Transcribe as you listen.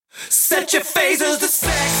Set your phasers to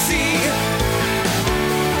sexy.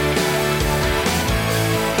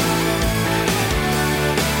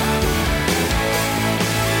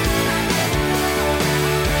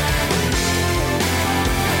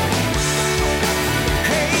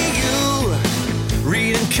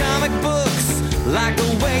 Comic books, like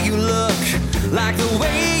the way you look, like the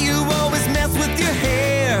way you always mess with your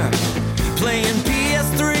hair. Playing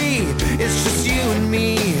PS3, it's just you and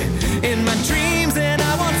me in my dreams, and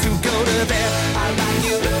I want to go to there. I like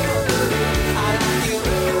you, I like you,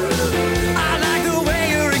 I like the way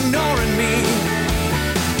you're ignoring me.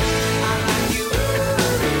 I like you,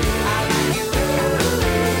 I like you.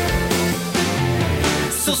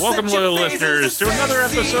 So welcome, loyal listeners, to another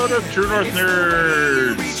episode of True North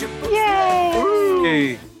Nerds.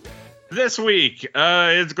 Yay! This week,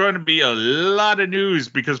 it's going to be a lot of news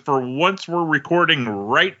because for once we're recording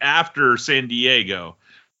right after San Diego.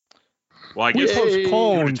 Well, I guess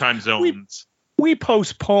postponed time zones. We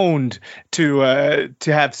postponed to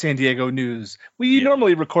have San Diego news. We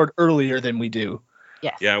normally record earlier than we do.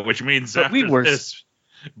 Yes. Yeah, which means But after this,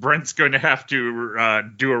 Brent's going to have to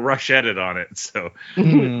do a rush edit on it. So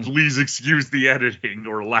please excuse the editing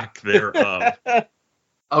or lack thereof.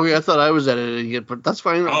 Okay, I thought I was editing it, but that's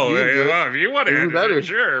fine. Oh, well, if you want to edit better. it,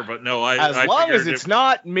 sure. But no, As long as it's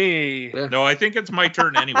not me. Yeah. No, I think it's my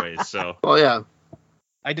turn anyways. So. Oh, yeah.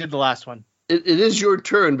 I did the last one. It is your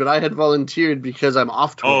turn, but I had volunteered because I'm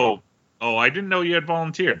off tomorrow. Oh, I didn't know you had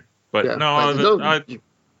volunteered. But Yeah, no,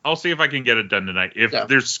 I'll see if I can get it done tonight. If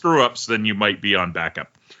there's screw-ups, then you might be on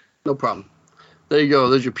backup. No problem. There you go.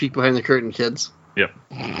 There's your peek behind the curtain, kids. Yep.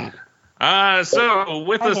 So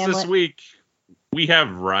with us this week, we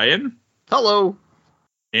have Ryan. Hello.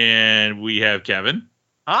 And we have Kevin.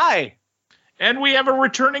 Hi. And we have a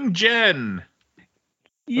returning Jen.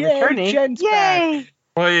 Yay, Jen's back.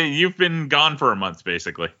 Well, you've been gone for a month,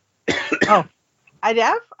 basically. Oh, I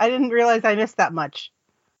have? I didn't realize I missed that much.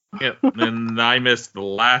 Yep. And I missed the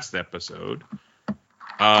last episode.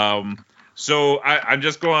 So I'm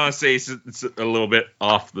just going to say it's a little bit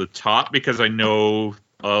off the top because I know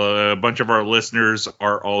a bunch of our listeners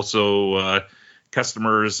are also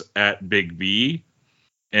customers at Big B.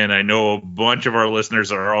 And I know a bunch of our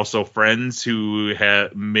listeners are also friends who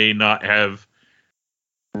may not have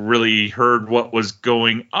really heard what was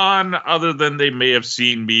going on other than they may have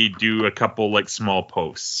seen me do a couple small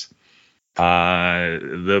posts.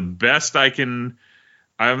 The best I'm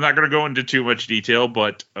not going to go into too much detail,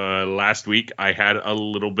 but last week I had a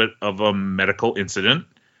little bit of a medical incident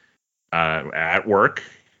at work.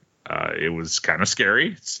 It was kind of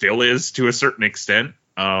scary. It still is to a certain extent.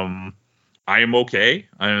 I am okay.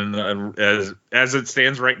 As it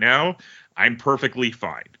stands right now, I'm perfectly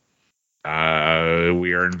fine.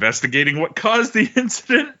 We are investigating what caused the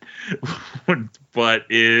incident, but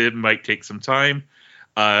it might take some time.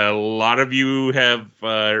 A lot of you have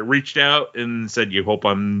reached out and said you hope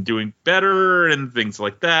I'm doing better and things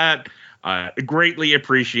like that. Greatly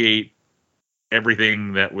appreciate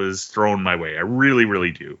everything that was thrown my way. I really,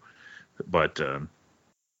 really do. But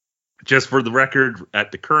just for the record,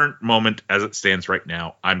 at the current moment, as it stands right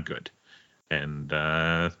now, I'm good. And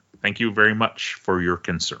thank you very much for your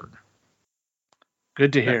concern.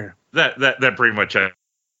 Good to hear. That pretty much, I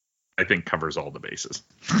think, covers all the bases.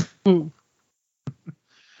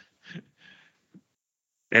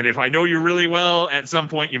 And if I know you really well, at some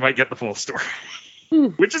point you might get the full story.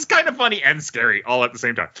 Which is kind of funny and scary all at the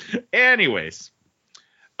same time. Anyways.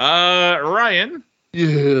 Ryan.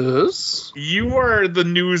 Yes? You are the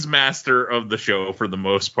news master of the show for the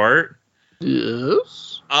most part.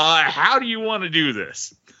 Yes? How do you want to do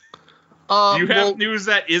this? Do you have news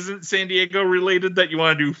that isn't San Diego related that you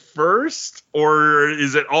want to do first? Or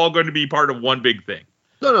is it all going to be part of one big thing?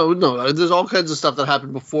 No. There's all kinds of stuff that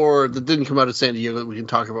happened before that didn't come out of San Diego that we can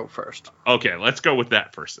talk about first. Okay, let's go with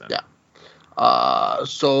that first then. Yeah.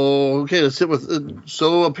 Let's hit with.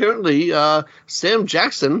 So apparently, Sam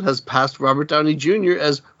Jackson has passed Robert Downey Jr.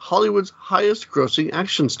 as Hollywood's highest-grossing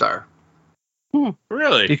action star.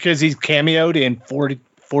 Really? Because he's cameoed in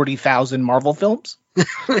 40,000 Marvel films?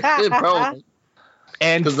 Probably.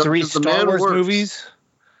 And 3 Star Wars movies?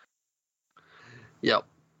 Yep.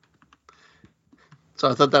 So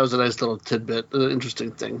I thought that was a nice little tidbit, an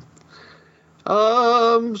interesting thing.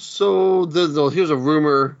 Here's a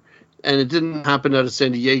rumor, and it didn't happen out of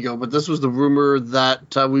San Diego, but this was the rumor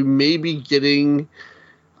that we may be getting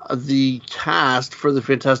the cast for the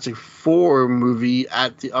Fantastic Four movie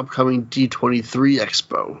at the upcoming D23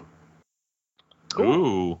 Expo.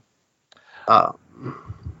 Ooh.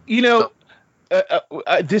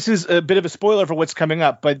 This is a bit of a spoiler for what's coming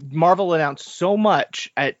up, but Marvel announced so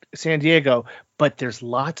much at San Diego, but there's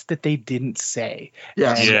lots that they didn't say.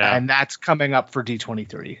 Yes. And, Yeah. and that's coming up for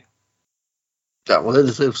D23. Yeah, well, they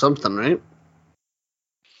just have something, right?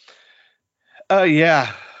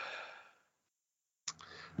 Yeah.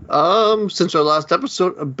 Since our last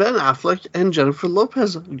episode, Ben Affleck and Jennifer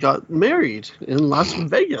Lopez got married in Las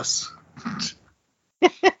Vegas.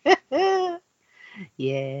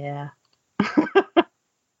 Yeah.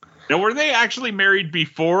 Now, were they actually married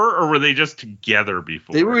before, or were they just together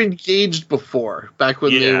before? They were engaged before, back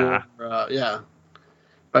when they Yeah. were,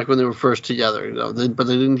 back when they were first together. You know, but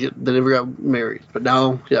they never got married. But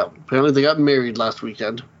now, yeah, apparently they got married last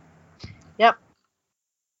weekend. Yep.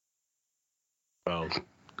 Well,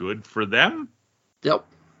 good for them. Yep.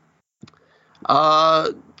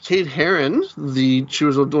 Kate Herron, she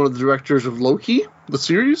was one of the directors of Loki, the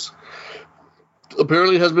series,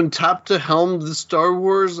 apparently has been tapped to helm the Star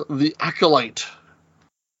Wars The Acolyte.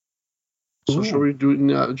 So she'll be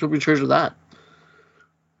in charge of that.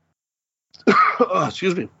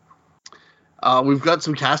 Excuse me. We've got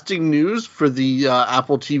some casting news for the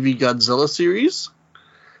Apple TV Godzilla series.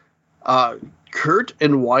 Kurt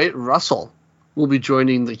and Wyatt Russell will be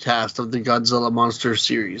joining the cast of the Godzilla Monster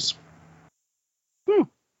series.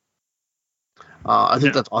 I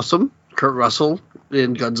think that's awesome. Kurt Russell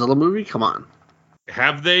in Godzilla movie? Come on.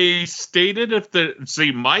 Have they stated if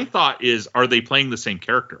see, my thought is, are they playing the same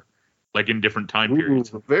character? Like in different time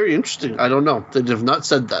periods? Ooh, very interesting. I don't know. They have not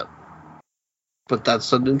said that. But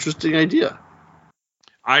that's an interesting idea.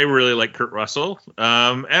 I really like Kurt Russell.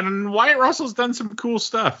 And Wyatt Russell's done some cool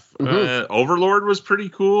stuff. Overlord was pretty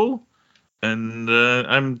cool. And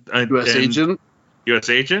U.S. Agent. U.S.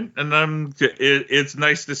 Agent. And it's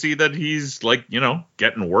nice to see that he's, like,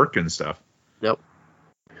 getting work and stuff. Yep.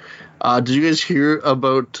 Did you guys hear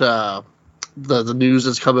about the news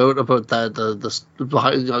that's come out about the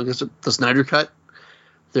Snyder Cut?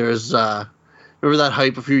 There's remember that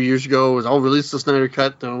hype a few years ago? It was, release the Snyder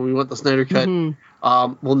Cut. We want the Snyder Cut.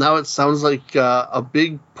 Mm-hmm. Well, now it sounds like a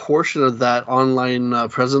big portion of that online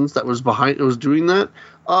presence that was doing that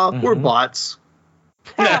were bots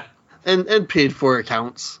and paid for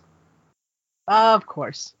accounts. Of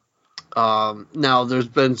course. Now, there's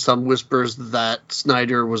been some whispers that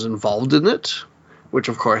Snyder was involved in it, which,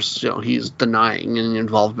 of course, he's denying any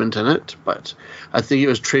involvement in it. But I think it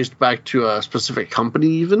was traced back to a specific company,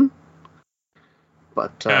 even.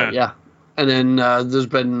 But yeah, and then there's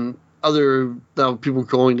been other people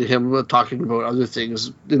going to him talking about other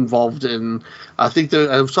things involved in. I think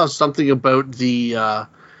I saw something about the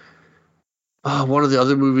one of the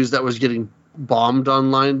other movies that was getting bombed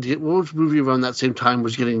online. Which movie around that same time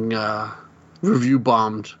was getting review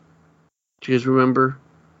bombed? Do you guys remember?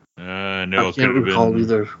 No, I can't recall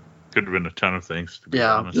either. Could have been a ton of things. To be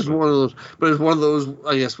Yeah, honest, just one of those. But it's one of those,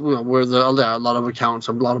 I guess, where a lot of accounts,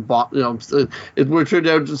 a lot of it turned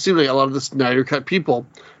out. It seemed like a lot of the Snyder Cut people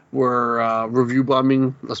were review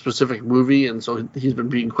bombing a specific movie, and so he's been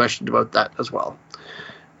being questioned about that as well.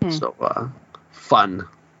 So fun.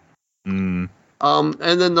 And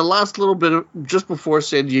then the last little bit, just before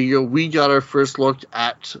San Diego, we got our first look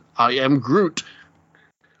at I Am Groot.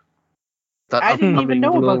 I didn't even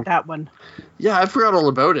know about that one. Yeah, I forgot all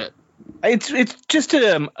about it. It's just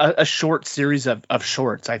a short series of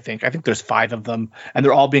shorts, I think. I think there's 5 of them, and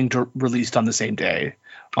they're all being released on the same day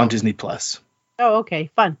on Disney+. Oh,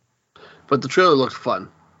 okay. Fun. But the trailer looks fun.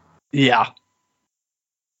 Yeah.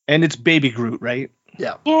 And it's Baby Groot, right?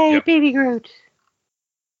 Yeah. Yay, Yep. Baby Groot.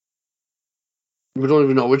 We don't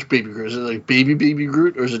even know which Baby Groot. Is it like Baby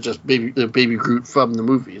Groot, or is it just the Baby Groot from the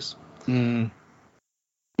movies?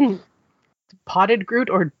 Potted Groot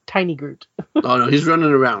or Tiny Groot? Oh, no, he's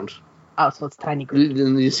running around. Oh, so it's Tiny Groot.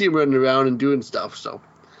 And you see him running around and doing stuff, so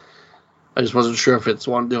I just wasn't sure if it's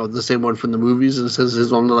the same one from the movies and it says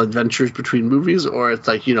his own little adventures between movies, or it's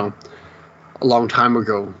like, a long time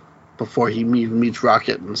ago before he meets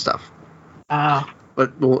Rocket and stuff.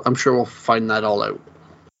 But I'm sure we'll find that all out.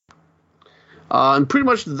 And pretty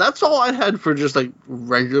much that's all I had for just like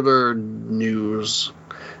regular news,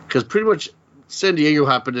 because pretty much San Diego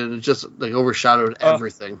happened and it just like overshadowed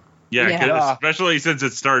everything. Yeah, Yeah. especially since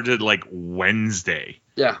it started like Wednesday.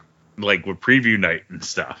 Yeah. Like with preview night and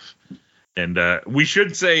stuff. And we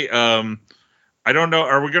should say, I don't know,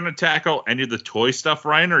 are we going to tackle any of the toy stuff,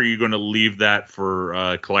 Ryan, or are you going to leave that for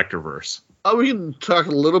Collectorverse? We can talk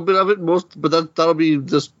a little bit of it, but that'll be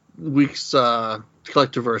this week's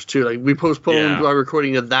Collectorverse too. Like we postponed our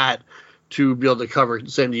recording of that to be able to cover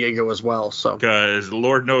San Diego as well. So because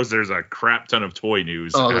Lord knows there's a crap ton of toy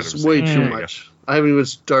news. Oh, that's way too much. I haven't even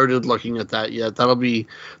started looking at that yet. That'll be.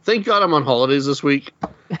 Thank God I'm on holidays this week.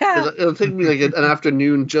 It'll take me like an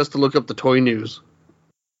afternoon just to look up the toy news.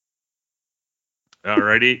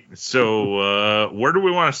 Alrighty. So where do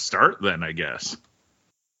we want to start then, I guess?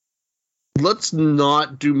 Let's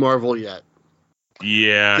not do Marvel yet.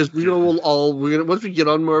 Yeah. Because once we get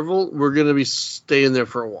on Marvel, we're gonna be staying there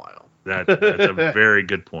for a while. That's a very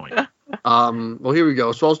good point. Well, here we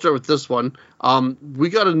go. So I'll start with this one. We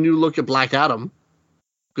got a new look at Black Adam.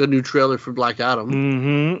 Got a new trailer for Black Adam.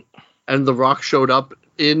 Mm-hmm. And The Rock showed up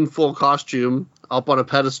in full costume, up on a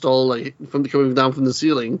pedestal, like coming down from the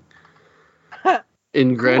ceiling,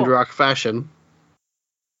 in Grand Cool. Rock fashion.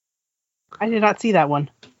 I did not see that one.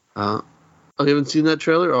 Oh, you haven't seen that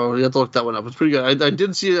trailer? Oh, you have to look that one up. It's pretty good. I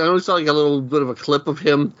did see it. I only saw like a little bit of a clip of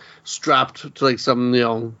him strapped to like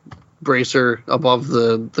some, bracer above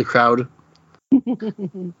the crowd.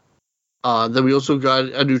 Then we also got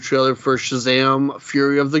a new trailer for Shazam!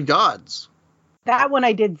 Fury of the Gods. That one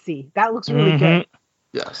I did see. That looks really good.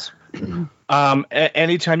 Yes.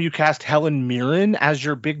 Anytime you cast Helen Mirren as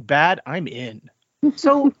your big bad, I'm in.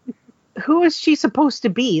 So, who is she supposed to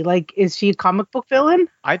be? Like, is she a comic book villain?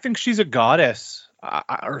 I think she's a goddess.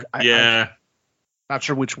 Yeah. I'm not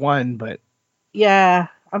sure which one, but Yeah,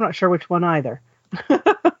 I'm not sure which one either.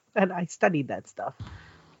 And I studied that stuff.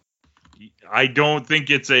 I don't think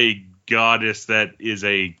it's a goddess that is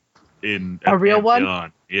a real one?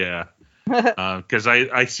 pantheon. Yeah. Because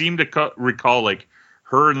I seem to recall like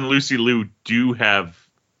her and Lucy Liu do have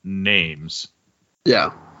names.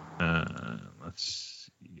 Yeah. Let's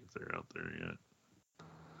see if they're out there yet.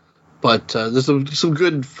 But there's some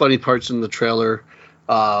good, funny parts in the trailer.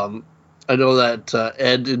 I know that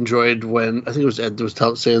Ed enjoyed when, I think it was Ed that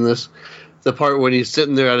was saying this, the part when he's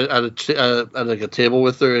sitting there at like a table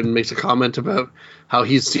with her and makes a comment about how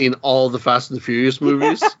he's seen all the Fast and the Furious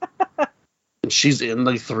movies. And she's in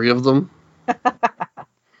like 3 of them.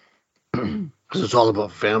 Because it's all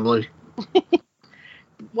about family.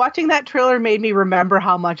 Watching that trailer made me remember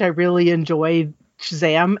how much I really enjoyed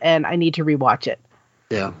Shazam, and I need to rewatch it.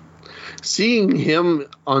 Yeah. Seeing him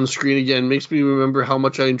on screen again makes me remember how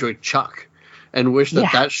much I enjoyed Chuck and wish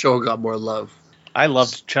that show got more love. I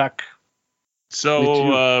loved Chuck.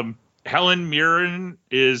 So Helen Mirren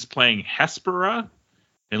is playing Hespera,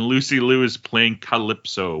 and Lucy Liu is playing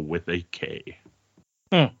Calypso with a K.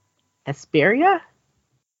 Hesperia?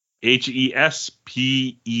 Hespera.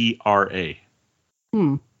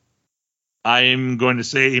 I'm going to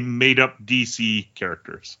say made-up DC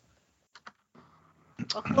characters.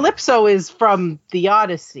 Well, Calypso is from the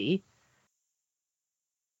Odyssey.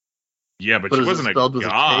 Yeah, but But she is it wasn't a spelled with a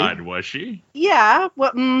K? god, was she? Yeah,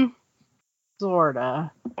 well,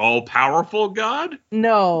 sorta. All-powerful god?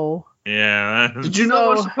 No. Yeah. Did you not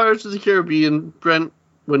watch the Pirates of the Caribbean, Brent?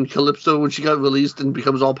 When Calypso, when she got released and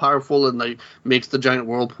becomes all powerful and like makes the giant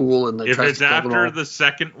whirlpool and like If tries it's to kill them after all. the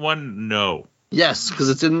second one, no. Yes, because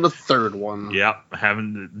it's in the 3rd one. Yep,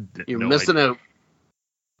 haven't. You're no missing idea. out.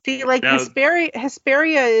 See, like Now-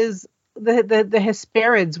 Hesperia is the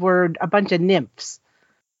Hesperids were a bunch of nymphs,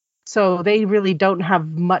 so they really don't have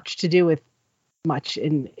much to do with much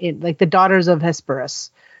in like the daughters of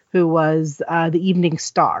Hesperus, who was the evening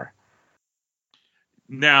star.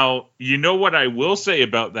 Now, you know what I will say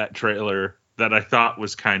about that trailer that I thought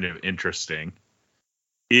was kind of interesting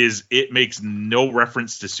is it makes no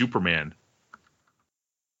reference to Superman.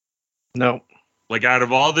 No. Like, out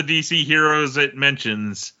of all the DC heroes it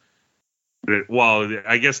mentions, well,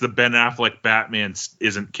 I guess the Ben Affleck Batman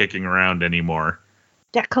isn't kicking around anymore.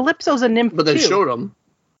 Yeah, Calypso's a nymph But they too. showed him.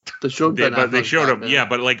 They showed Ben But they Affleck showed him, Batman. yeah,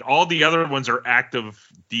 but like all the other ones are active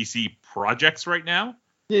DC projects right now.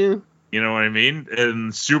 Yeah. You know what I mean?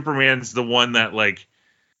 And Superman's the one that, like,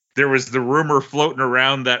 there was the rumor floating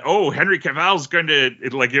around that, oh, Henry Cavill's going to,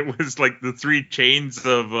 it was like the 3 chains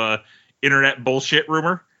of internet bullshit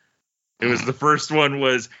rumor. It was the first one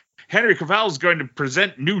was Henry Cavill's going to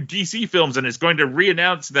present new DC films and is going to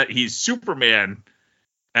re-announce that he's Superman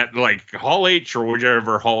at like Hall H or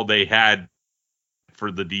whichever hall they had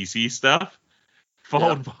for the DC stuff.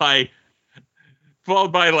 Followed by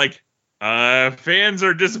like, fans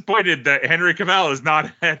are disappointed that Henry Cavill is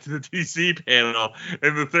not at the DC panel.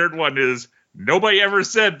 And the third one is nobody ever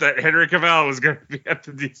said that Henry Cavill was going to be at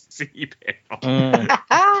the DC panel.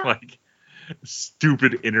 Like,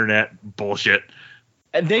 stupid internet bullshit.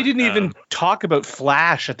 And they didn't even talk about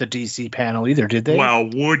Flash at the DC panel either, did they? Well,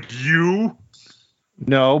 would you?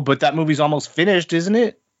 No, but that movie's almost finished, isn't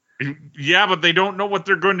it? Yeah, but they don't know what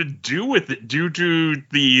they're going to do with it due to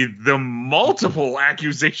the multiple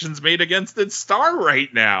accusations made against its star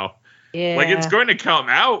right now. Yeah. Like, it's going to come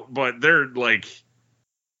out, but they're like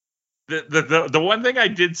the one thing I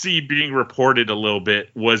did see being reported a little bit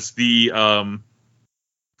was the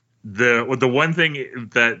one thing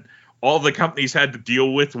that all the companies had to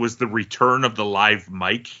deal with was the return of the live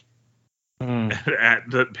mic at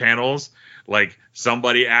the panels. Like,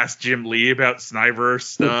 somebody asked Jim Lee about Sniper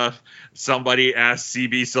stuff. Somebody asked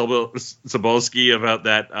CB Cebulski about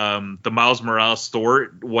that the Miles Morales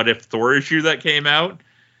What If Thor issue that came out.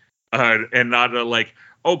 And not like,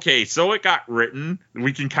 okay, so it got written.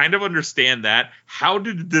 We can kind of understand that. How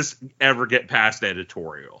did this ever get past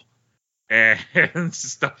editorial? And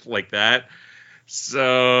stuff like that.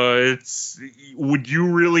 So would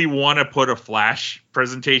you really want to put a Flash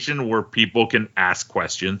presentation where people can ask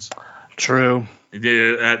questions? True.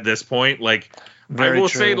 At this point, like, Very I will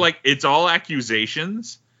true. say, like, it's all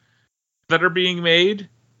accusations that are being made,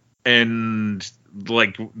 and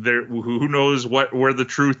like, there, who knows where the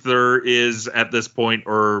truth there is at this point,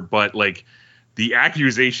 but like, the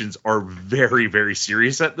accusations are very, very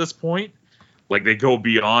serious at this point. Like, they go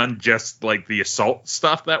beyond just like the assault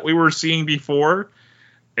stuff that we were seeing before.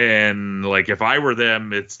 And like, if I were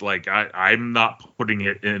them, it's like, I'm not putting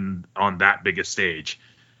it in on that big a stage,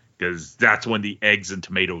 because that's when the eggs and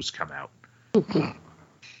tomatoes come out.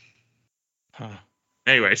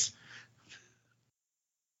 Anyways.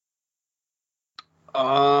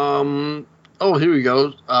 Oh, here we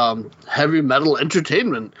go. Heavy Metal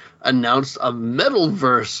Entertainment announced a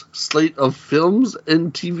Metalverse slate of films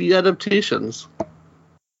and TV adaptations.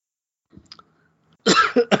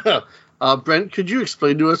 Brent, could you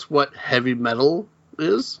explain to us what Heavy Metal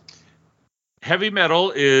is? Heavy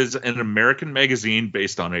Metal is an American magazine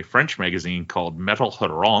based on a French magazine called Metal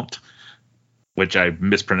Hurlant, which I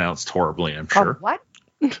mispronounced horribly, I'm sure. What?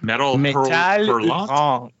 Metal Metal Hurlant.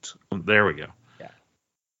 Hurlant. There we go. Yeah.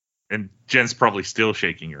 And Jen's probably still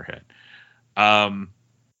shaking her head.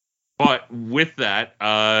 But with that,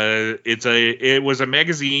 it was a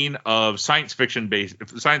magazine of science fiction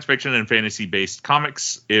and fantasy based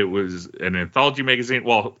comics. It was an anthology magazine.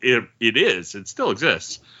 Well, it still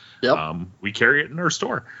exists. Yep. We carry it in our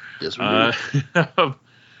store. Yes, we do.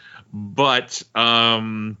 But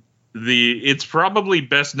it's probably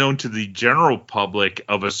best known to the general public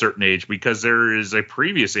of a certain age because there is a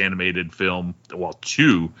previous animated film, well,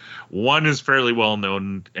 two. One is fairly well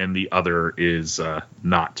known, and the other is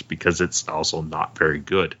not, because it's also not very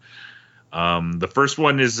good. The first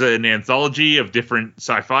one is an anthology of different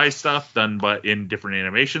sci-fi stuff done but in different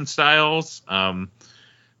animation styles.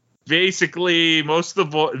 Basically, most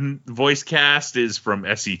of the voice cast is from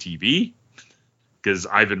SCTV, because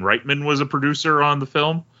Ivan Reitman was a producer on the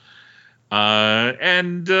film.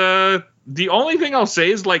 And the only thing I'll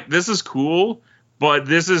say is, like, this is cool, but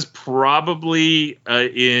this is probably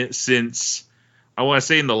since, I want to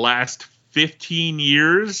say, in the last 15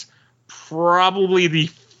 years, probably the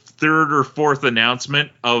third or fourth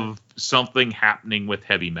announcement of something happening with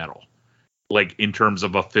heavy metal, like in terms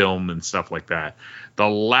of a film and stuff like that. The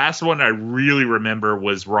last one I really remember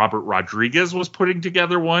was Robert Rodriguez was putting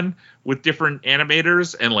together one with different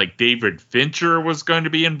animators, and like David Fincher was going to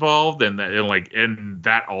be involved, and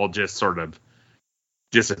that all just sort of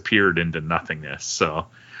disappeared into nothingness. So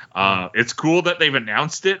it's cool that they've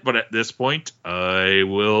announced it, but at this point, I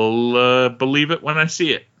will believe it when I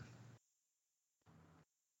see it.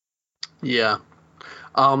 Yeah.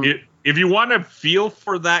 If you want to feel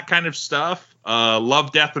for that kind of stuff,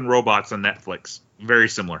 Love, Death, and Robots on Netflix. Very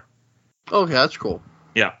similar. Okay, that's cool.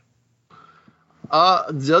 Yeah.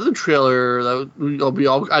 The other trailer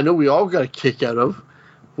that I know we all got a kick out of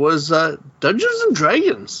was Dungeons and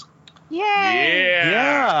Dragons. Yay!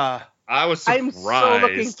 Yeah. I was surprised. I'm so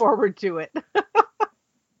looking forward to it.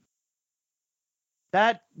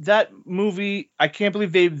 That movie, I can't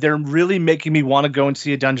believe they're really making me want to go and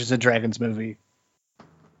see a Dungeons and Dragons movie.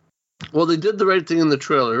 Well, they did the right thing in the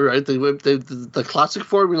trailer, right? They the classic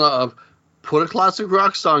formula of put a classic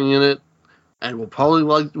rock song in it, and we'll probably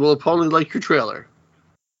like your trailer.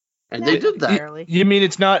 And they did that. You mean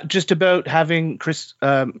it's not just about having Chris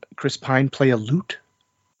Pine play a lute?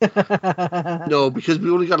 No, because we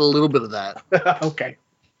only got a little bit of that. Okay.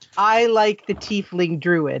 I like the Tiefling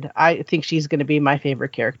Druid. I think she's going to be my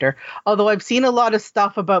favorite character. Although I've seen a lot of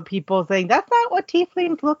stuff about people saying that's not what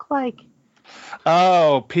Tieflings look like.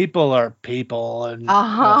 Oh, people are people, and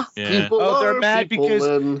Uh-huh. Yeah. they're mad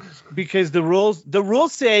because the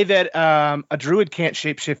rules say that a druid can't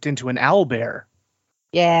shapeshift into an owlbear.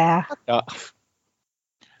 Yeah.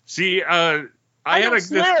 See, I don't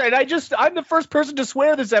swear it. I'm the first person to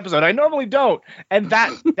swear this episode. I normally don't, and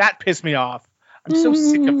that pissed me off. I'm so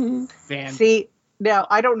sick of fans. See, now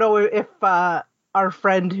I don't know if our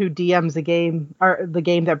friend who DMs the game, or the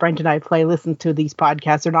game that Brent and I play, listens to these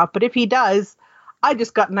podcasts or not, but if he does, I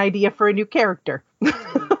just got an idea for a new character.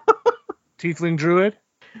 Tiefling Druid?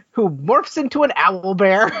 who morphs into an owl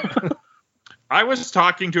bear. I was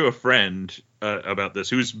talking to a friend about this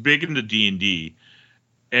who's big into D&D,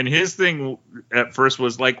 and his thing at first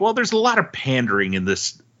was like, well, there's a lot of pandering in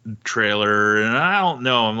this trailer, and I don't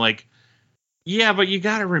know. I'm like, yeah, but you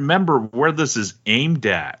got to remember where this is aimed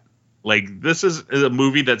at. Like, this is a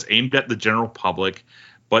movie that's aimed at the general public,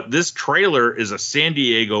 but this trailer is a San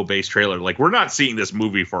Diego-based trailer. Like, we're not seeing this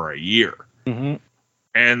movie for a year. Mm-hmm.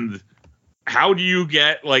 And how do you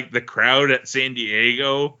get, like, the crowd at San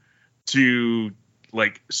Diego to,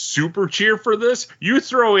 like, super cheer for this? You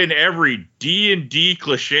throw in every D&D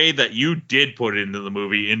cliche that you did put into the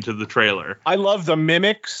movie into the trailer. I love the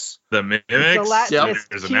mimics. The mimics. Gelatinous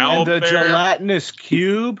There's an cube. owl And the bear. gelatinous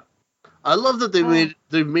cube. I love that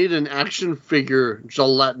they've made an action figure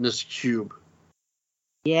gelatinous cube.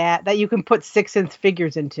 Yeah, that you can put 6-inch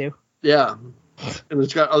figures into. Yeah. And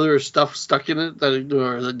it's got other stuff stuck in it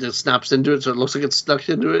that just snaps into it, so it looks like it's stuck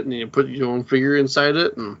into it, and you put your own figure inside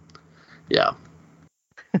it, and yeah.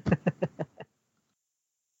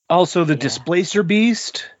 Also, the Displacer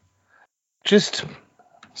Beast. Just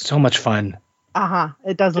so much fun.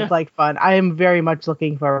 It does look like fun. I am very much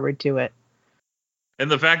looking forward to it. And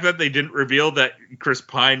the fact that they didn't reveal that Chris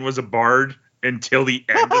Pine was a bard until the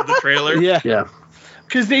end of the trailer. Yeah.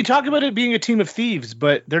 Because they talk about it being a team of thieves,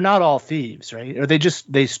 but they're not all thieves, right? Or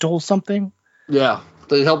they stole something? Yeah.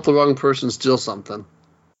 They helped the wrong person steal something.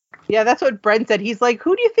 Yeah, that's what Brent said. He's like,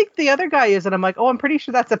 who do you think the other guy is? And I'm like, oh, I'm pretty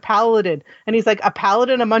sure that's a paladin. And he's like, a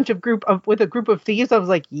paladin, with a group of thieves? I was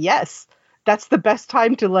like, yes, that's the best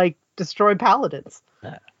time to, like, destroy paladins.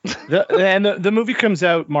 The movie comes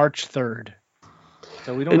out March 3rd.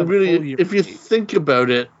 So we don't have really, a full year. if you think about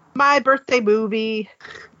it, My birthday movie.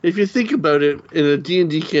 if you think about it, in a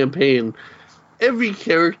D&D campaign, every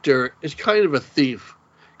character is kind of a thief.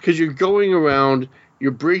 Because you're going around,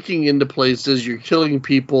 you're breaking into places, you're killing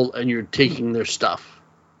people, and you're taking their stuff.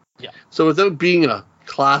 Yeah. So without being a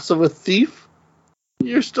class of a thief,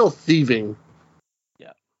 you're still thieving.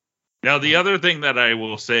 Now, the other thing that I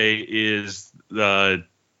will say is, did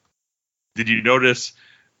you notice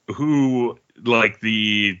who, like,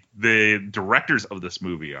 the directors of this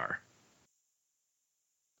movie are?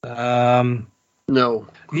 No.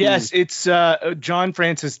 Yes, it's John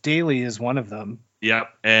Francis Daly is one of them. Yep,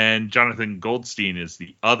 and Jonathan Goldstein is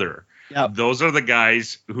the other. Yep. Those are the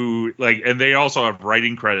guys who, like, and they also have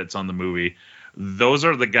writing credits on the movie. Those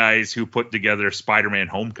are the guys who put together Spider-Man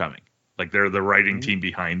Homecoming. Like, they're the writing team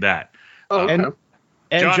behind that. Oh, okay.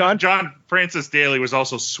 And John Francis Daly was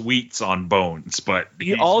also Sweets on Bones, but he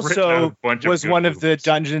he's written also a bunch was good one of the movies.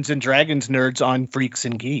 Dungeons and Dragons nerds on Freaks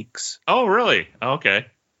and Geeks. Oh, really? Okay.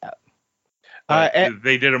 And-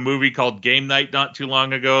 They did a movie called Game Night not too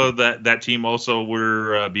long ago. That team also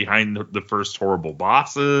were behind the first Horrible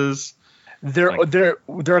Bosses. There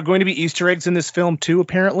are going to be Easter eggs in this film too,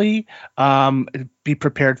 apparently. Be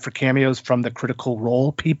prepared for cameos from the Critical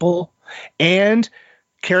Role people and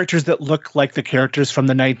characters that look like the characters from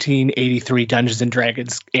the 1983 Dungeons and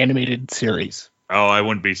Dragons animated series. Oh, I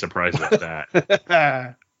wouldn't be surprised at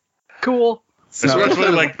that. Cool. Especially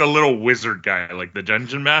like the little wizard guy, like the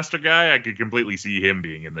Dungeon Master guy. I could completely see him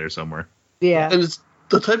being in there somewhere. Yeah. And it's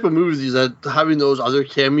the type of movies that having those other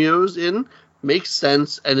cameos in makes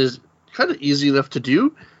sense and is kind of easy enough to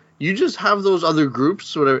do. You just have those other groups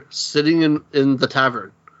sort of sitting in the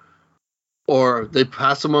tavern. Or they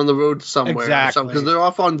pass them on the road somewhere. Exactly. Because they're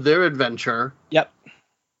off on their adventure. Yep.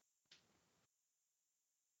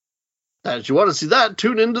 And if you want to see that,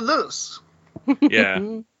 tune into this. Yeah.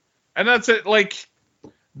 And that's it. Like,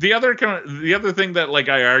 the other thing that, like,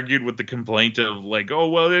 I argued with the complaint of, like, oh,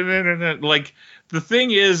 well, like, the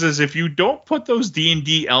thing is if you don't put those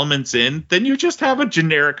D&D elements in, then you just have a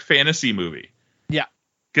generic fantasy movie. Yeah.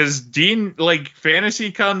 Because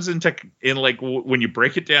fantasy comes in like, when you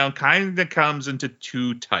break it down, kind of comes into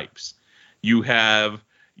two types. You have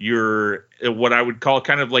your, what I would call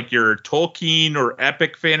kind of like your Tolkien or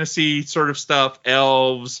epic fantasy sort of stuff,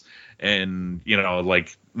 elves, and, you know,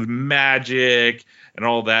 like magic and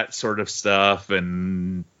all that sort of stuff,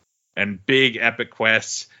 and big epic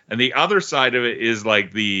quests. And the other side of it is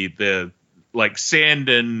like the like sand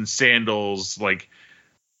and sandals, like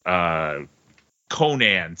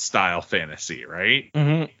Conan style fantasy, right?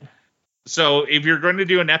 Mm-hmm. So if you're going to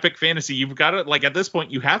do an epic fantasy, you've got to, like, at this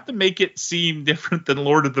point, you have to make it seem different than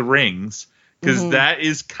Lord of the Rings, because that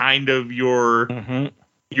is kind of your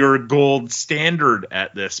gold standard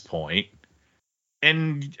at this point.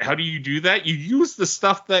 And how do you do that? You use the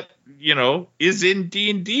stuff that, you know, is in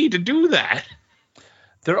D&D to do that.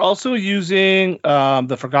 They're also using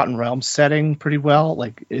the Forgotten Realms setting pretty well.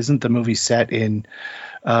 Like, isn't the movie set in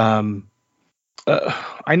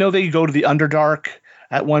I know they go to the Underdark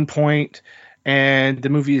at one point, and the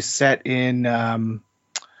movie is set in one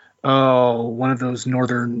of those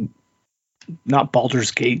northern, not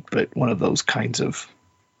Baldur's Gate, but one of those kinds of,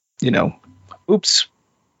 oops.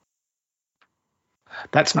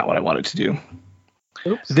 That's not what I wanted to do.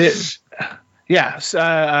 Oops. So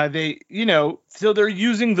they're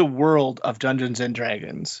using the world of Dungeons and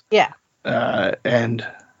Dragons. Yeah. And I'm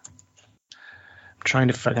trying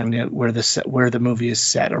to find out where the movie is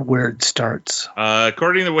set or where it starts.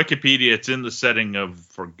 According to Wikipedia, it's in the setting of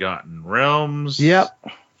Forgotten Realms. Yep.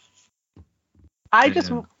 I just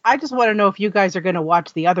want to know if you guys are going to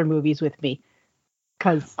watch the other movies with me,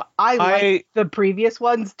 because I like the previous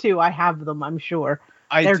ones too. I have them, I'm sure.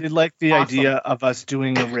 I did like the idea of us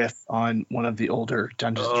doing a riff on one of the older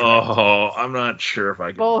Dungeons and Dragons. Oh, I'm not sure if I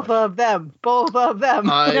can. Both of them.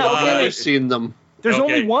 I've never seen them. There's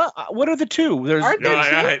only one. What are the two? Aren't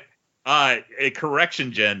there two? A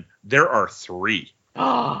correction, Jen. There are 3. Do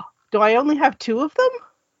I only have 2 of them?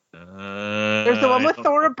 There's the one with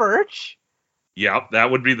Thora Birch. Yep,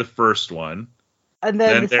 that would be the first one. And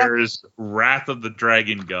then there's Wrath of the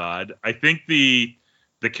Dragon God. I think the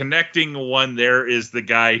connecting one there is the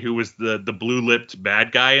guy who was the blue-lipped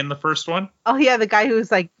bad guy in the first one. Oh, yeah, the guy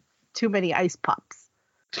who's like too many ice pops.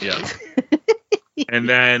 Yeah. And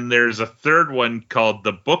then there's a third one called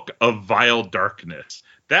The Book of Vile Darkness.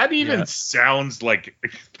 That even sounds like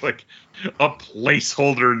a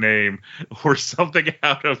placeholder name or something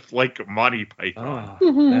out of like Monty Python.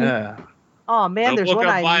 Oh, yeah. Oh man, there's one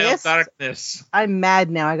I missed. Darkness. I'm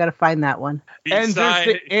mad now. I gotta find that one. And there's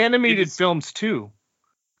the animated films too.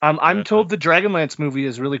 I'm told the Dragonlance movie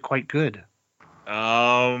is really quite good.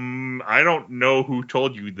 I don't know who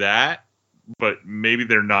told you that, but maybe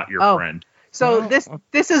they're not your friend. So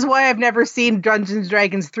this is why I've never seen Dungeons and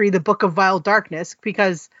Dragons 3: The Book of Vile Darkness,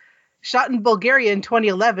 because shot in Bulgaria in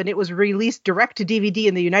 2011, it was released direct to DVD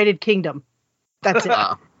in the United Kingdom. That's it.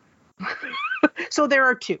 So there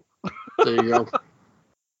are 2. There you go.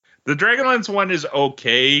 The Dragonlance one is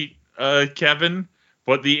okay, Kevin,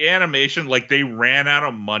 but the animation, like, they ran out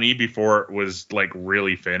of money before it was like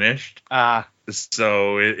really finished.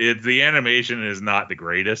 So the animation is not the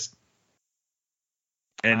greatest.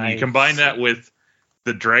 And you combine that with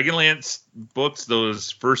the Dragonlance books,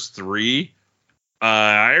 those first 3.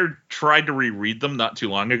 I tried to reread them not too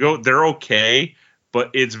long ago. They're okay,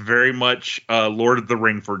 but it's very much Lord of the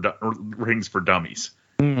Rings for dummies.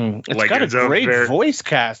 It's got a great voice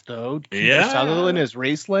cast, though. Kiefer Sutherland as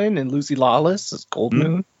Raistlin and Lucy Lawless as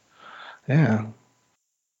Goldmoon. Yeah.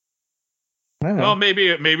 Well,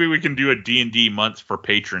 maybe we can do a D&D month for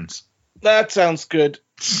patrons. That sounds good.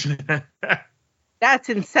 That's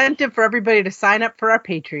incentive for everybody to sign up for our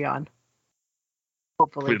Patreon.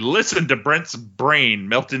 Hopefully. Listen to Brent's brain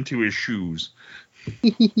melt into his shoes.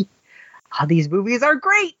 These movies are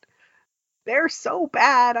great. They're so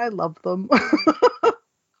bad. I love them.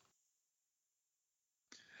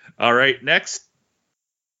 All right, next.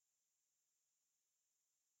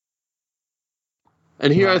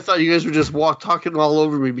 And here I thought you guys were just talking all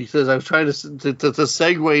over me because I was trying to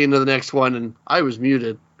segue into the next one, and I was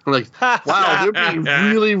muted. I'm like, wow, they're being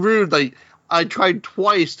really rude. Like, I tried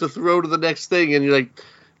twice to throw to the next thing, and you're like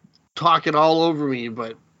talking all over me,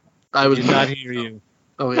 but I was did not hear you.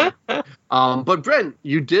 Oh yeah. But Brent,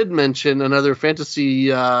 you did mention another fantasy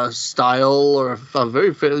style or a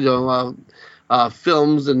very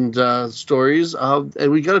films and stories,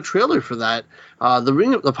 and we got a trailer for that. The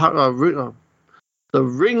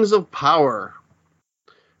Rings of Power.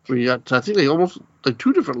 We got, I think, almost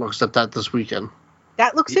 2 different looks at that this weekend.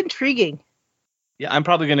 That looks intriguing. Yeah, I'm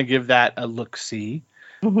probably going to give that a look-see.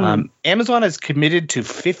 Mm-hmm. Amazon has committed to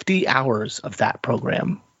 50 hours of that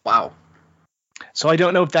program. Wow. So I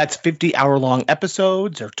don't know if that's 50-hour-long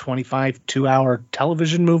episodes or 25 2-hour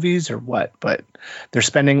television movies or what, but they're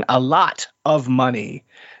spending a lot of money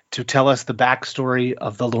to tell us the backstory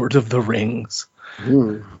of the Lord of the Rings.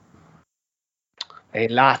 A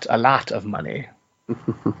lot of money.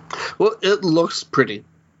 Well, it looks pretty.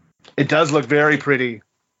 It does look very pretty.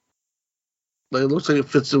 It looks like it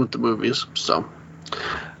fits in with the movies. So,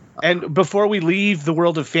 and before we leave the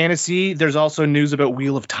world of fantasy, there's also news about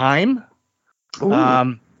Wheel of Time.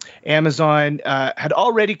 Amazon had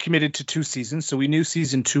already committed to 2 seasons, so we knew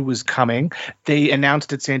season 2 was coming. They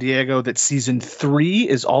announced at San Diego that season 3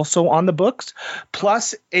 is also on the books,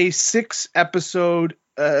 plus a 6-episode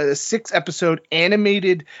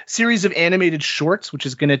animated series of animated shorts, which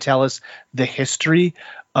is going to tell us the history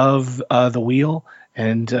of the wheel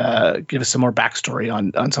and give us some more backstory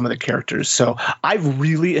on some of the characters. So I've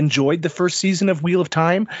really enjoyed the first season of Wheel of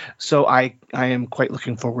Time, so I am quite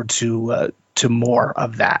looking forward to to more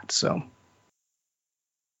of that. So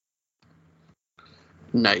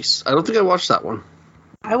Nice. I don't think I watched that one.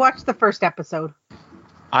 I watched the first episode.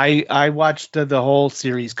 I watched the whole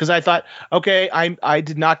series because I thought, okay, I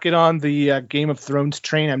did not get on the Game of Thrones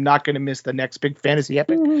train. I'm not going to miss the next big fantasy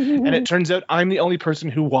epic. And it turns out I'm the only person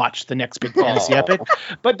who watched the next big fantasy epic.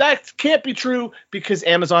 But that can't be true because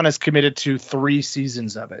Amazon has committed to 3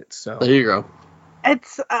 seasons of it. So There you go.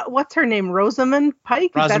 It's what's her name? Rosamund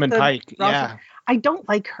Pike? Rosamund Pike, yeah. I don't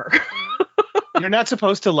like her. You're not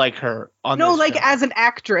supposed to like her on No, this like show. as an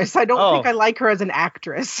actress. I don't think I like her as an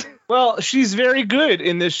actress. Well, she's very good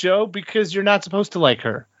in this show because you're not supposed to like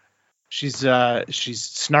her. She's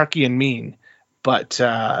snarky and mean, but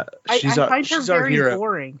I find her our very hero.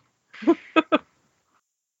 boring.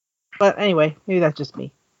 But anyway, maybe that's just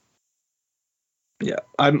me. Yeah,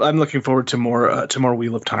 I'm looking forward to more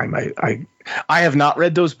Wheel of Time. I have not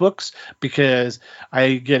read those books because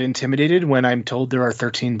I get intimidated when I'm told there are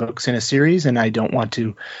 13 books in a series, and I don't want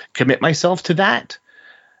to commit myself to that.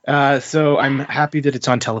 So I'm happy that it's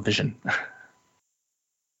on television.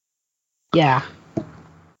 Yeah.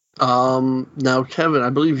 Now, Kevin,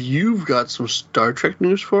 I believe you've got some Star Trek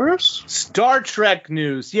news for us. Star Trek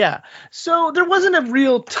news, yeah. So there wasn't a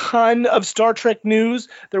real ton of Star Trek news.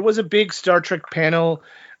 There was a big Star Trek panel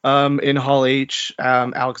in Hall H.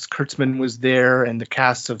 Alex Kurtzman was there, and the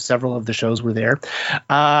casts of several of the shows were there.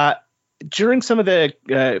 During some of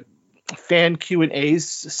the fan Q&As,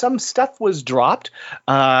 some stuff was dropped,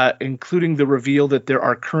 including the reveal that there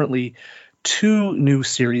are currently 2 new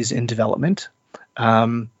series in development.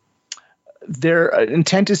 Their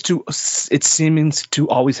intent is it seems to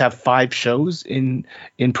always have 5 shows in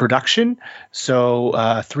production.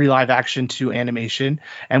 So 3 live action, 2 animation.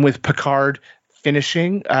 And with Picard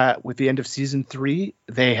finishing with the end of season 3,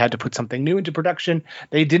 they had to put something new into production.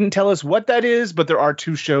 They didn't tell us what that is, but there are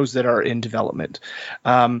 2 shows that are in development.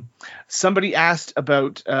 Somebody asked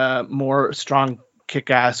about more strong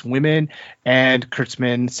kick-ass women, and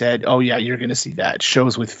Kurtzman said, oh yeah, you're going to see that.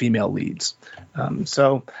 Shows with female leads.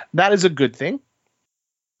 So that is a good thing.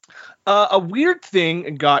 A weird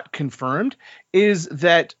thing got confirmed is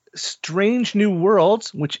that Strange New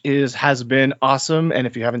Worlds, which has been awesome, and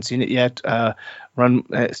if you haven't seen it yet,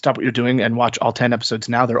 stop what you're doing and watch all 10 episodes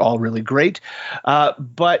now. They're all really great.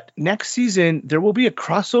 But next season, there will be a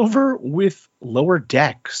crossover with Lower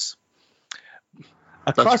Decks.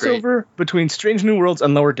 A That's crossover between Strange New Worlds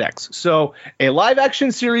and Lower Decks. So a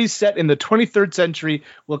live-action series set in the 23rd century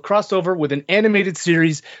will cross over with an animated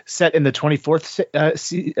series set in the 24th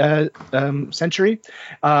century.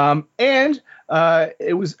 And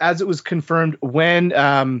it was confirmed when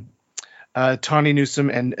Tawny Newsome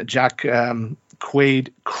and Jack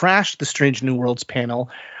Quaid crashed the Strange New Worlds panel.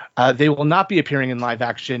 They will not be appearing in live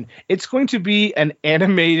action. It's going to be an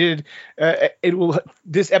animated.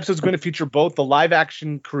 This episode is going to feature both the live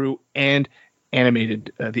action crew and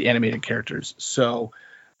the animated characters. So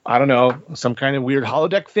I don't know, some kind of weird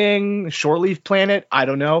holodeck thing, Shore Leave Planet. I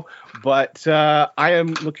don't know, but I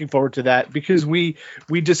am looking forward to that because we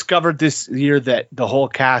discovered this year that the whole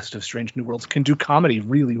cast of Strange New Worlds can do comedy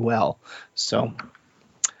really well. So,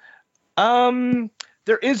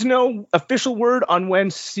 there is no official word on when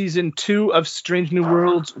season 2 of Strange New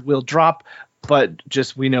Worlds will drop, but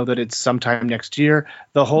just we know that it's sometime next year.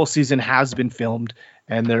 The whole season has been filmed,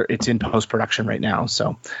 and it's in post-production right now.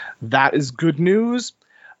 So that is good news.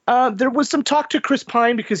 There was some talk to Chris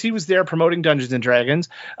Pine because he was there promoting Dungeons and Dragons.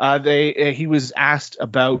 He was asked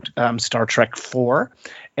about Star Trek 4,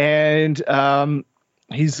 and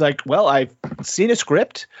he's like, well, I've seen a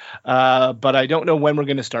script, but I don't know when we're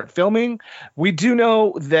going to start filming. We do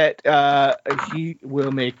know that he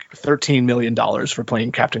will make $13 million for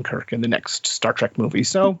playing Captain Kirk in the next Star Trek movie.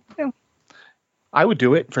 So I would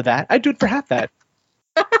do it for that. I'd do it for half that.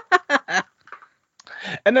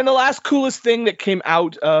 And then the last coolest thing that came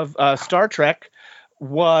out of Star Trek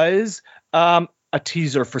was a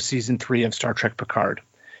teaser for season 3 of Star Trek Picard.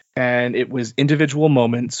 And it was individual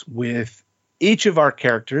moments with each of our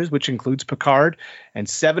characters, which includes Picard and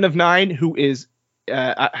 7 of 9, who is...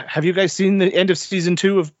 have you guys seen the end of season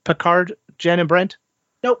 2 of Picard, Jen and Brent?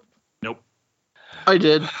 Nope. I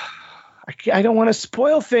did. I don't want to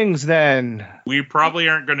spoil things then. We probably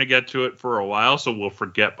aren't going to get to it for a while, so we'll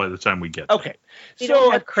forget by the time we get to it. Okay. You So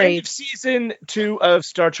don't have at the end of Crave. season 2 of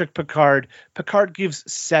Star Trek Picard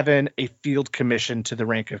gives 7 a field commission to the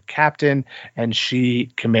rank of captain, and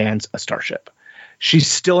she commands a starship. She's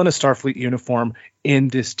still in a Starfleet uniform in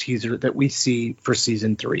this teaser that we see for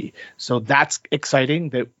season 3. So that's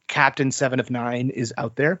exciting that Captain 7 of 9 is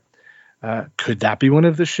out there. Could that be one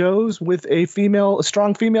of the shows with a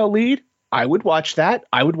strong female lead? I would watch that.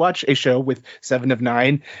 I would watch a show with Seven of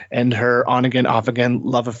Nine and her on again, off again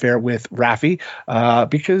love affair with Raffi,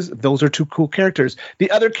 because those are two cool characters.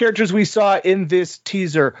 The other characters we saw in this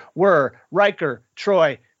teaser were Riker,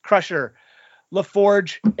 Troy, Crusher,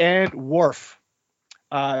 LaForge, and Worf.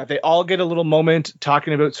 They all get a little moment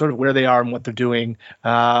talking about sort of where they are and what they're doing.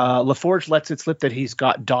 LaForge lets it slip that he's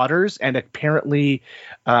got daughters, and apparently,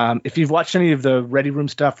 if you've watched any of the Ready Room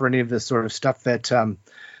stuff or any of the sort of stuff that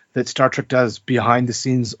that Star Trek does behind the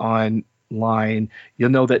scenes online, you'll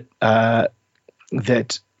know that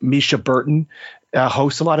that Misha Burton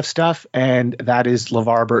hosts a lot of stuff, and that is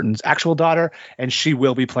LeVar Burton's actual daughter, and she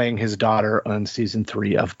will be playing his daughter on season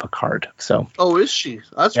 3 of Picard. So, oh, is she?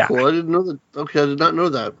 That's cool. I didn't know that. Okay, I did not know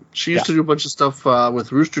that. She used to do a bunch of stuff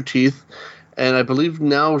with Rooster Teeth, and I believe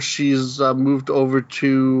now she's moved over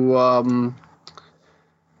to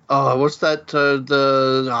what's that?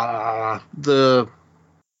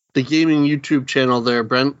 The gaming YouTube channel there,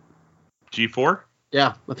 Brent. G4?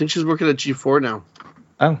 Yeah, I think she's working at G4 now.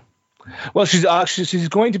 Oh. Well, she's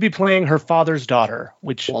going to be playing her father's daughter,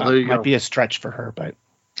 which might be a stretch for her, but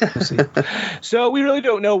we'll see. So we really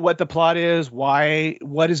don't know what the plot is,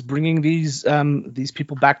 what is bringing these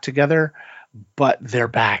people back together, but they're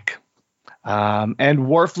back. And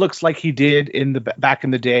Worf looks like he did back in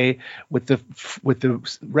the day with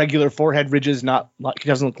the regular forehead ridges. Not he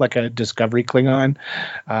doesn't look like a Discovery Klingon,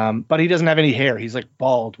 but he doesn't have any hair. He's like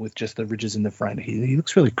bald with just the ridges in the front. He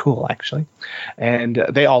looks really cool actually, and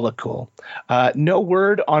they all look cool. No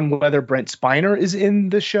word on whether Brent Spiner is in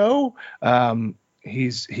the show.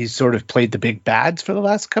 He's sort of played the big bads for the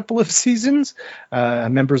last couple of seasons,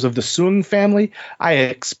 members of the Soong family. I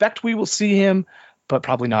expect we will see him, but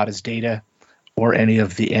probably not as Data or any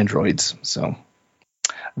of the androids. So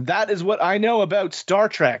that is what I know about Star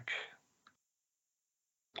Trek.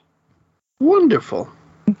 Wonderful.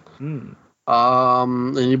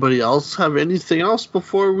 Anybody else have anything else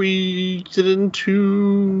before we get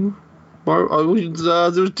into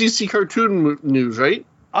there's DC cartoon news, right?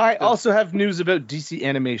 I also have news about DC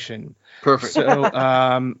animation. Perfect.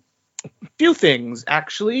 So few things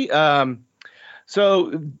actually.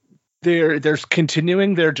 So they're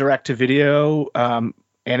continuing their direct-to-video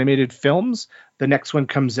animated films. The next one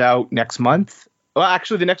comes out next month. Well,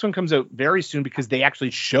 actually, the next one comes out very soon because they actually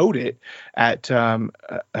showed it at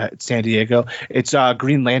San Diego. It's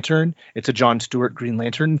Green Lantern. It's a Jon Stewart Green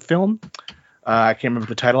Lantern film. I can't remember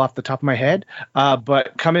the title off the top of my head.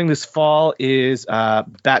 But coming this fall is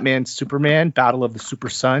Batman Superman Battle of the Super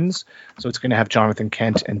Sons. So it's going to have Jonathan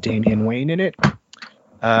Kent and Damian Wayne in it.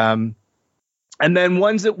 And then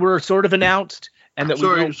ones that were sort of announced and that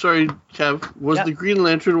sorry, Kev. Was the Green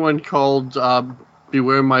Lantern one called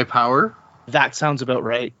Beware My Power? That sounds about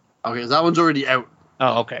right. Okay, that one's already out.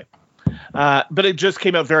 Oh, okay. But it just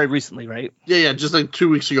came out very recently, right? Yeah, just like 2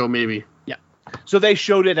 weeks ago, maybe. Yeah. So they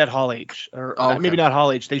showed it at Hall H, or maybe not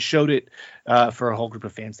Hall H. They showed it for a whole group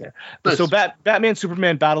of fans there. Nice. So Batman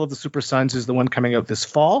Superman Battle of the Super Sons is the one coming out this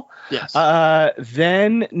fall. Yes.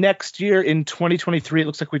 Then next year in 2023, it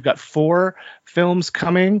looks like we've got 4 films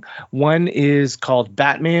coming. One is called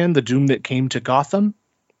Batman, The Doom That Came to Gotham.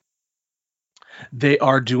 They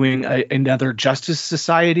are doing another Justice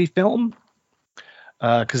Society film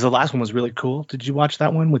because the last one was really cool. Did you watch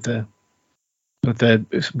that one with the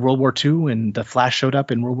World War II and the Flash showed up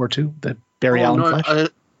in World War II? The Barry Allen Flash.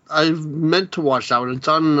 I've meant to watch that one. It's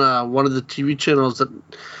on one of the TV channels that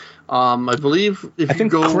I believe. I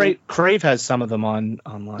think Crave has some of them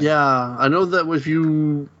online. Yeah, I know that if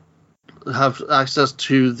you have access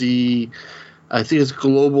to I think it's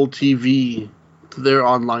Global TV, their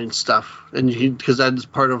online stuff, and because that's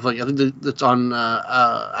part of I think that's on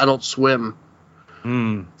Adult Swim.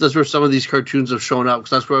 That's where some of these cartoons have shown up, because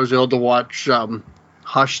that's where I was able to watch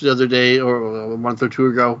Hush the other day or a month or two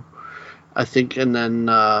ago, I think, and then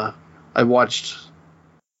I watched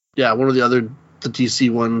one of the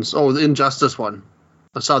DC ones. Oh, the Injustice one.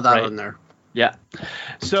 I saw that on there. Yeah.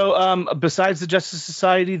 So besides the Justice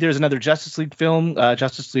Society, there's another Justice League film,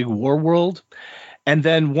 Justice League War World. And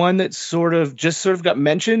then one that sort of got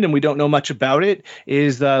mentioned and we don't know much about it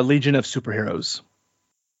is the Legion of Superheroes.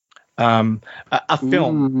 A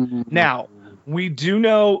film. Now, we do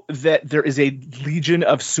know that there is a Legion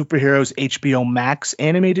of Superheroes HBO Max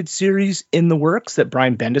animated series in the works that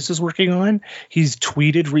Brian Bendis is working on. He's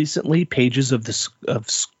tweeted recently pages of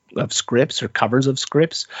scripts or covers of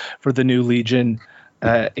scripts for the new Legion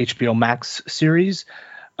HBO Max series.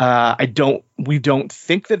 We don't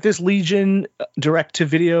think that this Legion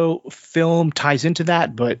direct-to-video film ties into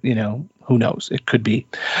that, but who knows? It could be.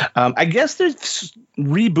 I guess they've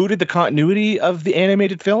rebooted the continuity of the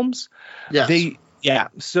animated films. Yes. Yeah.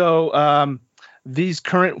 So these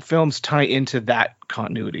current films tie into that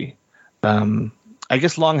continuity. I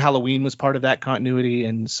guess Long Halloween was part of that continuity,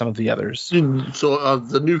 and some of the others. So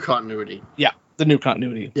the new continuity. Yeah, the new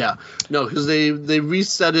continuity. Yeah, no, because they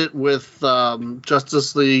reset it with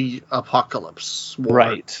Justice League Apocalypse War.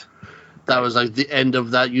 Right. That was like the end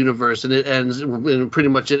of that universe, and it ends. And pretty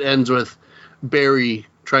much it ends with Barry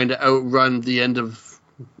trying to outrun the end of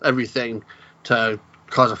everything to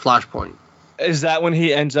cause a flashpoint. Is that when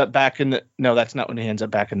he ends up back in the? No, that's not when he ends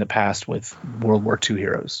up back in the past with World War II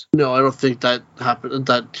heroes. No, I don't think that happened.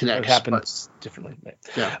 That connects. It happens differently.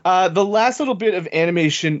 Yeah. The last little bit of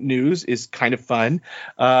animation news is kind of fun,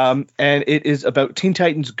 and it is about Teen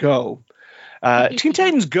Titans Go. Teen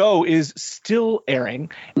Titans Go is still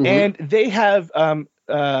airing, and they have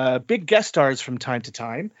big guest stars from time to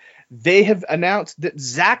time. They have announced that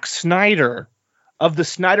Zack Snyder of the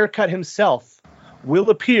Snyder Cut himself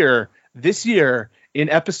will appear this year in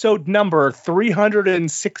episode number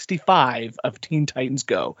 365 of Teen Titans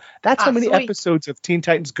Go. That's how many episodes of Teen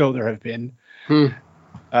Titans Go there have been. And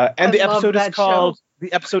the episode is called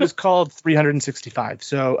the episode is called 365.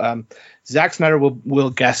 So Zack Snyder will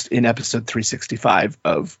guest in episode 365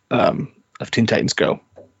 of Teen Titans Go.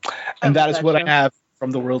 And that is what I have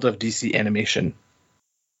from the world of DC animation.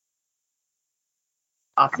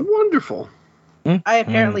 Awesome. Wonderful. I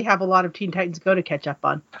apparently have a lot of Teen Titans Go to catch up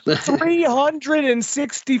on.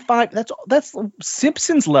 365. That's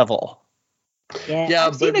Simpsons level. Yeah,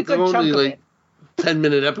 I've seen a good chunk only of like it.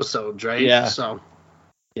 10-minute episodes, right? Yeah. So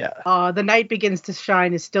Yeah. The Night Begins to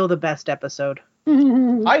Shine is still the best episode.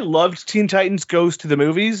 I loved Teen Titans Goes to the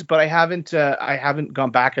movies, but I haven't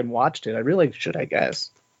gone back and watched it. I really should, I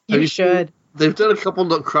guess. You should. They've done a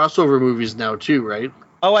couple of crossover movies now too, right?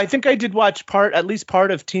 Oh, I think I did watch at least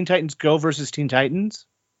part of Teen Titans Go versus Teen Titans.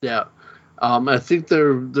 Yeah. I think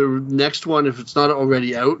their next one, if it's not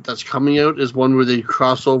already out, that's coming out, is one where they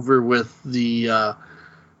cross over with the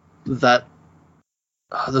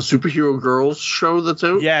Superhero Girls show that's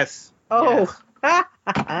out. Yes. Oh.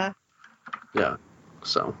 Yeah.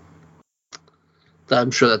 So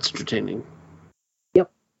I'm sure that's entertaining.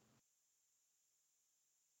 Yep.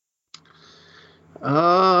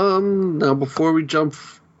 Now before we jump,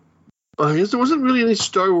 I guess there wasn't really any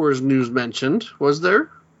Star Wars news mentioned, was there?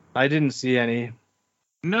 I didn't see any.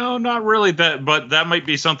 No, not really. But that might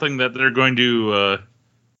be something that they're going to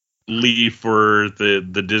leave for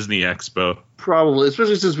the Disney Expo. Probably,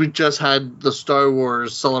 especially since we just had the Star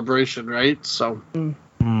Wars celebration, right? So,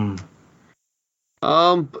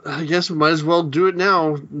 I guess we might as well do it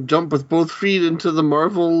now. Jump with both feet into the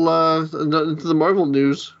Marvel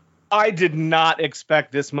news. I did not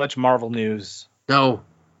expect this much Marvel news. No.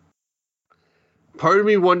 Part of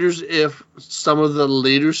me wonders if some of the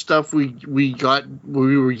later stuff we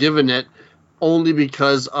were given it only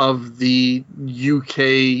because of the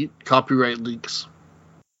UK copyright leaks.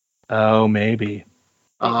 Oh, maybe.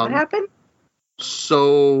 What happened?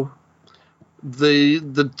 So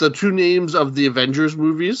the two names of the Avengers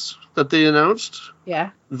movies that they announced,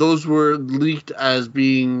 Yeah. those were leaked as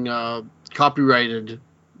being copyrighted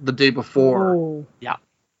the day before. Oh. Yeah.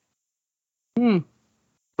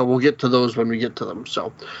 But we'll get to those when we get to them.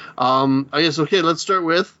 So, I guess, okay, let's start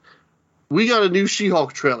with, we got a new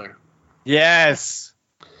She-Hulk trailer. Yes.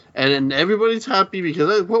 And everybody's happy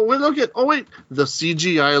because, the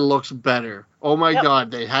CGI looks better. Oh my God,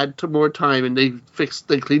 they had more time and they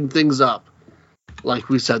cleaned things up. Like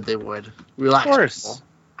we said they would. Relax. Of course. People.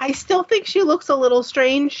 I still think she looks a little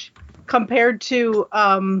strange compared to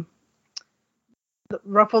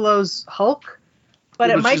Ruffalo's Hulk. But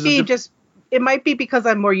Yeah, it might be it might be because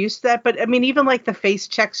I'm more used to that. But I mean, even like the face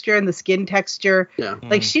texture and the skin texture, Yeah.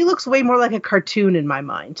 like she looks way more like a cartoon in my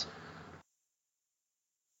mind.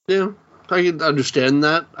 Yeah, I can understand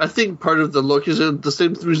that. I think part of the look is the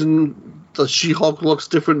same reason the She-Hulk looks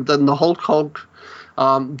different than the Hulk,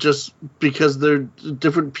 just because they're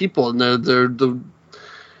different people and they're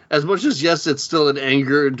as much as yes, it's still an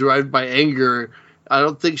anger derived by anger. I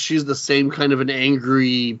don't think she's the same kind of an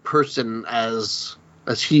angry person as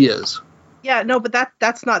he is. Yeah, no, but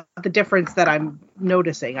that's not the difference that I'm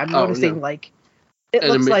noticing. I'm noticing like it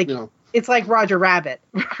And looks like you know, it's like Roger Rabbit,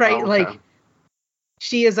 right? okay. Like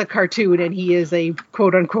she is a cartoon and he is a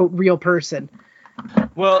quote unquote real person.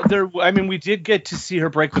 Well, we did get to see her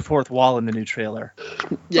break the fourth wall in the new trailer.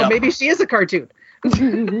 Yeah. So maybe she is a cartoon.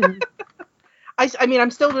 I mean, I'm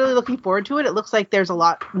still really looking forward to it. It looks like there's a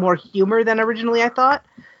lot more humor than originally I thought.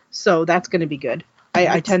 So that's going to be good.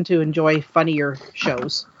 I tend to enjoy funnier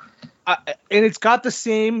shows. And it's got the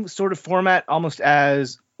same sort of format almost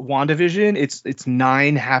as WandaVision. It's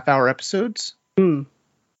 9 half-hour episodes.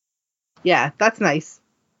 Yeah, that's nice.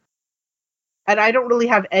 And I don't really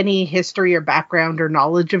have any history or background or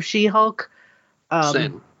knowledge of She-Hulk.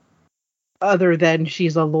 Same. Other than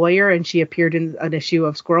she's a lawyer and she appeared in an issue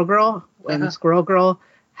of Squirrel Girl when Squirrel Girl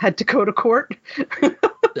had to go to court.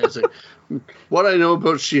 That's it. What I know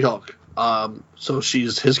about She-Hulk. So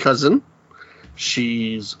she's his cousin.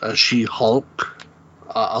 She's a She-Hulk,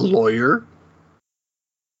 a lawyer.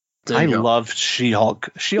 I love She-Hulk.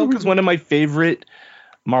 She-Hulk is one of my favorite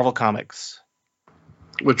Marvel comics.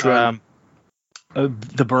 Which one?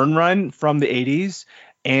 The Byrne run from the 80s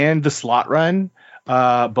and the Slott run.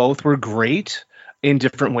 Both were great in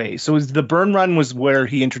different ways. So the Byrne run was where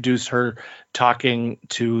he introduced her talking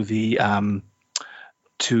to the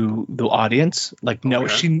audience. Like, no,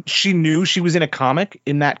 she knew she was in a comic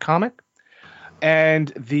in that comic.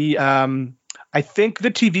 And the I think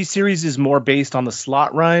the TV series is more based on the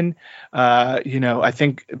Slott run. I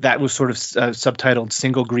think that was sort of subtitled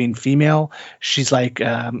Single Green Female. She's like,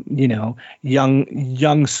 young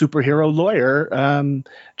superhero lawyer,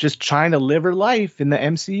 just trying to live her life in the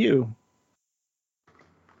MCU.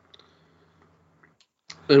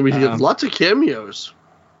 And we get lots of cameos.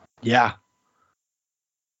 Yeah.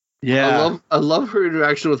 Yeah. I love her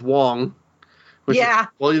interaction with Wong. Yeah.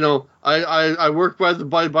 I work by the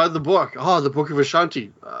book. Oh, the Book of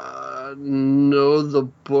Ashanti. No, the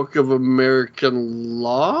Book of American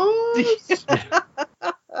Laws.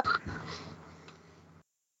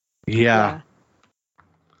 Yeah.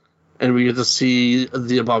 And we get to see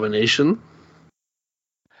the Abomination.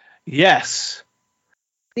 Yes.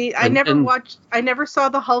 See, I never saw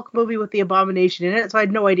the Hulk movie with the Abomination in it, so I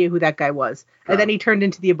had no idea who that guy was. And then he turned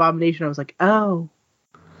into the Abomination. I was like, oh,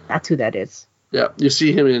 that's who that is. Yeah, you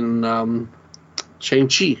see him in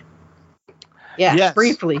Shang-Chi. Yeah, yes.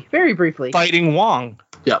 Briefly, very briefly. Fighting Wong.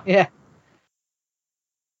 Yeah. Yeah.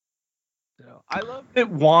 I love that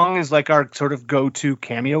Wong is like our sort of go-to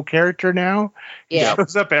cameo character now. Yeah. He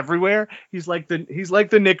shows up everywhere. He's like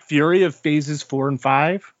the Nick Fury of phases 4 and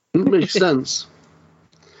 5. It makes sense.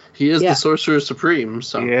 He is the Sorcerer Supreme,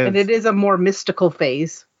 so. And it is a more mystical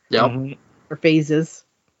phase. Yep. Mm-hmm. Or phases.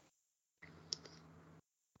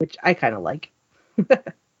 Which I kind of like.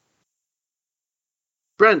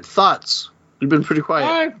 Brent, thoughts? You've been pretty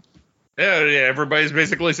quiet. Yeah, everybody's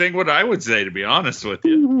basically saying what I would say, to be honest with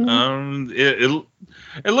you.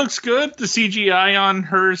 It looks good. The CGI on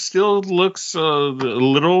her still looks a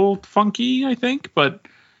little funky, I think, but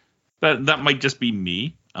that might just be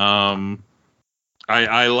me.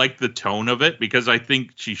 I like the tone of it because I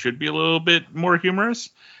think she should be a little bit more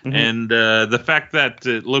humorous. Mm-hmm. And the fact that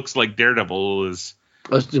it looks like Daredevil is...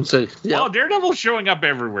 I was going to say, yeah. Well, Daredevil's showing up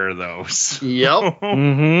everywhere, though. So. Yep.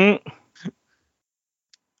 Mm-hmm.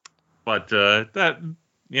 But the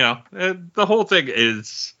whole thing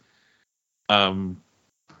is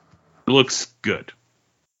looks good.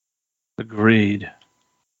 Agreed.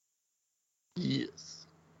 Yes.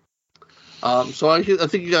 So I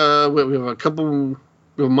think we have a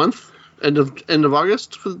month, end of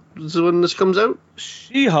August is when this comes out.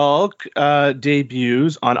 She-Hulk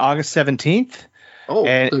debuts on August 17th. Oh,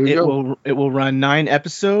 and there you go. It will run 9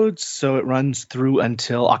 episodes, so it runs through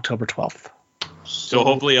until October 12th. So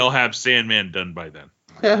hopefully I'll have Sandman done by then.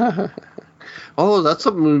 Oh, that's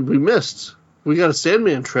something we missed. We got a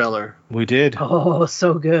Sandman trailer. We did. Oh,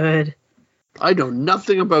 so good. I know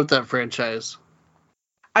nothing about that franchise.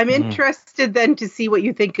 I'm interested then to see what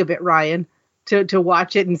you think of it, Ryan. To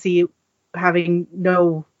watch it and see, having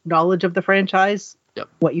no knowledge of the franchise,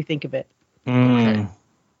 what you think of it. Okay.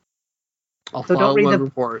 I'll file my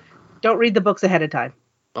report. Don't read the books ahead of time.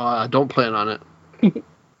 I don't plan on it.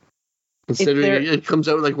 Considering it comes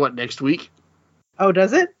out next week? Oh,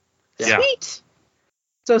 does it? Yeah. Sweet.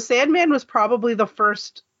 So Sandman was probably the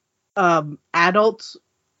first adult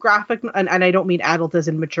graphic, and I don't mean adult as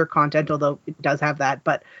in mature content, although it does have that,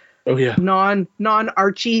 but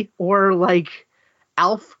non-Archie or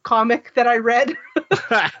Alf comic that I read.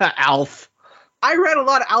 Alf. I read a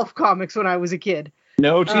lot of Alf comics when I was a kid.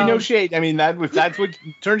 No tea, no shade. I mean, if that's what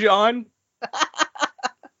turned you on.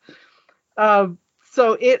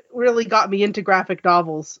 So it really got me into graphic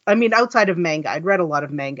novels. I mean, outside of manga, I'd read a lot of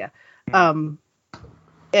manga. And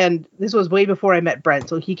this was way before I met Brent,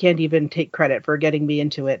 so he can't even take credit for getting me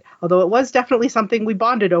into it. Although it was definitely something we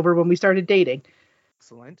bonded over when we started dating.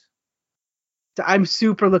 Excellent. So I'm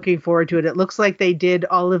super looking forward to it. It looks like they did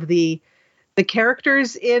all of the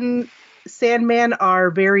characters in Sandman are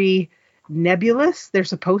very nebulous. They're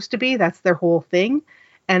supposed to be. That's their whole thing.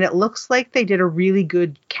 And it looks like they did a really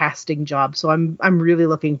good casting job. So I'm really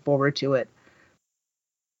looking forward to it.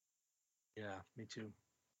 Yeah, me too.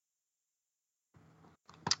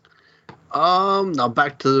 Now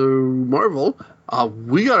back to Marvel.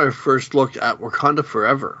 We got our first look at Wakanda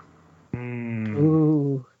Forever.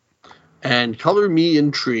 Ooh. And color me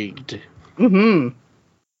intrigued. Mm-hmm.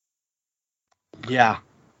 Yeah.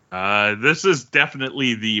 This is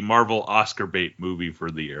definitely the Marvel Oscar bait movie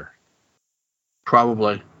for the year.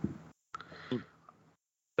 Probably.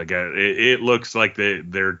 Like it looks like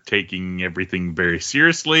they're taking everything very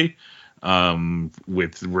seriously,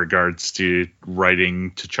 with regards to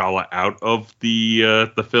writing T'Challa out of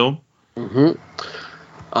the film. Mm-hmm.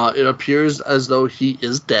 It appears as though he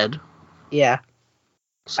is dead. Yeah.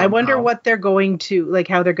 Somehow. I wonder what they're going to, like,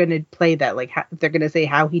 how they're going to play that. Like, how, they're going to say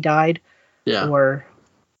how he died, or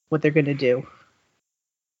what they're going to do.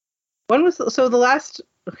 When was the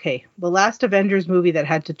last Avengers movie that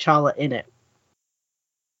had T'Challa in it?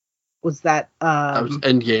 Was that was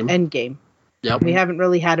Endgame. Endgame. Yep. We haven't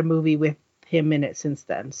really had a movie with him in it since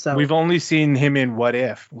then. So We've only seen him in What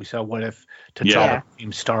If. We saw What If T'Challa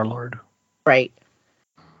became Star-Lord. Right.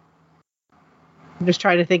 I'm just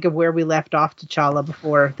trying to think of where we left off T'Challa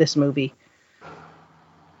before this movie.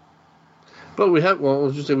 But we've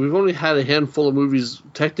only had a handful of movies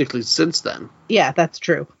technically since then. Yeah, that's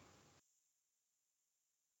true.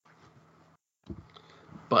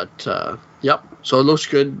 But yep, so it looks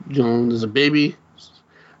good. You know, there's a baby.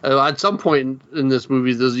 At some point in this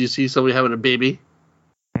movie, you see somebody having a baby.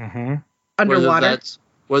 Mm-hmm. Underwater.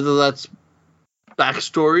 Whether that's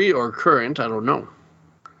backstory or current, I don't know.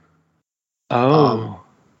 Oh.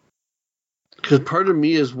 Because part of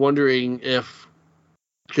me is wondering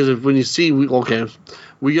because when you see, we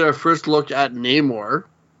get our first look at Namor,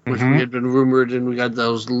 which we had been rumored, and we got the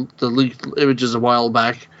leaked images a while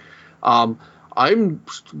back. Part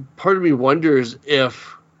of me wonders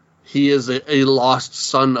if he is a lost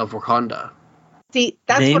son of Wakanda. See,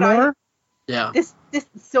 that's Namor? Yeah.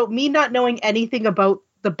 So me not knowing anything about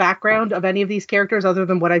the background of any of these characters other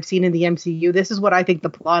than what I've seen in the MCU, this is what I think the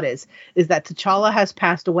plot is that T'Challa has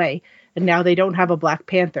passed away and now they don't have a Black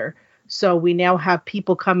Panther. So we now have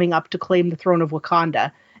people coming up to claim the throne of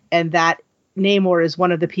Wakanda, and that Namor is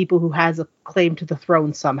one of the people who has a claim to the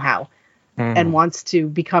throne somehow and wants to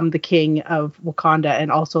become the king of Wakanda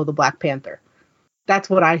and also the Black Panther. That's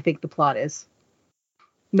what I think the plot is.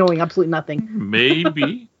 Knowing absolutely nothing.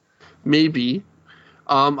 Maybe. Maybe.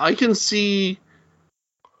 I can see.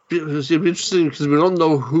 It'd be interesting because we don't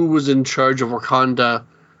know who was in charge of Wakanda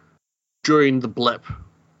during the blip.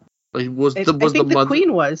 Like, I think the mother,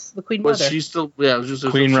 Queen was the Queen was mother. She still? Yeah, it was just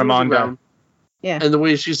Queen Ramonda. Yeah, and the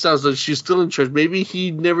way she sounds like she's still in charge. Maybe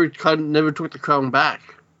he never took the crown back.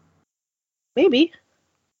 Maybe.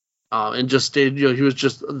 And just stayed. He was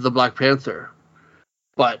just the Black Panther.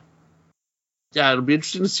 But yeah, it'll be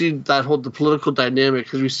interesting to see the political dynamic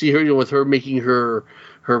because we see her, with her making her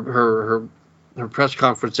press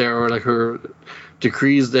conference there, or like her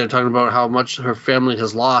decrees there, talking about how much her family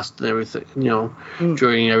has lost and everything,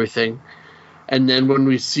 during everything. And then when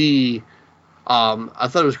we see, I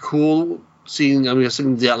thought it was cool seeing, I'm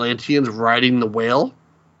guessing, the Atlanteans riding the whale.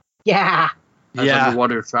 Yeah. As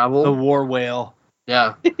underwater travel. The war whale.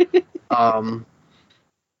 Yeah.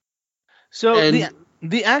 So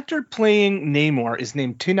the actor playing Namor is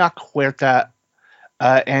named Tenoch Huerta,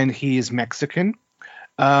 and he is Mexican.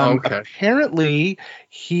 Apparently,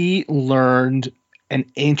 he learned an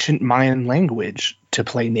ancient Mayan language to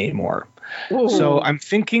play Namor. Ooh. So I'm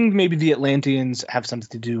thinking maybe the Atlanteans have something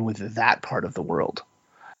to do with that part of the world.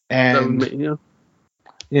 And,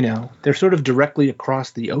 they're sort of directly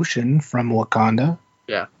across the ocean from Wakanda.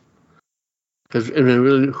 Yeah. Because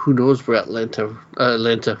really, who knows where Atlanta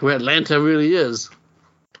really is?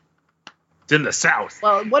 It's in the south.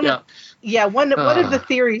 Well, one of the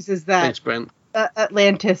theories is that thanks, Brent.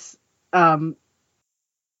 Atlantis, I'm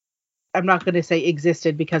not going to say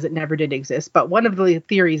existed because it never did exist, but one of the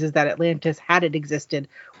theories is that Atlantis, had it existed,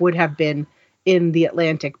 would have been in the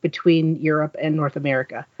Atlantic between Europe and North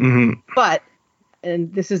America. Mm-hmm. But,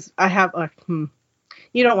 and this is, I have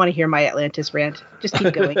you don't want to hear my Atlantis rant. Just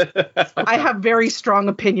keep going. I have very strong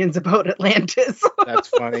opinions about Atlantis. That's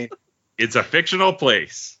funny. It's a fictional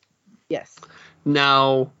place. Yes.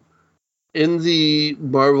 Now, in the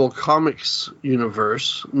Marvel Comics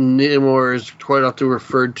universe, Namor is quite often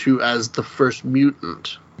referred to as the first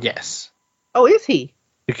mutant. Yes. Oh, is he?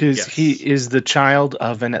 Because he is the child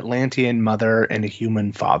of an Atlantean mother and a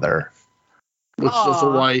human father. Which is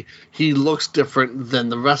also why he looks different than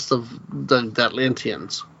the rest of the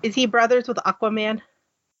Atlanteans. Is he brothers with Aquaman?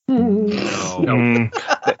 No.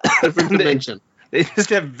 Different dimension. They just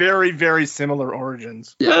have very, very similar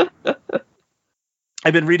origins. Yeah.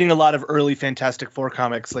 I've been reading a lot of early Fantastic Four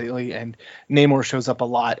comics lately, and Namor shows up a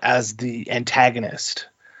lot as the antagonist.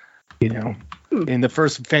 In the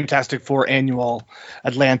first Fantastic Four annual,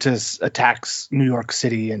 Atlantis attacks New York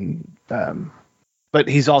City, and but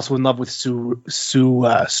he's also in love with Sue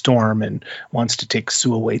Storm and wants to take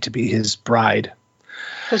Sue away to be his bride.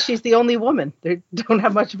 Because she's the only woman. They don't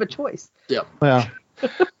have much of a choice. Yeah. Well,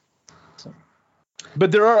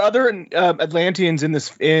 but there are other Atlanteans in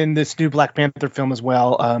this new Black Panther film as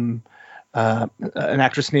well. An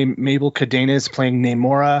actress named Mabel Cadena is playing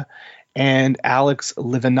Namora, and Alex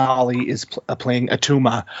Livinali is playing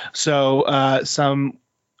Atuma. So some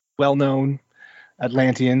well-known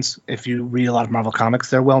Atlanteans. If you read a lot of Marvel comics,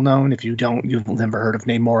 they're well-known. If you don't, you've never heard of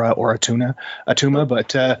Namora or Atuma.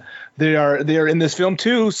 But they are in this film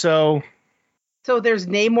too. So there's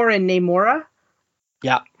Namor and Namora.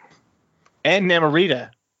 Yeah, and Namorita.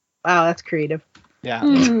 Wow, that's creative.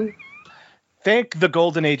 Yeah. Thank the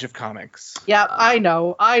golden age of comics. Yeah, I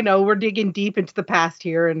know. We're digging deep into the past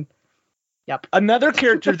here, and yep. Another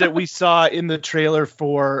character that we saw in the trailer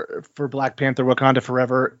for Black Panther: Wakanda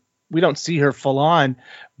Forever, we don't see her full on,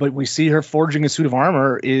 but we see her forging a suit of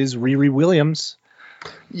armor, is Riri Williams.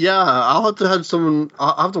 Yeah, I'll have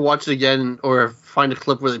to watch it again or find a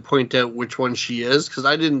clip where they point out which one she is, because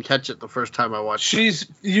I didn't catch it the first time I watched it.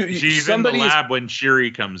 She's in the lab when Shuri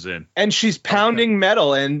comes in. And she's pounding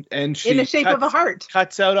metal and she in the shape of a heart.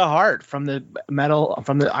 Cuts out a heart from the metal,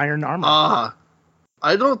 from the iron armor.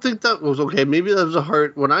 I don't think that was okay. Maybe that was a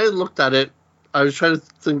heart. When I looked at it, I was trying to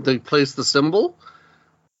think they placed the symbol.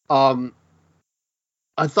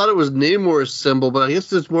 I thought it was Namor's symbol, but I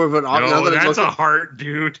guess it's more of an. No, that's a heart,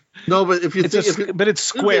 dude. No, but if you but it's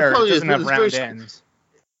square. It doesn't have round ends.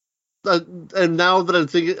 And now that I'm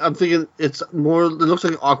thinking it's more. It looks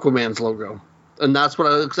like Aquaman's logo, and that's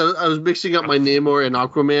what I was mixing up my Namor and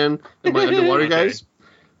Aquaman and my underwater guys.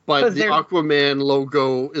 But the Aquaman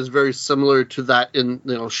logo is very similar to that in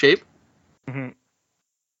shape. Mm-hmm.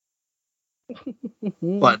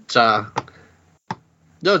 But.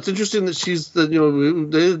 No, it's interesting that she's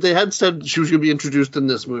they had said she was going to be introduced in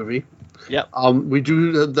this movie. Yep. We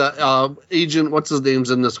do have the agent. What's his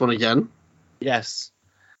name's in this one again? Yes.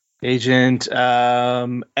 Agent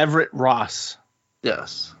Everett Ross.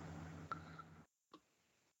 Yes.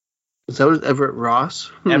 Is that Everett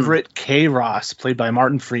Ross? Everett K. Ross, played by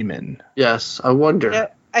Martin Freeman. Yes, I wonder. Yeah,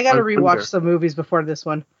 I got to rewatch some movies before this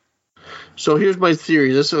one. So here's my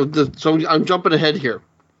theory. So I'm jumping ahead here.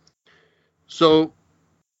 So.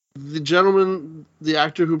 The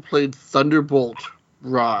actor who played Thunderbolt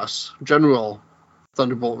Ross, General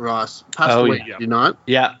Thunderbolt Ross, passed away, yeah. Did he not?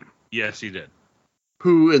 Yeah. Yes, he did.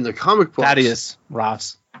 Who in the comic books Thaddeus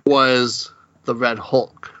Ross was the Red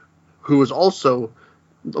Hulk, who was also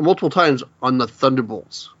multiple times on the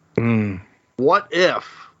Thunderbolts. What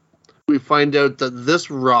if we find out that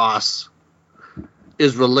this Ross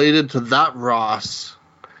is related to that Ross,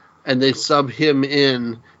 and they sub him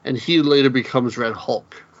in, and he later becomes Red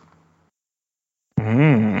Hulk?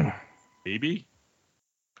 Maybe.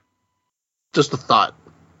 Just a thought.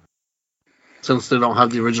 Since they don't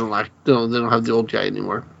have the original they don't have the old guy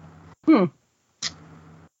anymore. But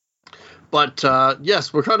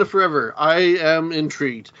yes, Wakanda Forever. I am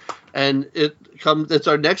intrigued, and it's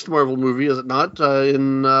our next Marvel movie, is it not?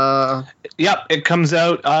 Yep, it comes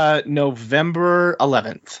out November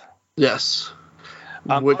 11th. Yes.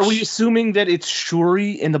 Are we assuming that it's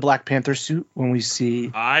Shuri in the Black Panther suit when we see?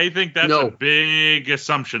 I think that's a big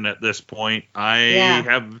assumption at this point.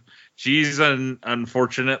 She's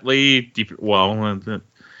unfortunately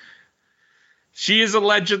she is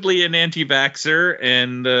allegedly an anti-vaxxer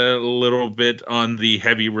and a little bit on the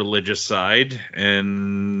heavy religious side,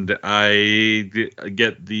 and I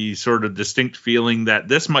get the sort of distinct feeling that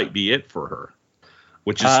this might be it for her,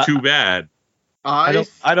 which is too bad. I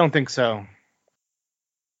don't think so.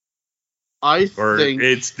 I think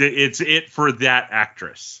it's it for that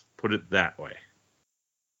actress. Put it that way.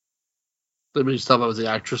 Let me just talk about the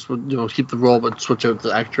actress. Keep the role, but switch out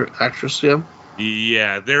the actress. Yeah.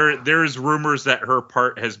 Yeah, there's rumors that her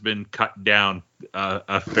part has been cut down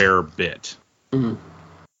a fair bit. Mm-hmm.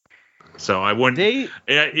 So I wouldn't.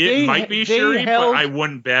 It might be Shuri, but I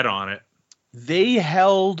wouldn't bet on it. They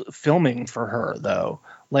held filming for her though.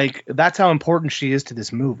 Like that's how important she is to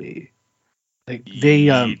this movie. Like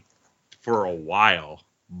they for a while,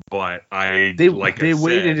 but they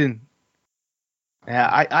waited in.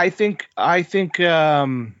 Yeah, I think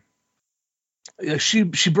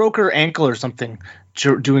she broke her ankle or something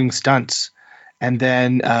doing stunts, and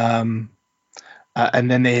then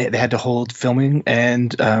they had to hold filming,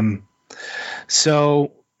 and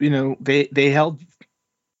so they held.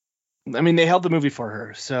 I mean, they held the movie for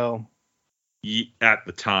her. So at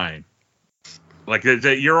the time, like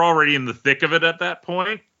you're already in the thick of it at that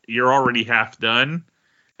point. you're already half done.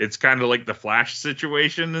 It's kind of like the Flash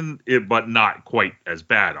situation, but not quite as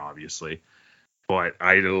bad, obviously. But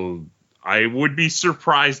I would be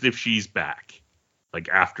surprised if she's back, like,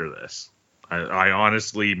 after this. I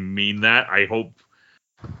honestly mean that. I hope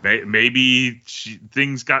maybe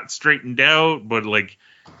things got straightened out, but, like,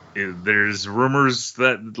 there's rumors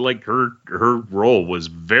that, like, her role was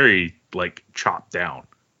very, like, chopped down.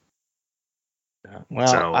 Well,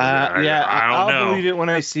 So, I don't I'll know. believe it when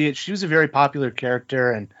I see it. She was a very popular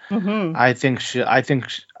character, and I think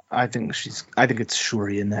it's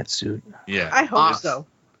Shuri in that suit. Yeah, I hope so.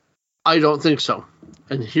 I don't think so.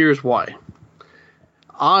 And here's why.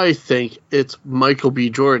 I think it's Michael B.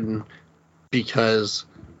 Jordan because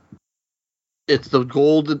it's the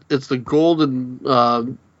golden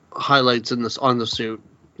highlights in this on the suit,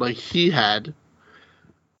 like he had.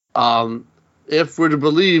 If we're to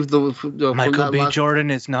believe Michael B. Jordan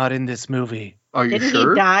is not in this movie. Are you Didn't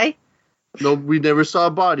sure? he die? No, we never saw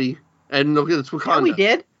a body. And look, it's Wakanda. Yeah, we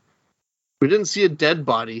did. We didn't see a dead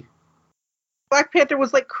body. Black Panther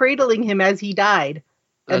was like cradling him as he died.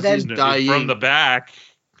 And As then he's dying. from the back.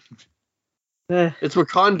 It's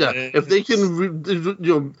Wakanda. If they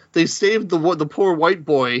can, they saved the poor white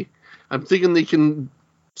boy. I'm thinking they can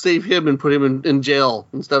save him and put him in jail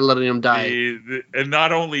instead of letting him die. And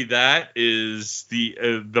not only that is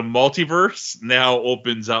the multiverse now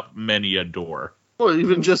opens up many a door. Well,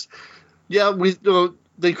 even just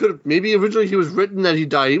they could have maybe originally he was written that he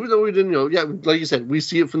died, even though we didn't know. Yeah, like you said, we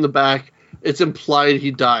see it from the back. It's implied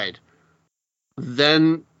he died.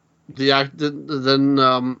 Then I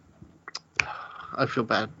feel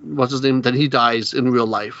bad. What's his name? Then he dies in real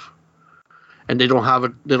life, and they don't have a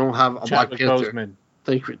Black Panther. Boseman.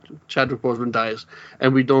 Thank you. Chadwick Boseman dies,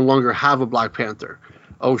 and we no longer have a Black Panther.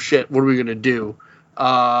 Oh shit! What are we gonna do?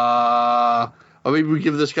 Or maybe we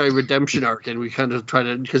give this guy a redemption arc, and we kind of try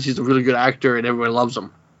to, because he's a really good actor and everyone loves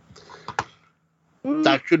him.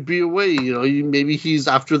 That could be a way, maybe he's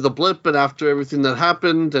after the blip and after everything that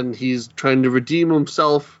happened, and he's trying to redeem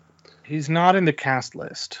himself. He's not in the cast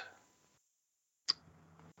list.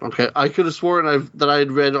 Okay, I could have sworn that I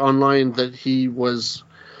had read online that he was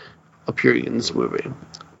appearing in this movie,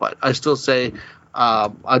 but I still say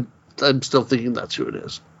I'm still thinking that's who it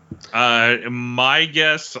is. My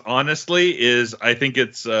guess, honestly, is I think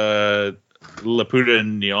it's Lupita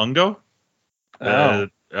Nyong'o.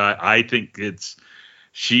 I think it's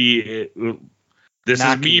she. This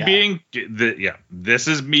is me being This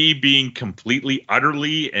is me being completely,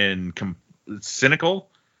 utterly, and cynical.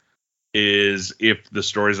 Is if the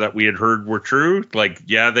stories that we had heard were true, like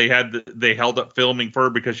they held up filming for her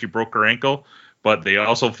because she broke her ankle, but they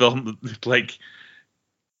also held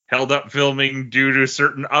up filming due to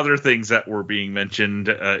certain other things that were being mentioned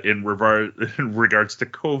in regards to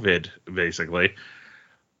COVID, basically.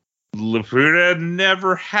 Lupita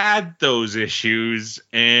never had those issues,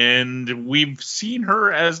 and we've seen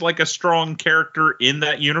her as like a strong character in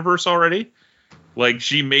that universe already. Like,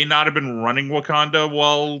 she may not have been running Wakanda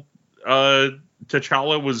while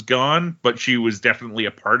T'Challa was gone, but she was definitely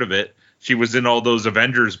a part of it. She was in all those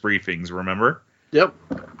Avengers briefings, remember? Yep.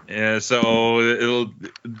 So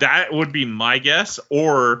that would be my guess,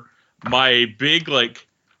 or my big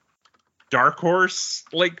dark horse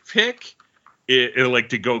pick,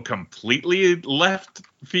 to go completely left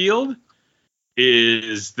field,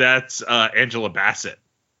 that's Angela Bassett,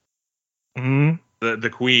 the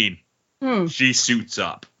Queen. She suits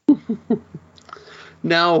up.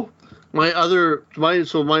 Now, my other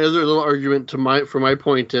little argument for my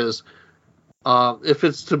point is, if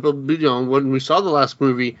it's to when we saw the last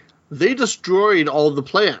movie, they destroyed all the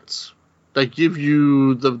plants that give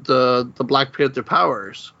you the Black Panther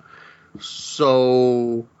powers.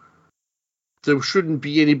 So there shouldn't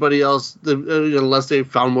be anybody else unless they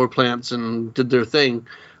found more plants and did their thing.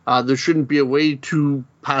 There shouldn't be a way to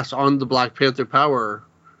pass on the Black Panther power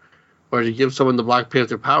or to give someone the Black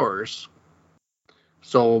Panther powers.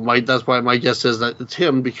 So that's why my guess is that it's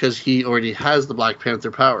him, because he already has the Black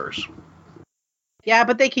Panther powers. Yeah,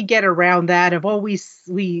 but they could get around that if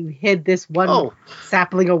we hid this one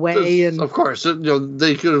sapling away, and of course,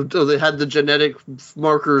 they could have. They had the genetic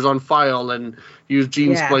markers on file and used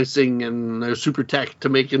gene splicing and their super tech to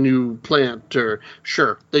make a new plant. Or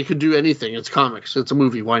sure, they could do anything. It's comics. It's a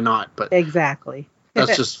movie. Why not? But exactly,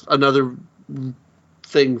 that's just another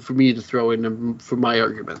thing for me to throw in for my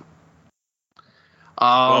argument.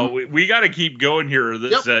 Well, we got to keep going here.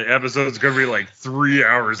 This episode's going to be 3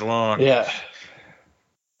 hours long. Yeah.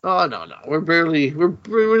 Oh no,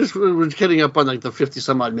 we're just getting up on the 50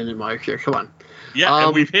 some odd minute mark here. Come on. Yeah,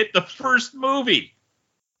 and we've hit the first movie.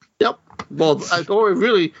 Yep. Well, or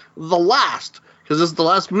really the last, because it's the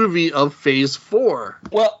last movie of Phase 4.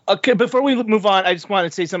 Well, okay. Before we move on, I just want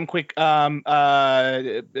to say something quick. Denai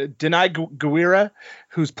Guerra,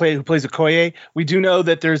 who plays Okoye. We do know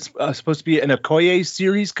that there's supposed to be an Okoye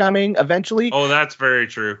series coming eventually. Oh, that's very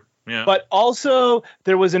true. Yeah. But also,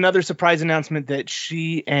 there was another surprise announcement that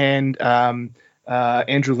she and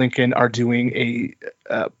Andrew Lincoln are doing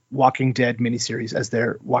a Walking Dead miniseries as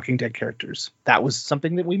their Walking Dead characters. That was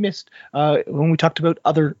something that we missed when we talked about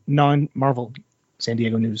other non-Marvel San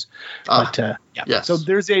Diego news. But yeah, yes. So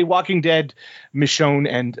there's a Walking Dead Michonne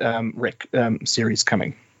and Rick series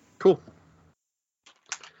coming. Cool.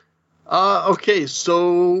 Okay,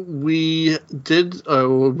 so we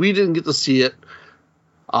didn't get to see it.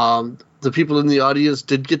 The people in the audience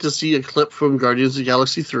did get to see a clip from Guardians of the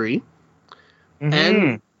Galaxy 3.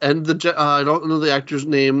 Mm-hmm. And the I don't know the actor's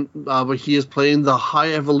name, but he is playing the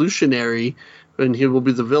High Evolutionary, and he will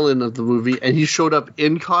be the villain of the movie. And he showed up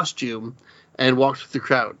in costume and walked through the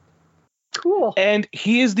crowd. Cool. And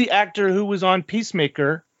he is the actor who was on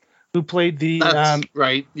Peacemaker, who played the That's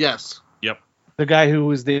right. Yes, the guy who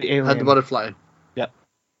was the alien. had the butterfly. Yep.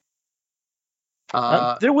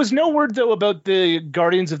 Uh, There was no word though about the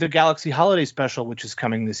Guardians of the Galaxy holiday special, which is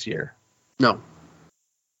coming this year, no.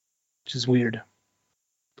 which is weird.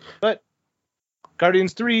 But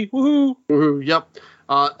Guardians 3, woohoo! Woohoo, yep.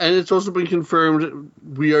 And it's also been confirmed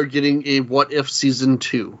we are getting a What If Season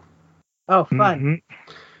 2. Oh, fun. Mhm.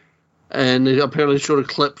 And they apparently showed a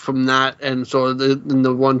clip from that, and so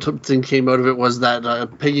the one thing came out of it was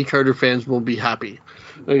that Peggy Carter fans will be happy.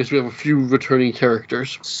 I guess we have a few returning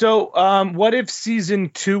characters. So, what if season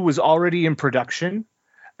 2 was already in production?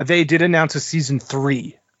 They did announce a season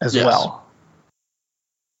 3 as Yes. well.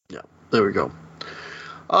 Yeah, there we go.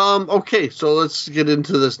 Okay, so let's get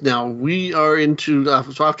into this now. We are into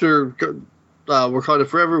so after Wakanda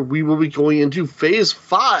Forever, we will be going into Phase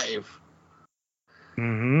 5.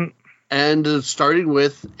 Mm-hmm. And starting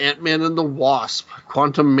with Ant-Man and the Wasp,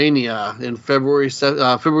 Quantumania, in February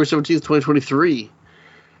 17th, 2023.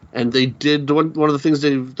 And they did one of the things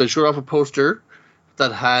they showed off a poster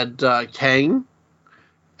that had Kang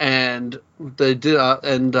and they did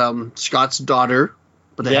Scott's daughter,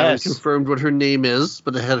 but they haven't confirmed what her name is.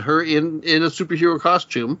 But they had her in a superhero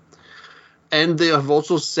costume, and they have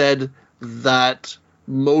also said that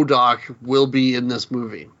MODOK will be in this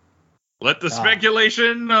movie. Let the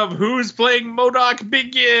speculation of who's playing MODOK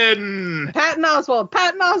begin. Patton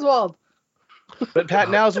Oswalt. But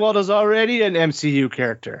Patton Oswalt is already an MCU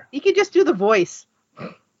character. You could just do the voice.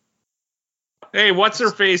 Hey, what's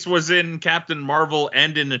her face was in Captain Marvel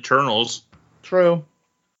and in Eternals. True.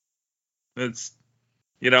 It's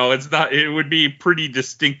not. It would be pretty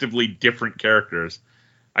distinctively different characters.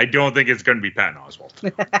 I don't think it's going to be Patton Oswalt.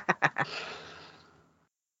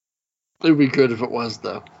 It would be good if it was,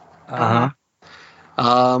 though. Uh-huh.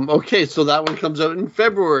 Okay, so that one comes out in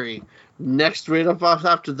February. Next, right up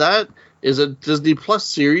after that, is a Disney Plus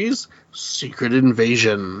series, Secret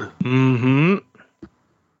Invasion. Mm-hmm.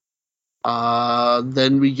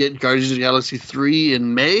 Then we get Guardians of the Galaxy 3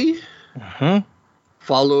 in May. Uh-huh.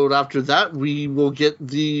 Followed after that, we will get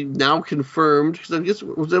the now confirmed, because I guess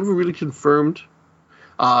it was never really confirmed,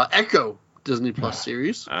 Echo Disney Plus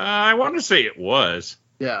series. I want to say it was.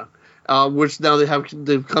 Yeah. Which now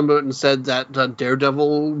they've come out and said that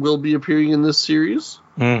Daredevil will be appearing in this series.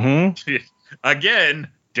 Mm-hmm. Again,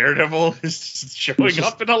 Daredevil is showing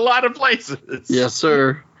up in a lot of places. Yes,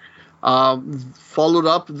 sir. Followed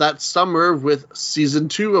up that summer with season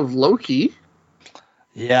 2 of Loki,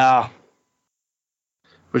 Yeah.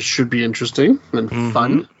 which should be interesting and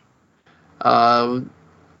fun.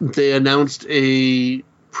 They announced a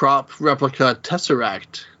prop replica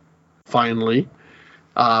Tesseract, finally,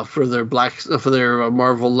 for their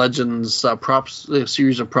Marvel Legends props,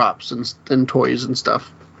 series of props and toys and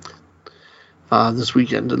stuff. This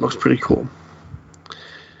weekend, it looks pretty cool.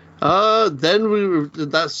 Then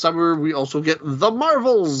that summer we also get The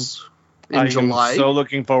Marvels in July. I'm so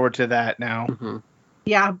looking forward to that now. Mm-hmm.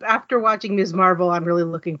 Yeah, after watching Ms. Marvel, I'm really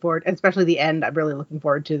looking forward, especially the end. I'm really looking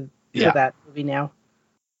forward to that movie now.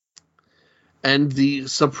 And the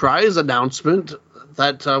surprise announcement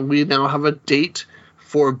that we now have a date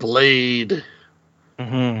for Blade.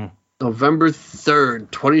 Mm-hmm. November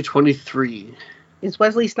 3rd, 2023. Is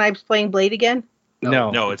Wesley Snipes playing Blade again?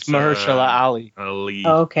 No, it's Mahershala Ali. Ali.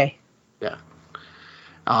 Oh, okay. Yeah.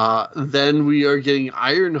 Then we are getting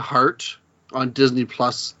Ironheart on Disney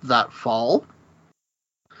Plus that fall,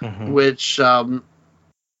 which now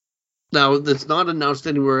it's not announced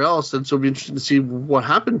anywhere else, and so it'll be interesting to see what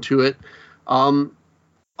happened to it.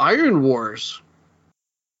 Iron Wars.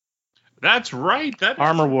 That's right. That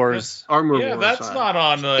Armor Wars. Armor Yeah, Wars. that's not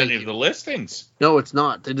on Thank any you. of the listings. No, it's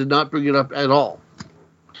not. They did not bring it up at all.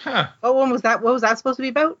 Huh. What one was that? What was that supposed to be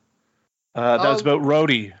about? That was about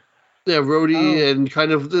Rhodey. Yeah, Rhodey Oh. and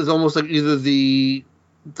kind of there's almost like either the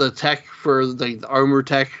tech for like the armor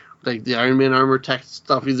tech, like the Iron Man armor tech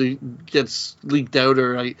stuff, either gets leaked out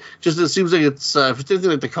or like just it seems like it's if it's anything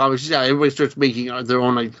like the comics, yeah, everybody starts making their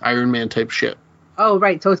own like Iron Man type shit. Oh,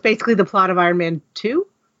 right. So it's basically the plot of Iron Man 2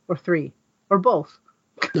 or 3 or both.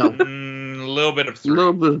 No, A little bit of a 3.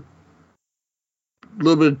 little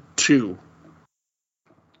bit 2.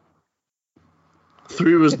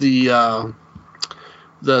 3 was the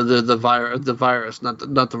virus, not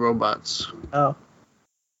the robots. Oh.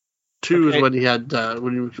 2 Okay. is when he had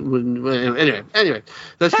anyway.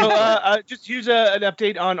 That's So just use an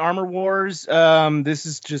update on Armor Wars. This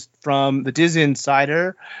is just from the Diz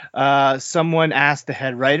Insider. Someone asked the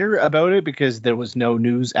head writer about it because there was no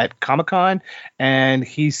news at Comic-Con, and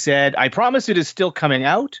he said, "I promise it is still coming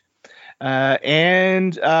out, but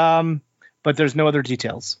there's no other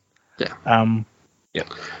details." Yeah. Yeah.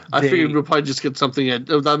 I figured we'll probably just get something.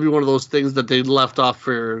 That'd be one of those things that they left off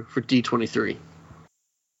for D23.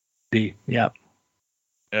 Yeah.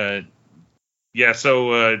 Yeah.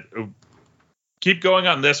 So keep going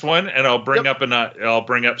on this one, and I'll bring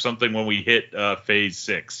up something when we hit Phase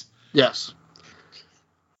 6. Yes.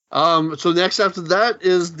 So next after that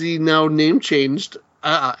is the now name changed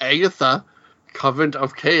Agatha, Covenant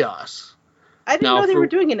of Chaos. I didn't Now know they for- were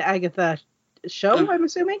doing an Agatha show, I'm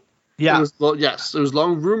assuming. Yeah. It was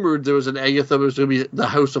long rumored there was an Agatha was going to be the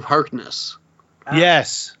House of Harkness,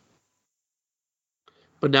 Yes.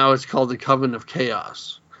 but now it's called the Covenant of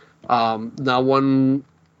Chaos. Now one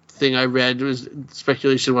thing I read was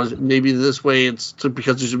speculation was maybe this way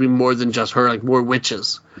because there should be more than just her, like more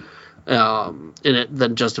witches in it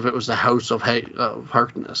than just if it was the House of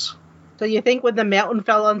Harkness. So you think when the mountain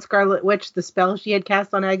fell on Scarlet Witch, the spell she had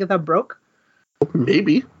cast on Agatha broke?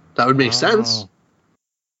 Maybe that would make sense.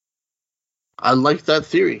 I like that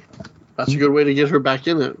theory. That's a good way to get her back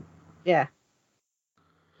in it. Yeah.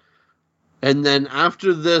 And then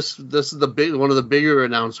after this is one of the bigger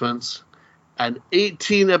announcements, an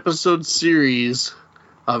 18-episode series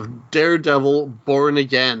of Daredevil Born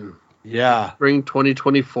Again, Yeah. spring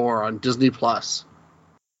 2024 on Disney Plus.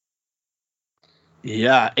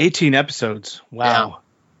 Yeah. 18 episodes. Wow.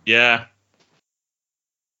 Yeah.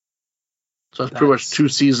 So it's pretty much That's- 2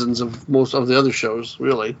 seasons of most of the other shows,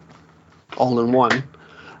 really, all in one.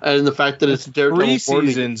 And the fact that it's Daredevil 3 Born Again.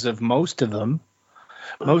 seasons of most of them.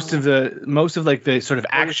 Most of like the sort of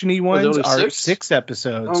actiony there ones only are 6? 6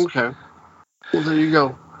 episodes. Okay. Well, there you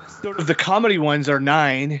go. Sort of the comedy ones are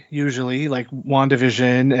 9 usually, like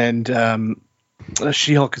WandaVision and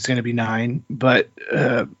She-Hulk is going to be 9, but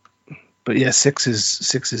yeah, 6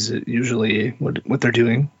 is usually what they're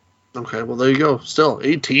doing. Okay, well, there you go. Still,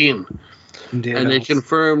 18. And they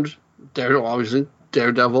confirmed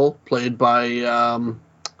Daredevil, played by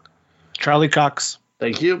Charlie Cox.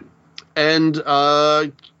 thank you. And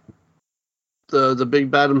the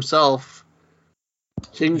big bad himself,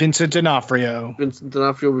 Vincent D'Onofrio. Vincent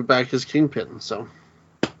D'Onofrio will be back as Kingpin, so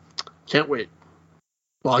can't wait.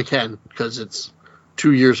 Well, I can, because it's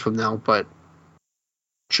 2 years from now, but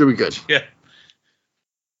should be good. Yeah.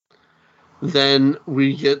 Then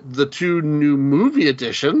we get the 2 new movie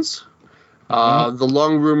additions. The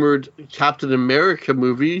long-rumored Captain America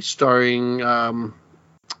movie starring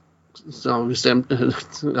Sam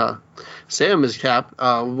is Cap.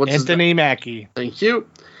 What's his Anthony Mackie. Thank you.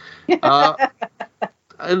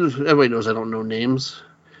 Everybody knows I don't know names.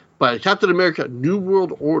 But Captain America, New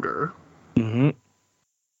World Order. Mm-hmm.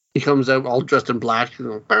 He comes out all dressed in black.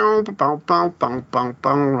 Right,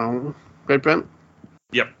 Brent?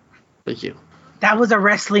 Yep. Thank you. That was a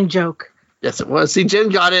wrestling joke. Yes, it was. See, Jen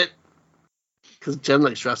got it. Because Jen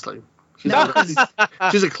likes wrestling. She's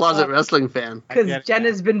a closet wrestling fan. I Because get Jen that.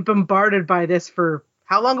 has been bombarded by this for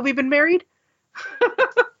how long have we been married?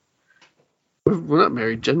 We're not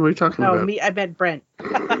married, Jen. What are you talking No, about? me. I meant Brent.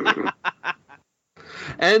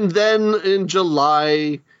 And then in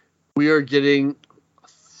July, we are getting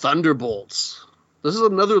Thunderbolts. This is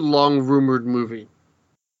another long rumored movie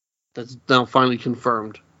that's now finally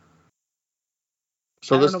confirmed.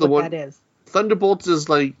 So I this don't is know the what one. that is. Thunderbolts is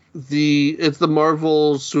like it's the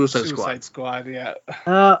Marvel Suicide Squad Yeah.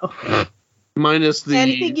 minus the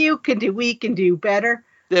Anything you can do, we can do better.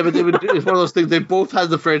 yeah, but it's one of those things. They both had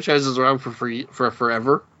the franchises around for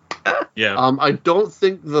forever. Yeah. I don't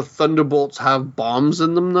think the Thunderbolts have bombs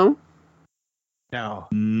in them though. No.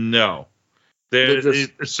 No. They're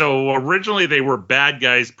just- So originally they were bad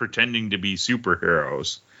guys pretending to be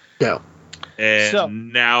superheroes. Yeah.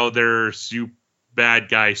 And now they're bad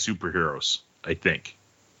guy superheroes, I think.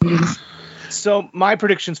 So my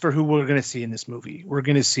predictions for who we're going to see in this movie. We're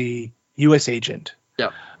going to see U.S. Agent. Yeah.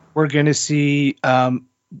 We're going to see the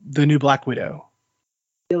new Black Widow.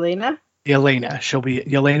 Yelena?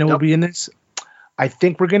 Yelena will be in this. I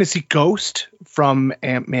think we're going to see Ghost from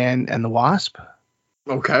Ant-Man and the Wasp.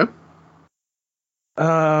 Okay.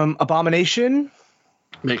 Abomination.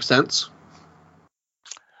 Makes sense.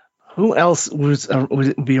 Who else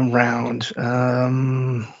would be around?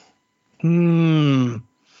 And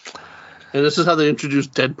this is how they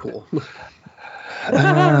introduced Deadpool.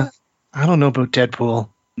 I don't know about Deadpool.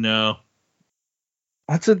 No.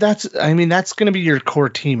 That's going to be your core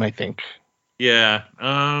team, I think. Yeah.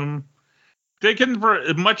 They can,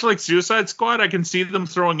 much like Suicide Squad, I can see them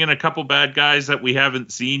throwing in a couple bad guys that we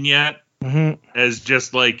haven't seen yet as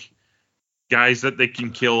just like guys that they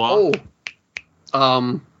can kill off.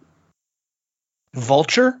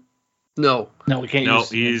 Vulture? No, we can't. No,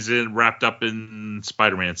 use he's wrapped up in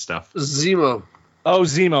Spider-Man stuff. Zemo. Oh,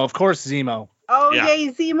 Zemo, of course, Zemo. Oh, Yeah.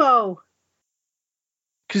 yay, Zemo.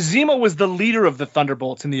 Because Zemo was the leader of the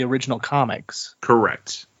Thunderbolts in the original comics.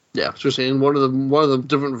 Correct. Yeah, so saying one of the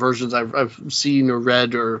different versions I've seen or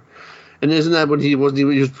read, and isn't that when he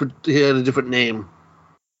had a different name?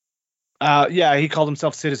 Yeah, he called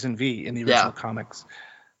himself Citizen V in the original comics.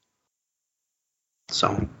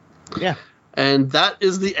 So yeah, and that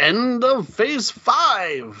is the end of Phase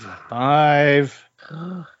 5.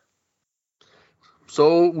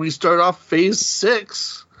 So we start off Phase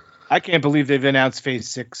 6. I can't believe they've announced Phase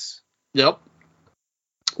 6. Yep,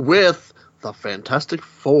 with the Fantastic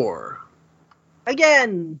Four.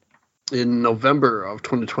 Again. In November of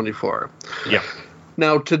 2024. Yeah.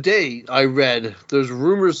 Now, today I read there's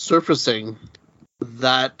rumors surfacing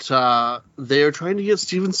that they are trying to get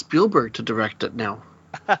Steven Spielberg to direct it now.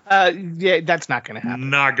 Yeah, that's not going to happen.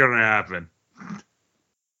 Not going to happen.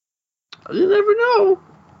 You never know.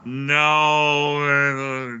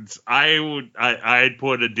 No, I'd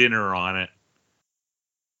put a dinner on it.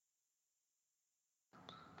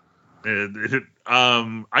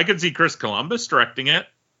 I could see Chris Columbus directing it.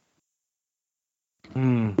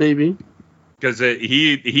 Maybe. Because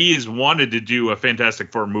he's wanted to do a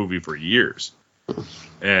Fantastic Four movie for years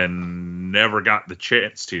and never got the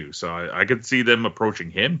chance to. So I could see them approaching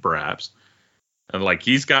him perhaps. And like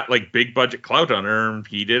he's got like big budget clout on him.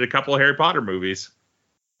 He did a couple of Harry Potter movies.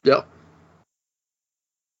 Yep.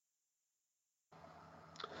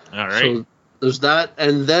 All right. So there's that,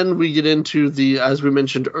 and then we get into as we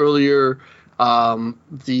mentioned earlier,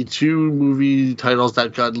 the two movie titles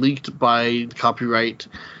that got leaked by copyright: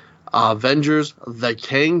 Avengers: The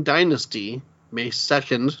Kang Dynasty, May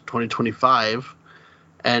 2nd, 2025,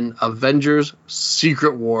 and Avengers: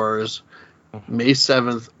 Secret Wars, May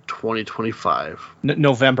 7th, 2025.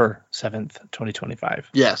 November 7th,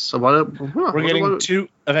 2025. Yes, we're getting two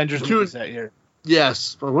Avengers movies that year.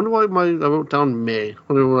 Yes, I wonder why I wrote down May. I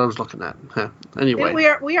wonder what I was looking at. Anyway,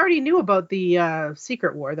 We already knew about the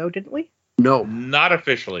Secret War, though, didn't we? No, not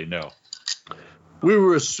officially. No, we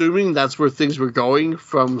were assuming that's where things were going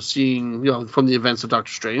from seeing, from the events of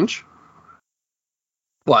Doctor Strange.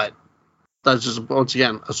 But that's just once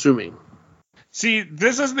again assuming. See,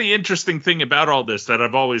 this is the interesting thing about all this that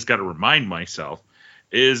I've always got to remind myself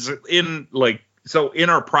is in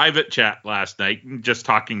our private chat last night, just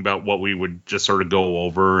talking about what we would just sort of go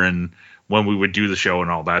over and when we would do the show and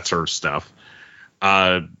all that sort of stuff.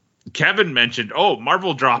 Kevin mentioned,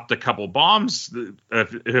 Marvel dropped a couple bombs,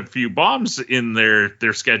 a few bombs in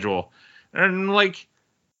their schedule. And my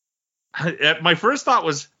first thought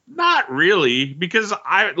was not really, because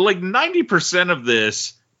 90% of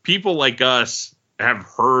this, people like us have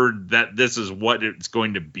heard that this is what it's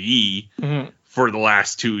going to be for the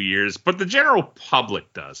last 2 years, but the general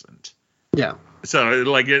public doesn't. Yeah. So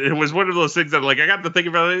it was one of those things that I got to think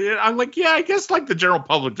about it. I'm like, yeah, I guess the general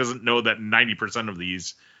public doesn't know that 90% of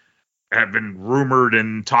these have been rumored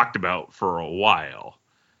and talked about for a while.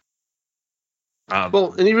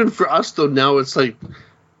 Well, and even for us though, now it's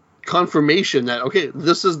confirmation that, okay,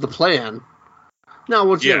 this is the plan. Now,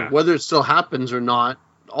 whether it still happens or not,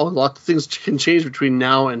 a lot of things can change between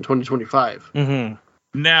now and 2025.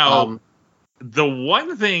 Now, the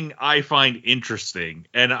one thing I find interesting,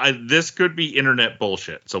 and this could be internet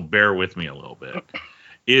bullshit, so bear with me a little bit,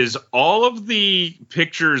 is all of the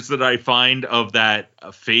pictures that I find of that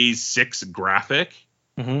Phase 6 graphic.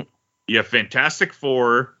 You have Fantastic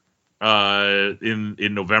Four in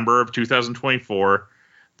November of 2024.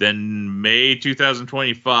 Then May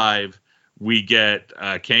 2025, we get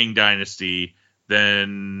Kang Dynasty.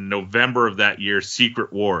 Then November of that year,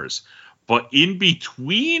 Secret Wars. But in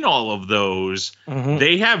between all of those,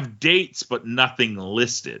 they have dates but nothing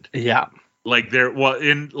listed. Yeah. Like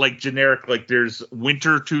in like generic, like there's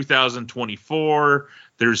winter 2024.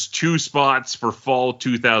 There's 2 spots for fall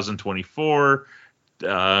 2024.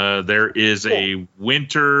 There is a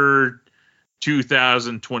winter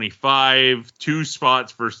 2025, 2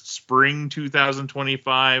 spots for spring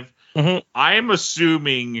 2025. I am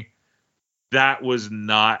assuming that was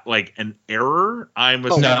not like an error. I'm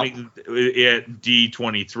assuming at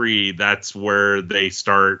D23, that's where they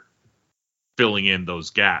start filling in those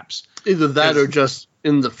gaps. Either that or just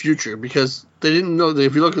in the future, because they didn't know that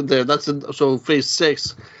if you look at there, so phase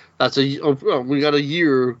 6, we got a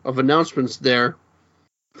year of announcements there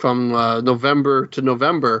from November to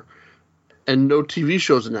November, and no TV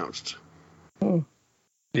shows announced.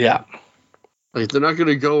 Yeah. Like, they're not going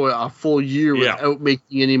to go a full year without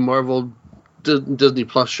making any Marvel Disney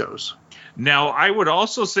Plus shows. Now, I would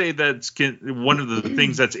also say that's one of the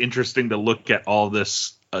things that's interesting to look at all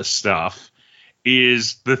this stuff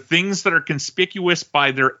is the things that are conspicuous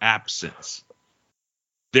by their absence.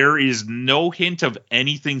 There is no hint of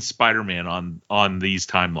anything Spider-Man on these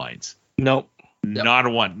timelines. Nope. Not a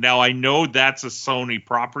one. Now, I know that's a Sony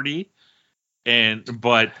property,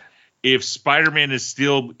 but if Spider-Man is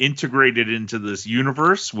still integrated into this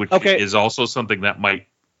universe, which is also something that might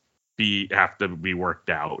have to be worked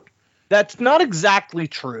out. That's not exactly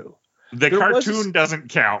true. The cartoon doesn't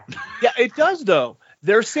count. Yeah, it does, though.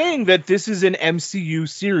 They're saying that this is an MCU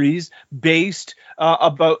series based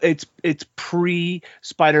about it's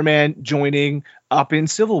pre-Spider-Man joining up in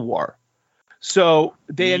Civil War. So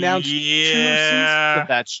they announced 2 seasons of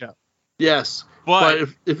that show. Yes, but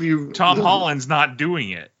if you Tom Holland's not doing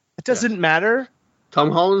it. It doesn't matter.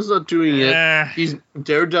 Tom Holland's not doing it. He's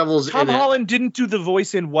Daredevil's Tom in Holland didn't do the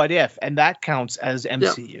voice in What If, and that counts as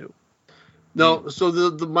MCU. Yeah. No, so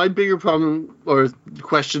my bigger problem or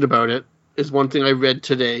question about it is one thing I read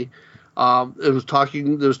today. There was talk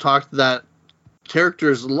that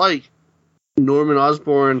characters like Norman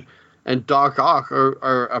Osborn and Doc Ock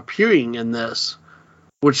are appearing in this,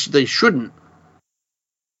 which they shouldn't.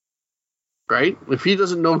 Right? If he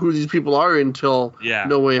doesn't know who these people are until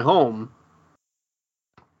No Way Home.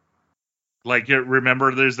 Like,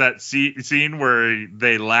 remember there's that scene where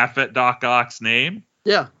they laugh at Doc Ock's name?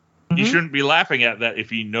 Yeah. You shouldn't be laughing at that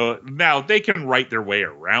if you know. Now, they can write their way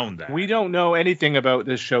around that. We don't know anything about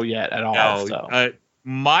this show yet at all. No, so.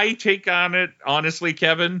 My take on it, honestly,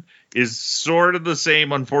 Kevin, is sort of the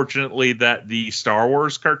same, unfortunately, that the Star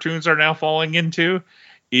Wars cartoons are now falling into,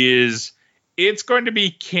 is it's going to be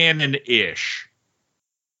canon-ish.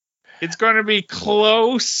 It's going to be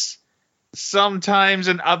close sometimes,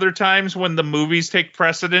 and other times when the movies take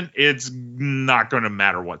precedent, it's not going to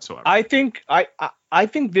matter whatsoever. I think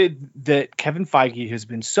that Kevin Feige has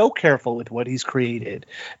been so careful with what he's created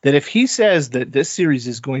that if he says that this series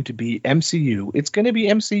is going to be MCU, it's going to be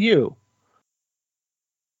MCU.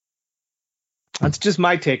 That's just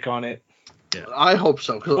my take on it. Yeah. I hope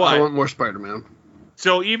so, because I want more Spider-Man.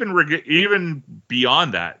 So even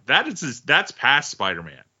beyond that's past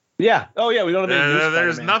Spider-Man. Yeah. Oh, yeah. We don't have any new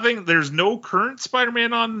there's Spider-Man. nothing. There's no current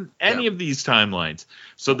Spider-Man on any of these timelines.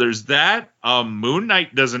 So there's that. Moon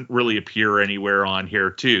Knight doesn't really appear anywhere on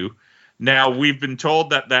here too. Now we've been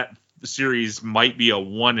told that series might be a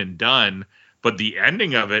one and done, but the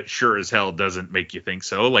ending of it sure as hell doesn't make you think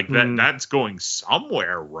so. Like that's going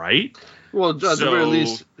somewhere, right? Well, at the very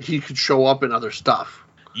least, he could show up in other stuff.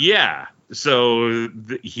 Yeah. So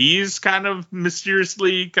he's kind of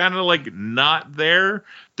mysteriously kind of like not there.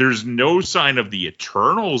 There's no sign of the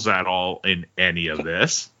Eternals at all in any of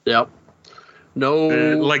this. Yep. No.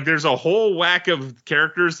 Like there's a whole whack of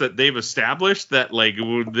characters that they've established that like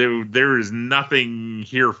there is nothing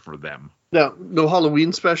here for them. No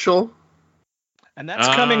Halloween special. And that's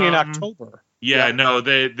coming in October. Yeah, no,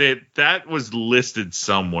 that was listed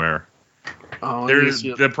somewhere. Oh,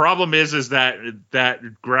 the problem is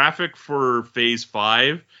that graphic for Phase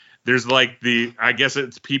 5. There's like I guess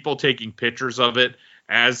it's people taking pictures of it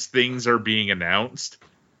as things are being announced.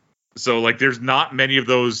 So like there's not many of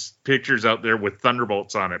those pictures out there with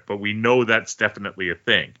Thunderbolts on it, but we know that's definitely a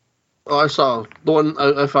thing. Oh, I saw the one.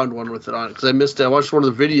 I found one with it on it because I missed it. I watched one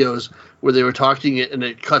of the videos where they were talking it and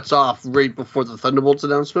it cuts off right before the Thunderbolts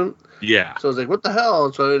announcement. Yeah. So I was like, what the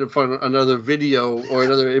hell? So I had to find another video or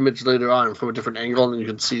another image later on from a different angle, and you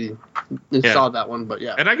could see and saw that one. But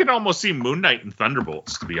yeah. And I could almost see Moon Knight and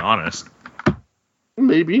Thunderbolts, to be honest.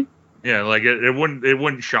 Maybe. Yeah, like it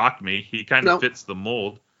wouldn't shock me. He kind of fits the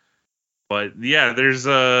mold. But yeah, there's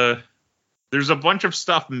a bunch of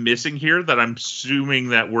stuff missing here that I'm assuming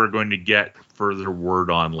that we're going to get further word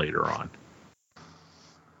on later on.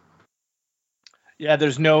 Yeah,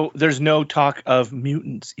 there's no talk of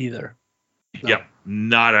mutants either. No. Yep,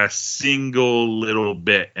 not a single little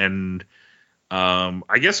bit. And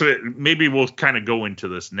I guess maybe we'll kind of go into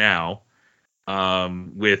this now.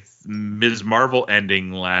 With Ms. Marvel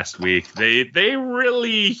ending last week, they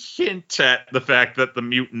really hint at the fact that the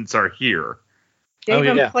mutants are here.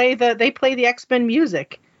 They play the X-Men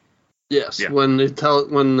music. Yes, Yeah.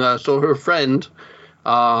 So her friend,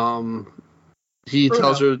 he Bruno.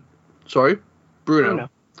 tells her, sorry, Bruno.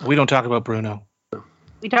 We don't talk about Bruno.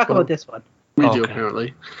 We talk about this one. We Oh, do okay.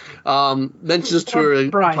 apparently. Mentions to Or her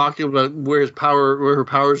Brian. talking about where her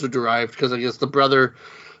powers are derived, because I guess her brother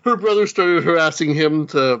started harassing him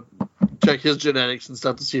to check his genetics and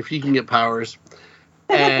stuff to see if he can get powers,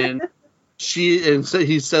 and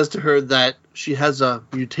he says to her that she has a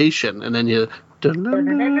mutation, and then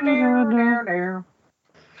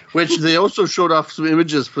which they also showed off some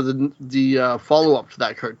images for the follow up to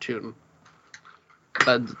that cartoon.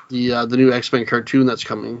 The new X-Men cartoon that's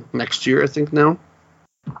coming next year, I think now.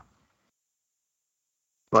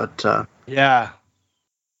 But Yeah,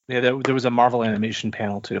 there was a Marvel animation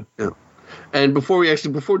panel too. and before we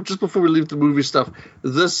leave the movie stuff,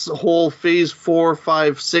 this whole Phase 4,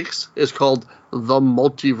 5, 6 is called the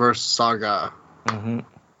Multiverse Saga. Mm-hmm.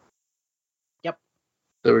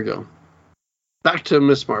 There we go. Back to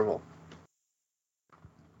Miss Marvel.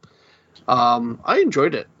 I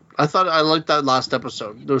enjoyed it. I thought I liked that last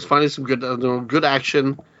episode. There was finally some good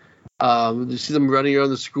action. You see them running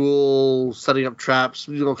around the school, setting up traps,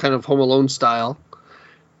 kind of Home Alone style,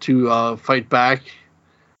 to fight back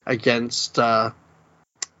against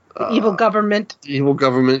Evil government evil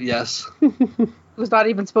government. Yes. who's not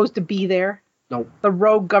even supposed to be there. Nope. The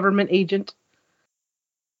rogue government agent.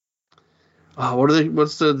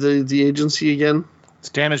 What's the agency again? It's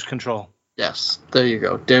Damage Control. Yes, there you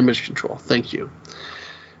go. Damage Control. Thank you.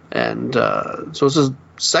 And so it's the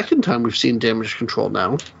second time we've seen Damage Control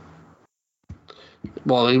now.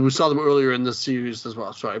 Well, we saw them earlier in this series as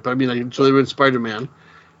well. Sorry, but I mean, so they were in Spider-Man.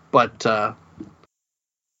 But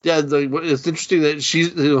yeah, it's interesting that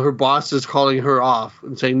her boss is calling her off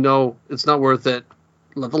and saying, "No, it's not worth it.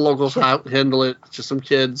 Let the locals handle it. It's just some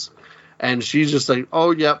kids." And she's just like,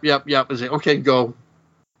 "Oh, yep." And say, "Okay, go."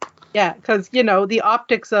 Yeah, because the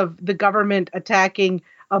optics of the government attacking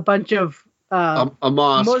a bunch of A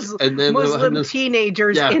mosque, and then Muslim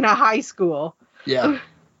teenagers in a high school. Yeah.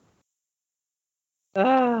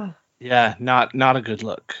 Yeah, not a good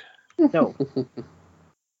look. No.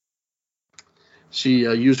 She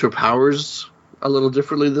used her powers a little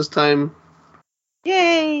differently this time.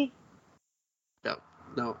 Yay! Yeah,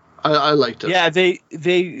 no, I liked it. Yeah,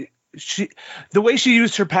 the way she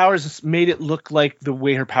used her powers made it look like the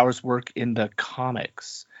way her powers work in the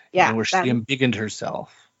comics. Yeah, where she embiggened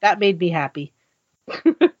herself. That made me happy.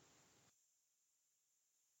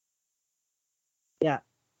 Yeah.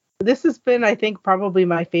 This has been, I think, probably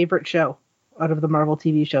my favorite show out of the Marvel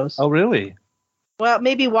TV shows. Oh, really? Well,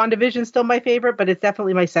 maybe WandaVision's still my favorite, but it's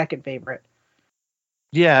definitely my second favorite.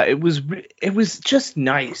 Yeah, it was just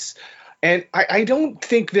nice. And I don't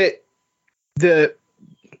think that the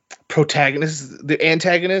protagonists, the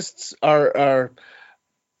antagonists are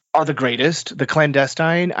the greatest. The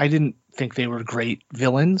Clandestine, I didn't think they were great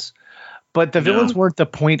villains, but the villains weren't the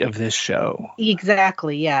point of this show.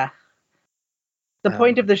 Exactly, yeah. The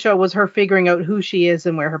point of the show was her figuring out who she is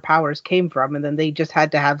and where her powers came from, and then they just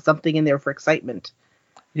had to have something in there for excitement.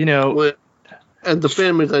 And the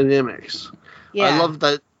family dynamics. Yeah. I love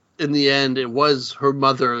that in the end it was her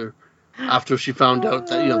mother, after she found out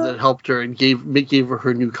that that helped her and gave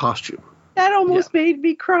her new costume. That almost made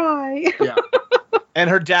me cry. Yeah.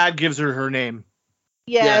 And her dad gives her name.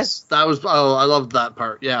 Yes. That was. Oh, I loved that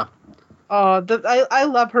part. Yeah. Oh, I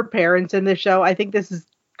love her parents in this show. I think this is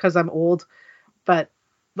because I'm old, but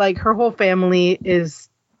like her whole family is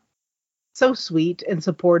so sweet and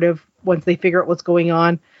supportive once they figure out what's going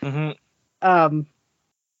on. Mm-hmm. And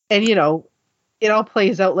it all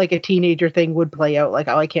plays out like a teenager thing would play out. Like,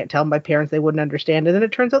 oh, I can't tell my parents; they wouldn't understand. And then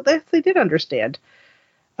it turns out that they did understand.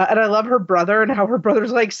 And I love her brother and how her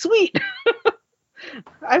brother's like, sweet.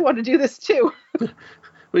 I want to do this too.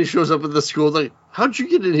 When he shows up at the school, like, how'd you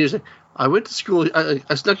get in here? He's like, I went to school.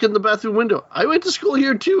 I snuck in the bathroom window. I went to school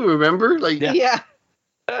here too. Remember? Like, Yeah.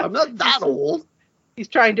 I'm not that old. He's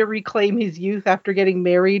trying to reclaim his youth after getting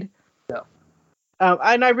married. Yeah.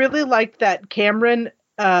 And I really liked that Cameron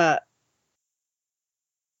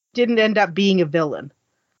didn't end up being a villain.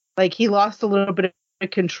 Like, he lost a little bit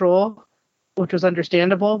of control, which was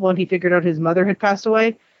understandable when he figured out his mother had passed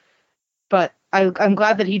away. But I'm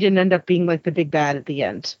glad that he didn't end up being like the big bad at the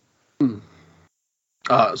end.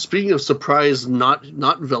 Speaking of surprise, not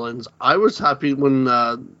villains, I was happy when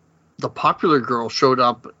the popular girl showed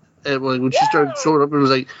up. And when she started showing up, it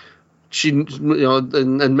was like she,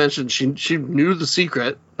 and mentioned she knew the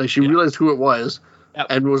secret, like she realized who it was,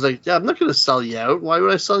 and was like, "Yeah, I'm not going to sell you out. Why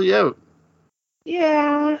would I sell you out?"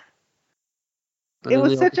 Yeah, it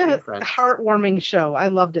was such a heartwarming show. I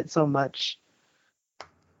loved it so much.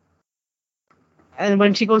 And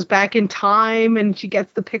when she goes back in time and she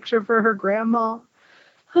gets the picture for her grandma,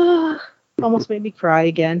 almost made me cry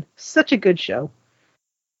again. Such a good show.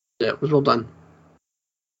 Yeah, it was well done.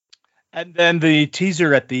 And then the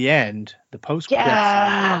teaser at the end, the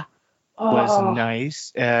post-credits was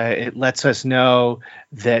nice. It lets us know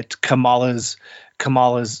that Kamala's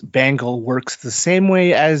bangle works the same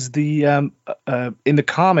way as the in the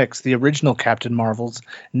comics, the original Captain Marvel's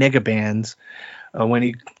Negabands. When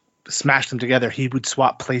he smashed them together, he would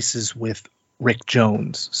swap places with Rick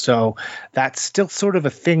Jones. So that's still sort of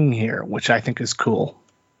a thing here, which I think is cool.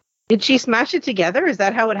 Did she smash it together? Is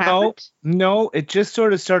that how it happened? No, it just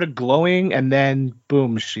sort of started glowing and then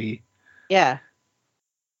boom, she. Yeah.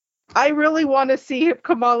 I really want to see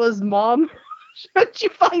Kamala's mom when she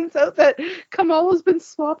finds out that Kamala's been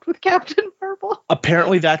swapped with Captain Marvel.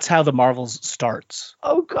 Apparently that's how the Marvels starts.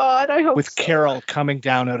 Oh God, I hope with Carol coming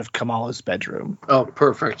down out of Kamala's bedroom. Oh,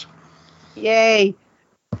 perfect. Yay.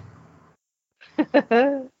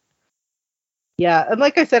 Yeah, and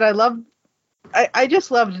like I said, I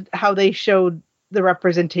just loved how they showed the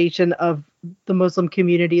representation of the Muslim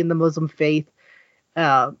community and the Muslim faith,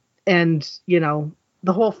 and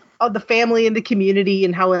the whole the family and the community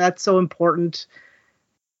and how that's so important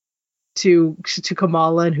to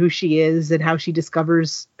Kamala and who she is and how she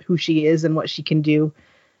discovers who she is and what she can do.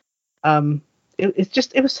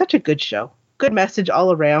 It was such a good show, good message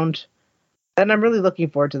all around, and I'm really looking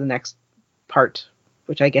forward to the next part,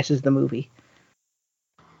 which I guess is the movie.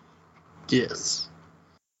 Yes.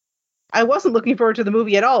 I wasn't looking forward to the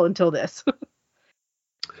movie at all until this.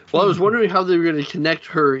 Well, I was wondering how they were going to connect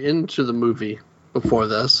her into the movie before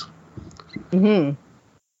this. Mm-hmm.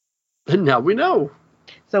 And now we know.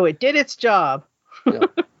 So it did its job. Yeah.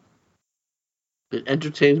 It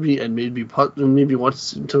entertained me and made me want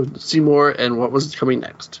to see more and what was coming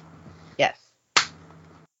next. Yes.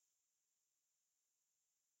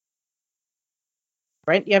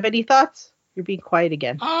 Brent, you have any thoughts? You're being quiet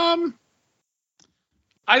again.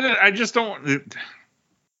 I just don't.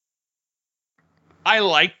 I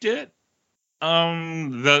liked it.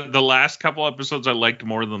 The last couple episodes I liked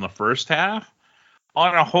more than the first half.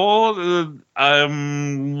 On a whole,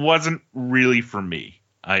 wasn't really for me.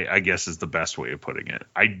 I guess is the best way of putting it.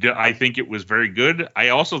 I think it was very good. I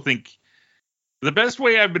also think the best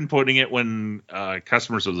way I've been putting it when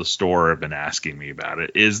customers of the store have been asking me about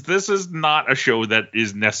it is this is not a show that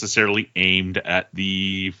is necessarily aimed at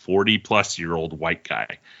the 40-plus-year-old white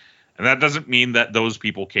guy. And that doesn't mean that those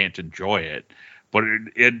people can't enjoy it. But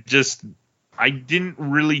it just, I didn't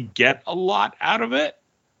really get a lot out of it.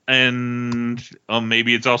 And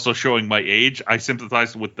maybe it's also showing my age. I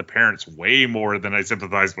sympathized with the parents way more than I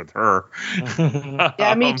sympathized with her.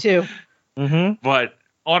 Yeah, me too. Mm-hmm. But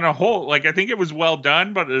on a whole, I think it was well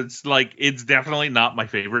done, but it's definitely not my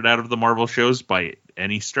favorite out of the Marvel shows by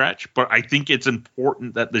any stretch. But I think it's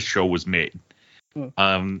important that the show was made.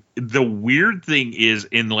 The weird thing is,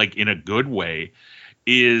 in a good way,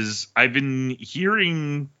 is I've been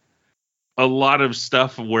hearing a lot of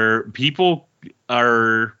stuff where people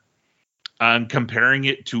are comparing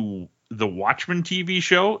it to the Watchmen TV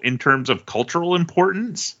show in terms of cultural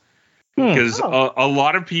importance. Because a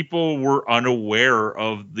lot of people were unaware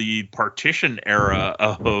of the partition era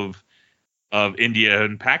of India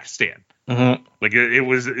and Pakistan. Mm-hmm. It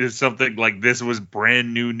was something like this was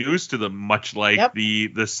brand new news to them, much like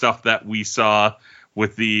the stuff that we saw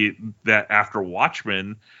with that after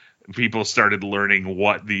Watchmen, people started learning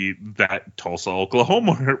what that Tulsa,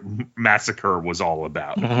 Oklahoma massacre was all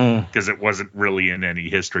about, because it wasn't really in any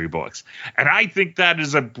history books. And I think that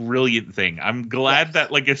is a brilliant thing. I'm glad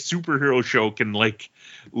that a superhero show can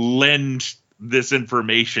lend this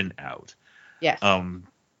information out. Yes.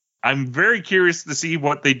 I'm very curious to see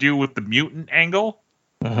what they do with the mutant angle.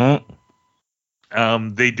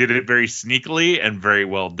 Mm-hmm. They did it very sneakily and very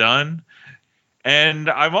well done. And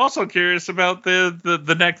I'm also curious about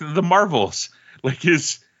the Marvels.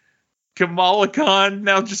 Is Kamala Khan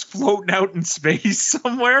now just floating out in space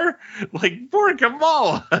somewhere? Poor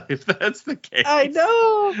Kamala, if that's the case. I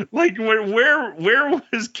know. Where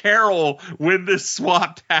was Carol when this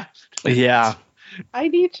swap happened? Yeah. I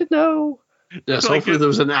need to know. Yes, hopefully there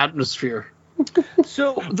was an atmosphere.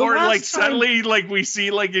 So the Or last like time- suddenly, like we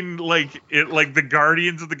see like in like the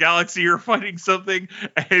Guardians of the Galaxy are fighting something,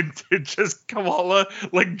 and it just Kamala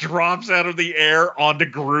like drops out of the air onto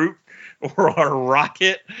Groot or a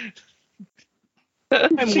rocket.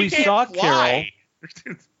 time She we can't saw fly.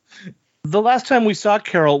 the last time we saw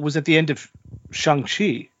Carol was at the end of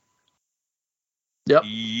Shang-Chi. Yep.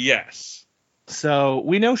 Yes. So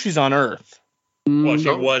we know she's on Earth. Well, she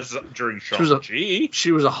No, was during She was a- Shang-Chi.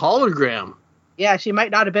 She was a hologram. Yeah, she might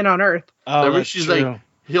not have been on Earth. Oh, Remember, that's she's true.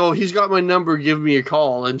 like, he's got my number. Give me a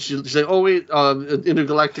call. And she's like, oh wait,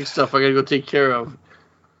 intergalactic stuff. I gotta go take care of.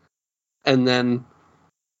 And then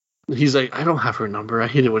he's like, I don't have her number. I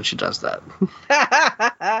hate it when she does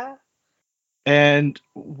that. And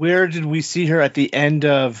where did we see her at the end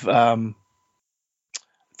of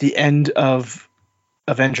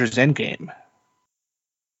Avengers Endgame?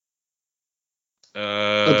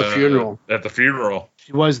 At the funeral. At the funeral.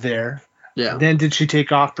 She was there. Yeah. Then did she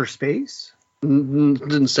take off for space?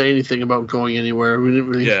 Didn't say anything about going anywhere. We didn't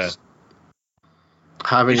really Yeah.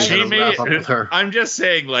 have any She kind of may. wrap up with her. I'm just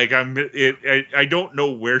saying, like I don't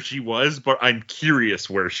know where she was, but I'm curious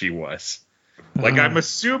where she was. Like I'm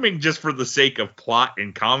assuming, just for the sake of plot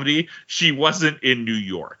and comedy, she wasn't in New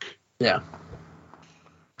York. Yeah.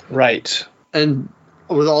 Right. And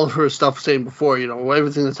with all of her stuff saying before,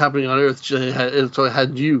 everything that's happening on Earth, so it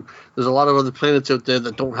had you. There's a lot of other planets out there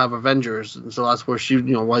that don't have Avengers, and so that's where she,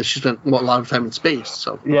 why she spent a lot of time in space.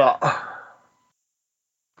 So Yeah.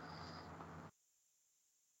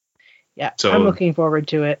 Yeah, So- I'm looking forward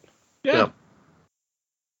to it. Yeah.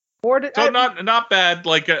 So not bad.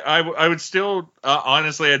 Like I would still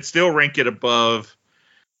honestly, I'd still rank it above.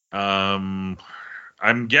 I'm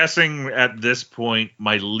guessing at this point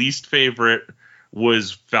my least favorite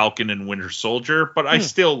was Falcon and Winter Soldier, but I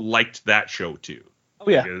still liked that show too. Oh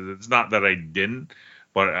yeah. It's not that I didn't,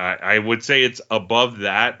 but I would say it's above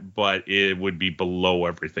that, but it would be below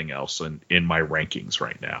everything else in my rankings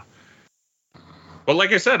right now. But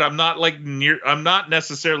like I said, I'm not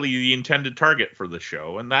necessarily the intended target for the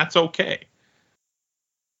show, and that's okay.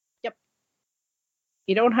 Yep.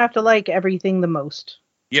 You don't have to like everything the most.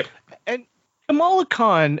 Yep. And Kamala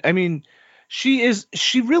Khan, I mean, she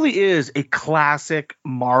really is a classic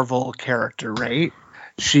Marvel character, right?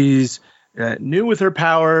 She's new with her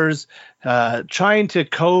powers, trying to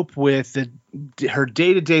cope with her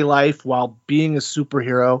day-to-day life while being a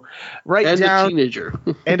superhero, and a teenager.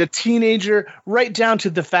 and a teenager, right down to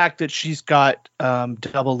the fact that she's got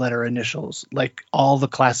double letter initials, like all the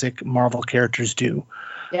classic Marvel characters do.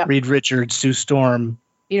 Yep. Reed Richards, Sue Storm,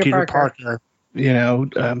 Peter Parker.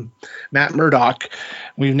 Matt Murdock.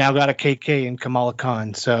 We've now got a KK in Kamala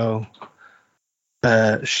Khan. So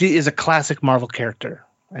she is a classic Marvel character.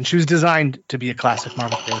 And she was designed to be a classic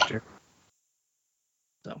Marvel character.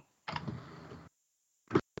 So.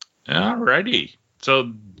 Alrighty.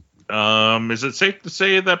 So, is it safe to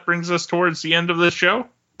say that brings us towards the end of this show?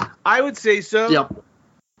 I would say so. Yep.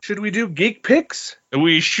 Should we do geek picks?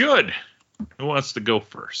 We should. Who wants to go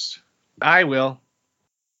first? I will.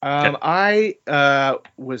 I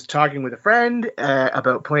was talking with a friend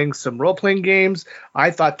about playing some role-playing games. I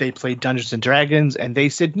thought they played Dungeons & Dragons, and they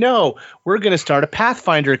said, no, we're going to start a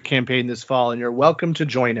Pathfinder campaign this fall, and you're welcome to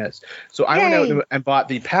join us. So I went out and bought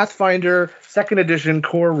the Pathfinder 2nd Edition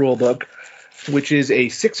Core Rulebook, which is a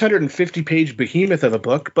 650-page behemoth of a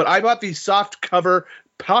book, but I bought the soft cover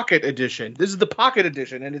Pocket Edition. This is the Pocket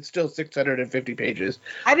Edition, and it's still 650 pages.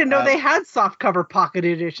 I didn't know they had softcover pocket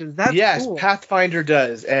editions. That's yes, cool. Pathfinder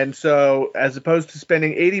does. And so, as opposed to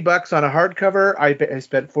spending $80 on a hardcover, I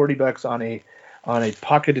spent $40 on a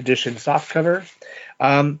Pocket Edition softcover.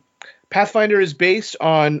 Pathfinder is based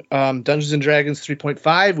on Dungeons and Dragons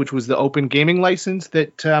 3.5, which was the open gaming license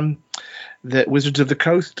that Wizards of the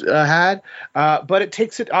Coast had, but it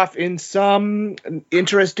takes it off in some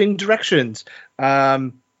interesting directions.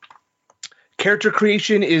 Character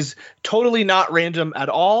creation is totally not random at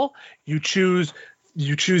all. You choose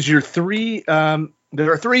your three.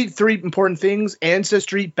 There are three important things: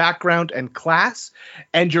 ancestry, background, and class.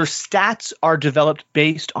 And your stats are developed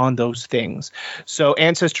based on those things. So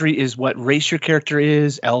ancestry is what race your character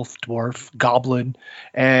is: elf, dwarf, goblin.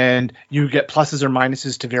 And you get pluses or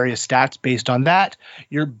minuses to various stats based on that.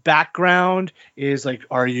 Your background is like,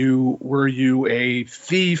 were you a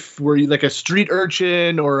thief? Were you like a street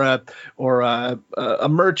urchin or a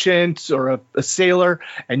merchant or a sailor?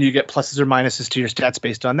 And you get pluses or minuses to your stats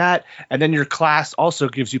based on that. And then your class also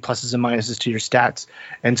gives you pluses and minuses to your stats.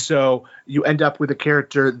 And so you end up with a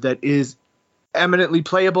character that is eminently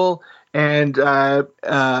playable and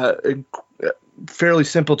fairly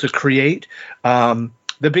simple to create.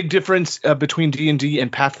 The big difference between D&D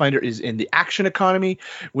and Pathfinder is in the action economy.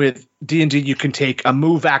 With D&D, you can take a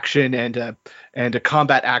move action and a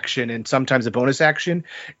combat action and sometimes a bonus action.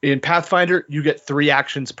 In Pathfinder, you get 3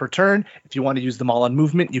 actions per turn. If you want to use them all on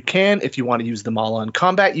movement, you can. If you want to use them all on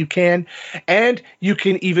combat, you can. And you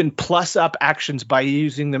can even plus up actions by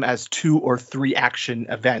using them as 2 or 3 action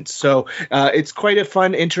events. So it's quite a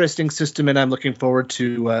fun, interesting system, and I'm looking forward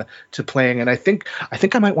to playing. And I think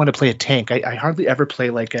I might want to play a tank. I hardly ever play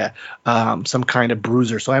like a some kind of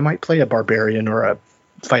bruiser, so I might play a barbarian or a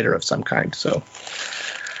fighter of some kind. So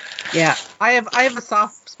yeah, I have a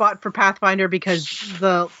soft spot for Pathfinder because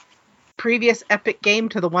the previous epic game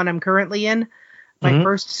to the one I'm currently in, my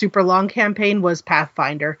first super long campaign was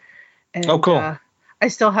Pathfinder. And, oh, cool. I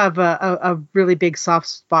still have a really big soft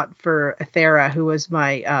spot for Ethera, who was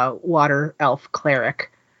my water elf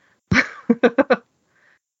cleric.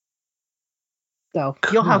 So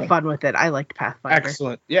cool. You'll have fun with it. I liked Pathfinder.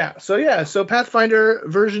 Excellent. Yeah. So Pathfinder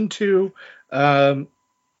version 2. I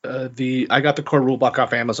got the core rulebook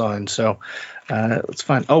off Amazon, so it's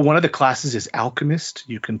fun. Oh, one of the classes is Alchemist.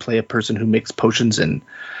 You can play a person who makes potions and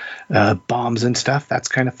bombs and stuff. That's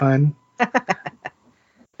kind of fun.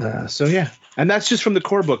 So yeah, and that's just from the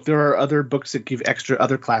core book. There are other books that give extra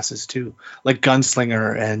other classes too, like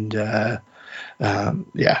Gunslinger and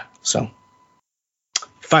yeah. So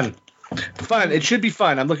fun. It should be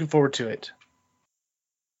fun. I'm looking forward to it.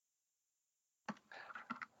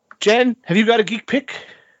 Jen, have you got a geek pick?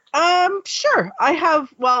 Sure. I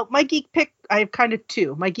have, my geek pick, I have kind of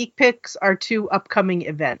 2. My geek picks are 2 upcoming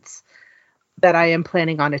events that I am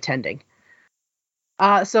planning on attending.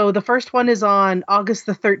 So the first one is on August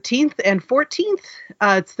the 13th and 14th.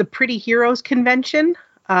 It's the Pretty Heroes Convention,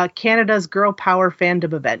 Canada's Girl Power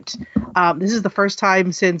fandom event. This is the first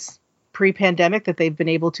time since pre-pandemic that they've been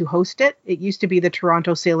able to host it. It used to be the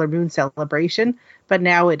Toronto Sailor Moon celebration, but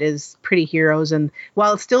now it is Pretty Heroes. And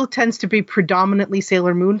while it still tends to be predominantly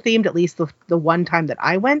Sailor Moon themed, at least the one time that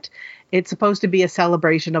I went, it's supposed to be a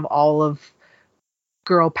celebration of all of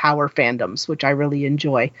girl power fandoms, which I really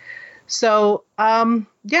enjoy. So,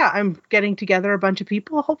 yeah, I'm getting together a bunch of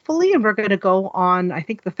people, hopefully, and we're going to go on, I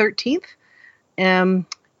think, the 13th.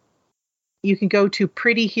 You can go to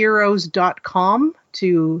prettyheroes.com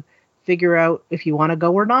to figure out if you want to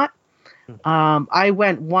go or not. I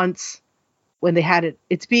went once when they had it.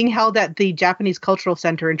 It's being held at the Japanese Cultural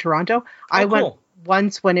Center in Toronto. I went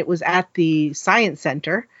once when it was at the Science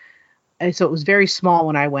Center. And so it was very small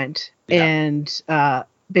when I went. Yeah. And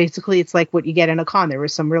basically it's like what you get in a con. There were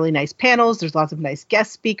some really nice panels. There's lots of nice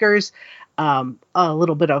guest speakers. A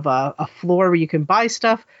little bit of a floor where you can buy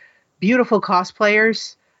stuff. Beautiful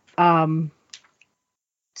cosplayers.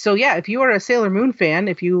 So yeah, if you are a Sailor Moon fan,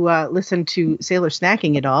 if you listen to Sailor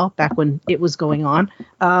Snacking at all, back when it was going on,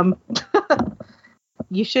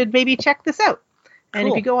 you should maybe check this out. And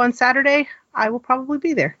if you go on Saturday, I will probably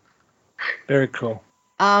be there. Very cool.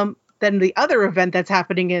 Then the other event that's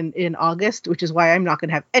happening in August, which is why I'm not going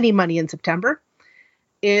to have any money in September,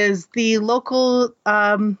 is the local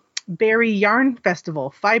Barrie Yarn Festival.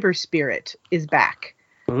 Fiber Spirit is back.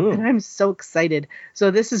 Ooh. And I'm so excited. So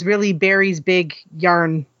this is really Barrie's big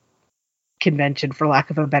yarn convention, for lack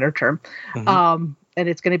of a better term. Mm-hmm. And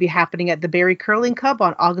it's going to be happening at the Barrie Curling Club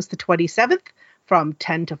on August the 27th from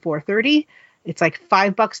 10 to 4:30. It's like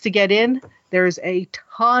 $5 to get in. There's a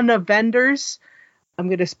ton of vendors. I'm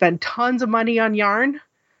going to spend tons of money on yarn.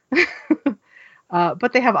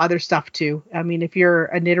 But they have other stuff too. I mean, if you're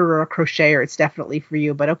a knitter or a crocheter, it's definitely for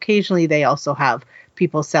you. But occasionally they also have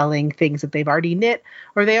people selling things that they've already knit,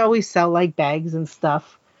 or they always sell like bags and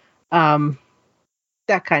stuff. That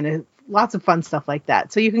kind of, lots of fun stuff like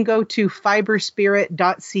that. So you can go to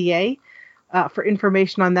fiberspirit.ca for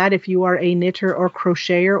information on that if you are a knitter or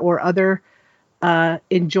crocheter or other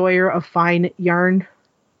enjoyer of fine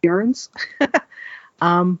yarns.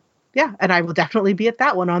 Yeah, and I will definitely be at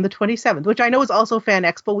that one on the 27th, which I know is also Fan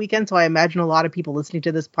Expo weekend, so I imagine a lot of people listening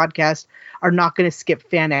to this podcast are not going to skip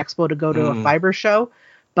Fan Expo to go to a fiber show,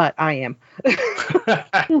 but I am.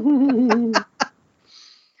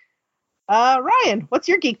 Ryan, what's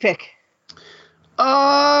your geek pick?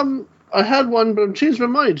 I had one, but I've changed my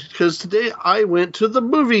mind, because today I went to the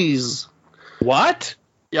movies. What?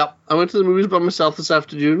 Yep, I went to the movies by myself this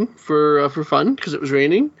afternoon for fun, because it was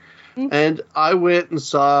raining. And I went and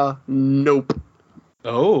saw Nope.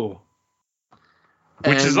 Oh.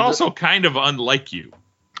 Which is also kind of unlike you.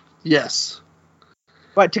 Yes.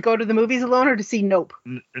 What, to go to the movies alone or to see Nope?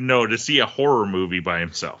 No, to see a horror movie by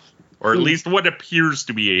himself. Or at least what appears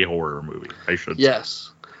to be a horror movie, I should say. Yes.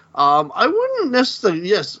 I wouldn't necessarily...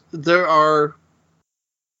 Yes, there are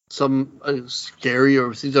some scary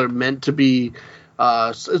or things that are meant to be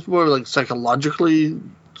It's more like psychologically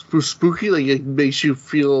spooky. Like it makes you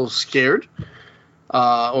feel scared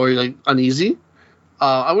or like uneasy.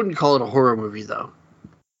 I wouldn't call it a horror movie though.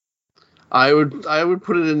 I would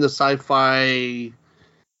put it in the sci-fi.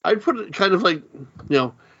 I'd put it kind of like,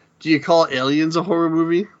 do you call Aliens a horror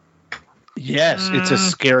movie? Yes, it's a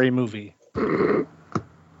scary movie.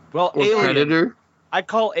 Well, Or Alien. Predator? I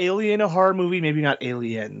call Alien a horror movie, maybe not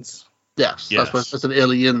Aliens. Yes, Yes. that's an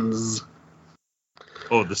Aliens.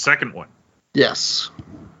 Oh, the second one. Yes.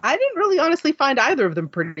 I didn't really honestly find either of them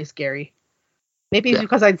pretty scary. Maybe Yeah.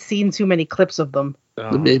 because I'd seen too many clips of them.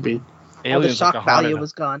 Maybe. All the Alien's shock like a value haunted,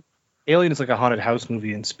 was gone. Alien is like a haunted house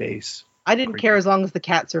movie in space. I didn't care as long as the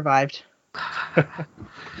cat survived.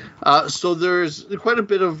 So there's quite a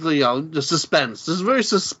bit of the suspense. This is very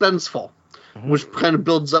suspenseful, Mhm. which kind of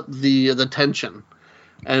builds up the tension.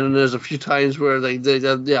 And there's a few times where there's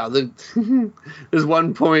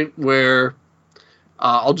one point where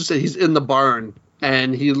I'll just say he's in the barn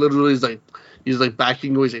and he literally is he's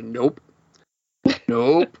backing away, saying nope,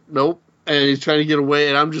 nope, nope, and he's trying to get away,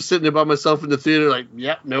 and I'm just sitting there by myself in the theater like,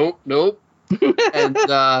 yeah, nope, nope, and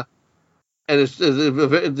it's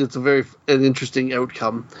a very an interesting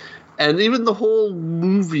outcome, and even the whole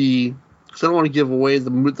movie. Because I don't want to give away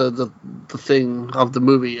the thing of the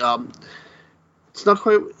movie. It's not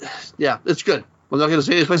quite. Yeah, it's good. I'm not going to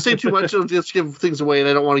say if I say too much, it'll just give things away, and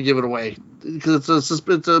I don't want to give it away because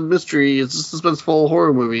it's a mystery. It's a suspenseful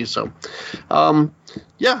horror movie. So, go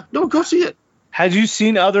see it. Had you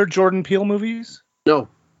seen other Jordan Peele movies? No,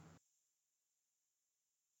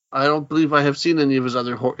 I don't believe I have seen any of his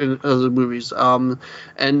other movies. And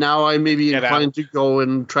now I may be Get inclined to go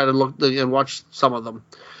and try to look and watch some of them.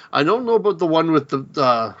 I don't know about the one with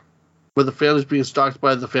where the family's being stalked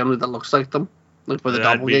by the family that looks like them, like by the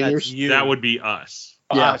That'd be- doppelgangers. You. That would be us.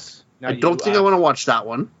 Yeah. Us. I don't think I want to watch that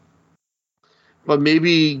one. But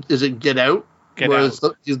maybe is it Get Out? Get where Out.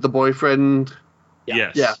 he's the boyfriend. Yeah.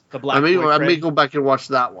 Yes. Yeah. The black I may boyfriend. go back and watch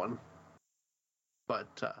that one. But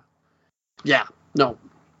no. I don't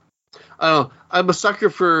know. I'm a sucker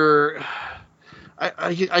for.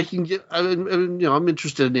 I can get. I'm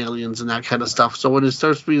interested in aliens and that kind of stuff. So when it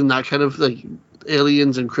starts being that kind of like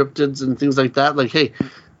aliens and cryptids and things like that, like, hey,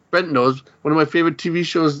 Brent knows one of my favorite TV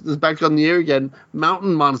shows is back on the air again.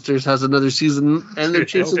 Mountain Monsters has another season, and they're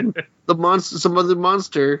chasing some other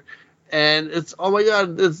monster, and it's oh my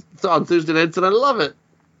god, it's on Thursday nights, and I love it.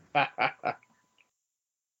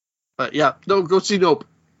 But yeah, no, go see Nope.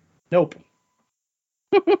 Nope.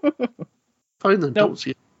 Fine then, don't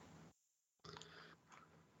see it.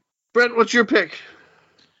 Brent, what's your pick?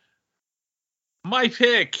 My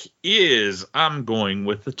pick is I'm going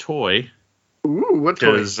with the toy Ooh, what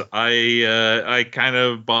toy? because I kind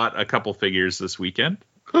of bought a couple figures this weekend,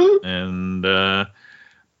 and there's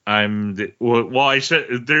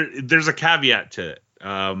a caveat to it.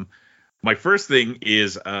 My first thing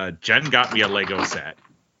is Jen got me a Lego set.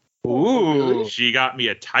 Ooh. She got me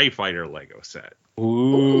a TIE Fighter Lego set,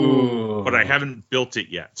 Ooh. but I haven't built it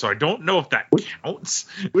yet, so I don't know if that counts.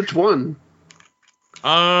 Which one?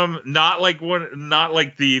 Not like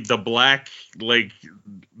the black like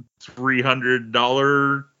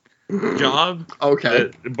 $300 job.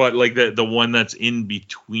 Okay. But like the one that's in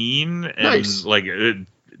between, and Nice. like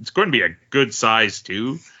it's going to be a good size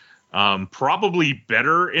too. Probably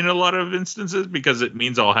better in a lot of instances because it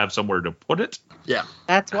means I'll have somewhere to put it. Yeah.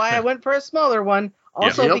 That's why I went for a smaller one.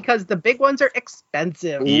 Also Yep. because the big ones are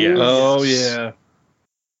expensive. Yes. Oh yeah.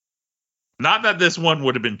 Not that this one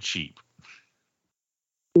would have been cheap.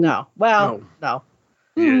 No. Well, no.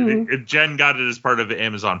 Jen got it as part of the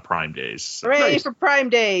Amazon Prime days. Hooray Nice. for Prime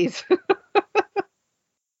Days.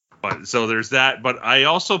 But so there's that. But I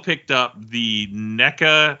also picked up the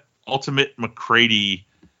NECA Ultimate McCready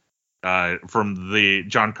from the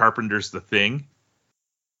John Carpenter's The Thing.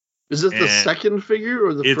 Is it the And second figure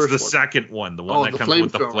or the It's first the one? second one, the one Oh, that the comes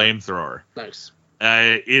with the flamethrower. flamethrower. Nice.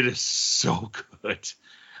 It is so good.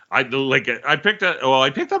 I picked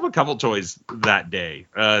up a couple toys that day.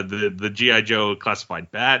 The G.I. Joe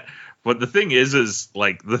Classified Bat. But the thing is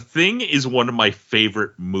like The Thing is one of my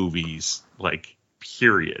favorite movies, like,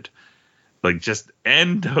 period. Like, just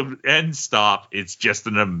end stop. It's just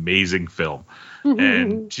an amazing film.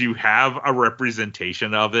 And to have a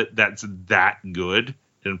representation of it that's that good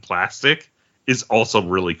in plastic is also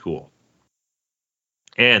really cool.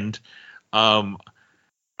 And I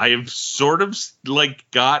have sort of like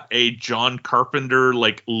got a John Carpenter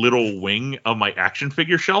like little wing of my action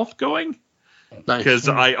figure shelf going, Nice. because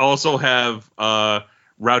I also have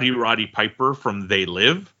Rowdy Roddy Piper from They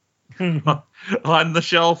Live on the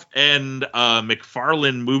shelf, and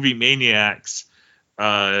McFarlane Movie Maniacs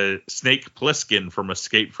Snake Plissken from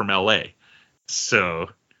Escape from L.A. So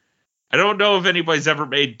I don't know if anybody's ever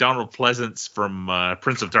made Donald Pleasance from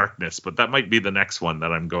Prince of Darkness, but that might be the next one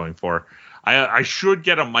that I'm going for. I should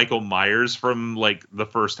get a Michael Myers from like the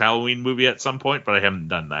first Halloween movie at some point, but I haven't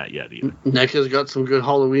done that yet either. NECA's got some good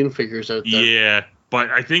Halloween figures out there. Yeah, but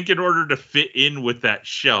I think in order to fit in with that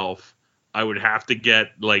shelf, I would have to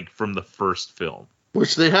get like from the first film.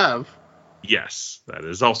 Which they have. Yes, that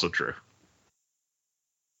is also true.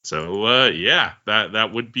 So yeah,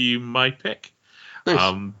 that would be my pick.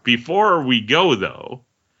 Nice. Before we go though,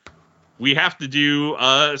 we have to do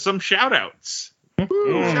some shout outs.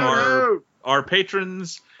 Our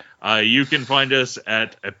patrons. You can find us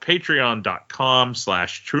at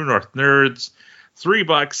patreon.com/True North Nerds.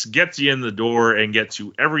 $3 gets you in the door and gets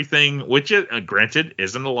you everything, which granted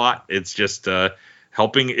isn't a lot. It's just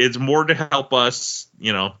helping. It's more to help us,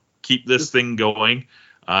 keep this thing going,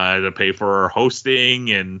 to pay for our hosting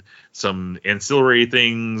and some ancillary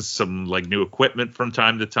things, some like new equipment from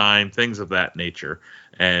time to time, things of that nature.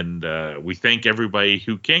 And we thank everybody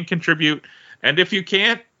who can contribute. And if you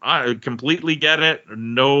can't, I completely get it.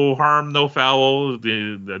 No harm, no foul.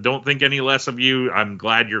 Don't think any less of you. I'm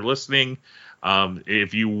glad you're listening.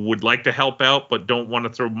 If you would like to help out but don't want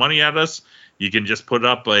to throw money at us, you can just put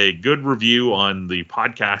up a good review on the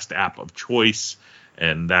podcast app of choice,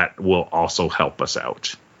 and that will also help us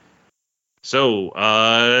out. So,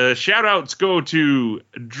 shout outs go to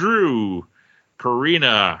Drew,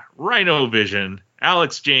 Karina, Rhino Vision,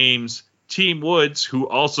 Alex James, Team Woods, who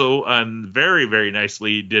also very, very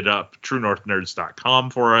nicely did up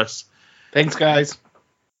TrueNorthNerds.com for us. Thanks, guys.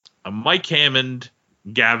 Mike Hammond,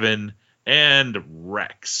 Gavin, and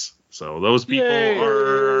Rex. So those people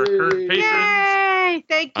are our current patrons. Yay!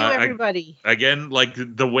 Thank you, everybody. Again, like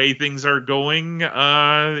the way things are going,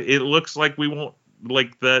 it looks like we won't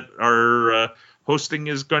that our hosting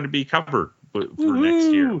is going to be covered for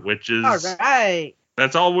next year, which is all right.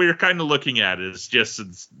 That's all we're kind of looking at is just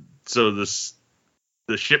so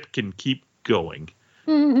the ship can keep going.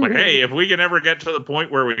 But hey, if we can ever get to the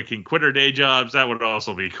point where we can quit our day jobs, that would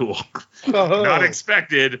also be cool. Not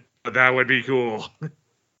expected, but that would be cool.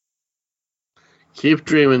 Keep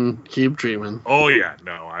dreaming. Oh yeah,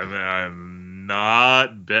 no, I'm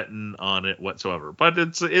not betting on it whatsoever. But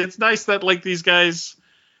it's nice that like these guys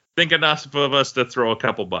think enough of us to throw a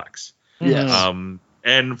couple bucks. Yes.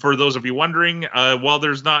 And for those of you wondering, while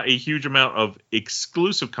there's not a huge amount of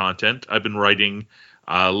exclusive content, I've been writing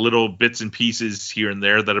little bits and pieces here and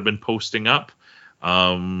there that I've been posting up.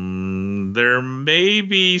 There may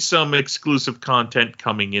be some exclusive content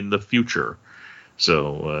coming in the future.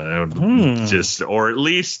 So or at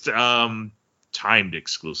least timed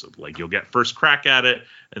exclusive. Like you'll get first crack at it,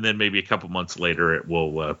 and then maybe a couple months later it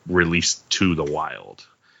will release to the wild.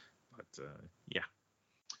 But yeah.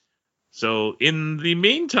 So in the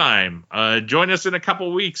meantime, join us in a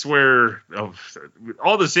couple weeks where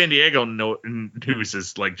all the San Diego news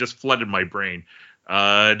is like just flooded my brain.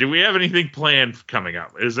 Do we have anything planned coming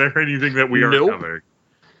up? Is there anything that we are covering?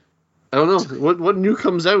 I don't know. What new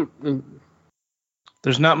comes out?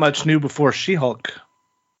 There's not much new before She-Hulk.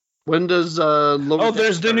 When does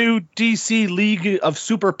there's the new DC League of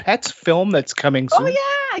Super Pets film that's coming soon. Oh yeah,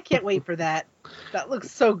 I can't wait for that. That looks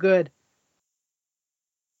so good.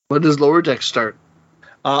 When does Lower Deck start?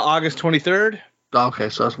 August 23rd. Okay,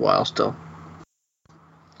 so that's a while still.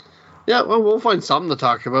 Yeah, well, we'll find something to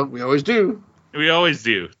talk about. We always do. We always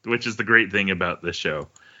do, which is the great thing about this show.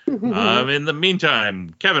 In the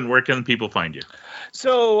meantime, Kevin, where can people find you?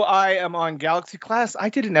 So I am on Galaxy Class. I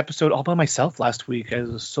did an episode all by myself last week as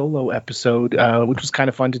a solo episode, which was kind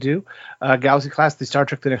of fun to do. Galaxy Class, the Star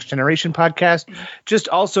Trek The Next Generation podcast, just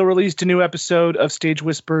also released a new episode of Stage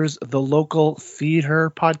Whispers, the local theater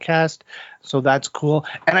podcast. So that's cool.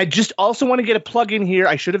 And I just also want to get a plug in here.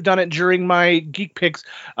 I should have done it during my Geek Picks.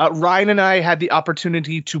 Ryan and I had the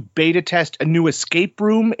opportunity to beta test a new escape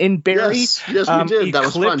room in Barrie. Yes, we did. That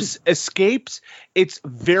was fun. Eclipse Escapes. It's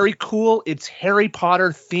very cool. It's Harry Potter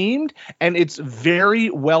themed, and it's very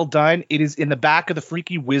well done. It is in the back of the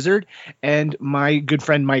Freaky Wizard, and my good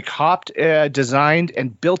friend Mike Hopt designed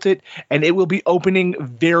and built it, and it will be opening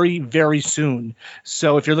very, very soon.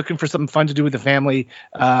 So if you're looking for something fun to do with the family,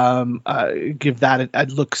 give that a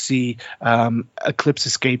look-see. Eclipse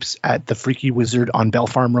Escapes at the Freaky Wizard on Bell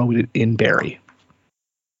Farm Road in Barrie.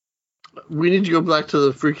 We need to go back to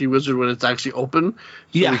the Freaky Wizard when it's actually open,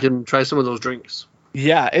 so we can try some of those drinks.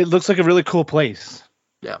 Yeah, it looks like a really cool place.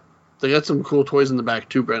 Yeah, they got some cool toys in the back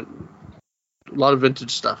too, Brent. A lot of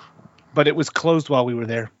vintage stuff. But it was closed while we were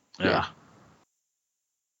there. Yeah.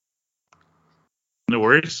 No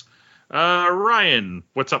worries. Ryan,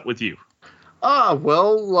 what's up with you?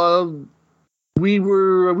 We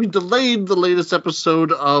delayed the latest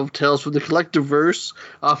episode of Tales from the Collectiveverse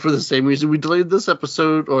for the same reason we delayed this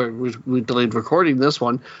episode, or we delayed recording this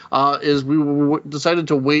one, is we decided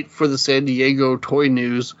to wait for the San Diego toy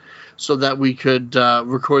news so that we could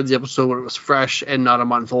record the episode when it was fresh and not a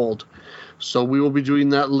month old. So we will be doing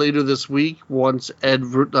that later this week once Ed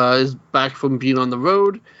is back from being on the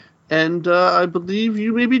road. And I believe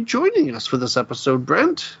you may be joining us for this episode,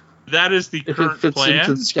 Brent. That is the if current it fits plan.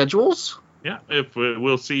 into the schedules. Yeah, if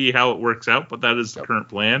we'll see how it works out, but that is the current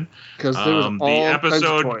plan. Because the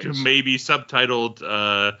episode may be subtitled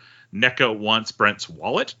 "NECA Wants Brent's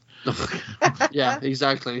Wallet." Yeah,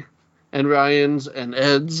 exactly. And Ryan's and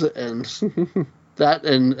Ed's and that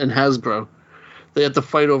and Hasbro. They have to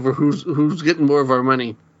fight over who's getting more of our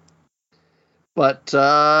money. But,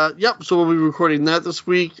 so we'll be recording that this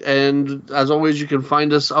week. And as always, you can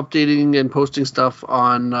find us updating and posting stuff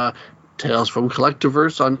on Tales from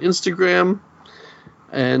Collectiveverse on Instagram.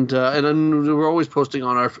 And then we're always posting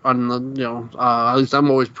at least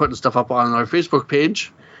I'm always putting stuff up on our Facebook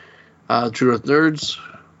page, True North Nerds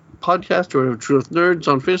podcast, or True North Nerds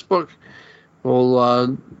on Facebook. Well,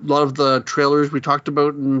 a lot of the trailers we talked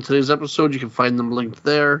about in today's episode, you can find them linked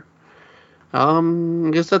there. I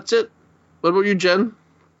guess that's it. What about you, Jen?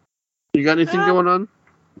 You got anything going on?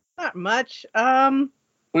 Not much.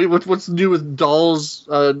 Wait, what's new with dolls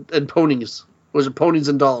and ponies? Was it ponies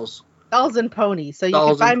and dolls? Dolls and Ponies. So you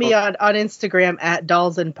can find me on Instagram at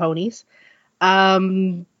Dolls and Ponies.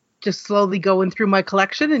 Just slowly going through my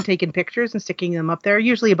collection and taking pictures and sticking them up there.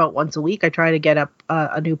 Usually about once a week. I try to get up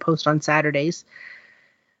a new post on Saturdays.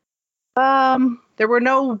 There were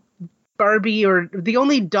no Barbie, or the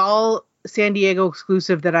only doll San Diego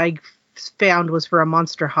exclusive that I found was for a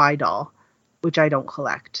Monster High doll, which I don't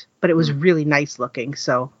collect. But it was really nice looking,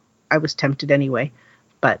 so I was tempted anyway.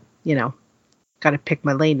 But, got to pick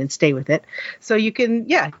my lane and stay with it. So you can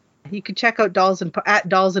check out at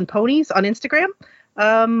Dolls and Ponies on Instagram.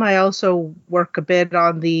 I also work a bit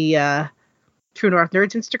on the True North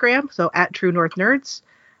Nerds Instagram, so at True North Nerds.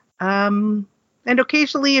 And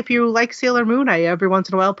occasionally, if you like Sailor Moon, I every once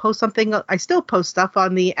in a while post something. I still post stuff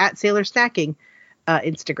on the at Sailor Snacking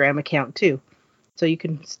Instagram account too, so you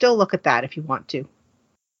can still look at that if you want to.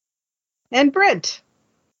 And Brent.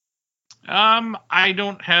 I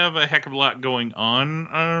don't have a heck of a lot going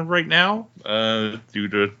on right now due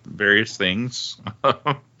to various things.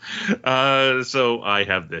 So I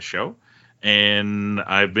have this show, and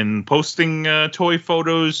I've been posting toy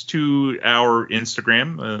photos to our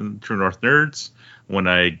Instagram, True North Nerds, when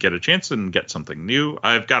I get a chance and get something new.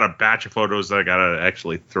 I've got a batch of photos that I got to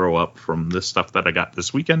actually throw up from this stuff that I got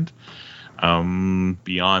this weekend. Beyond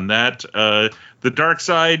that, the Dark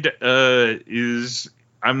Side is...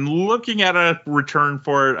 I'm looking at a return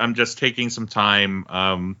for it. I'm just taking some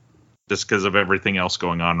time just because of everything else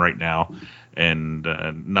going on right now, and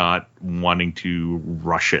not wanting to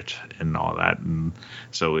rush it and all that. And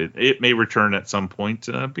so it may return at some point.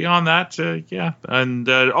 Beyond that, yeah. And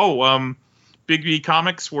Big V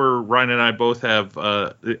Comics, where Ryan and I both have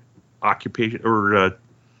occupation or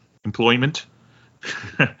employment.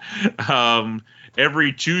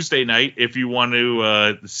 Every Tuesday night, if you want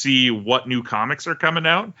to see what new comics are coming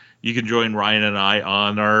out, you can join Ryan and I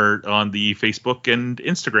on the Facebook and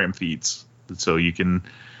Instagram feeds. So we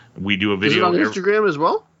do a video. Is it on Instagram as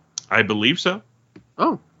well? I believe so.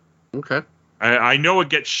 Oh, okay. I know it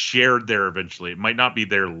gets shared there eventually. It might not be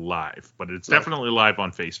there live, but it's definitely live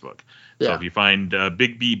on Facebook. Yeah. So if you find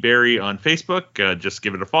Big B Barry on Facebook, just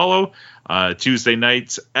give it a follow. Tuesday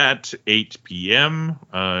nights at 8 p.m.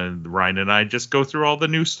 Ryan and I just go through all the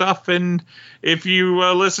new stuff. And if you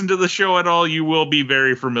listen to the show at all, you will be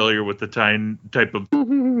very familiar with the type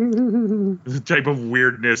of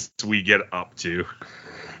weirdness we get up to.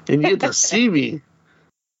 And you get to see me,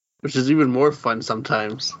 which is even more fun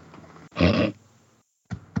sometimes.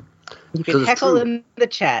 You can heckle in the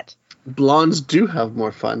chat. Blondes do have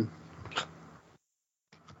more fun.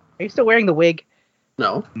 Are you still wearing the wig?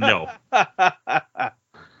 No. No.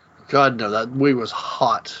 God, no, that wig was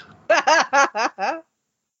hot.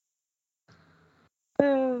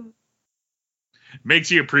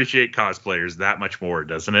 Makes you appreciate cosplayers that much more,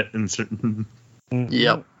 doesn't it?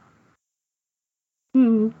 Yep.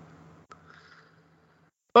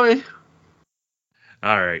 Okay.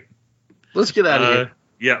 All right. Let's get out of here.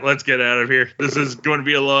 Yeah, let's get out of here. This is going to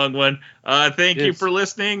be a long one. Thank you for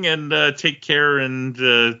listening, and take care, and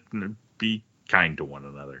be kind to one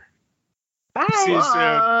another. Bye. See you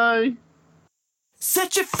soon.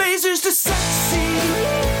 Set your phasers to sexy.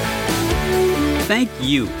 Thank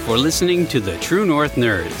you for listening to the True North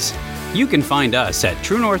Nerds. You can find us at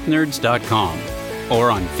TrueNorthNerds.com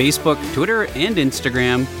or on Facebook, Twitter, and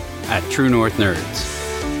Instagram at True North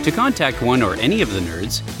Nerds. To contact one or any of the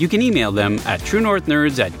nerds, you can email them at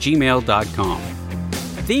truenorthnerds@gmail.com.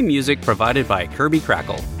 Theme music provided by Kirby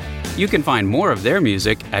Crackle. You can find more of their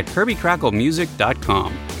music at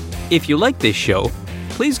kirbycracklemusic.com. If you like this show,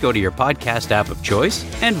 please go to your podcast app of choice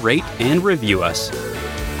and rate and review us.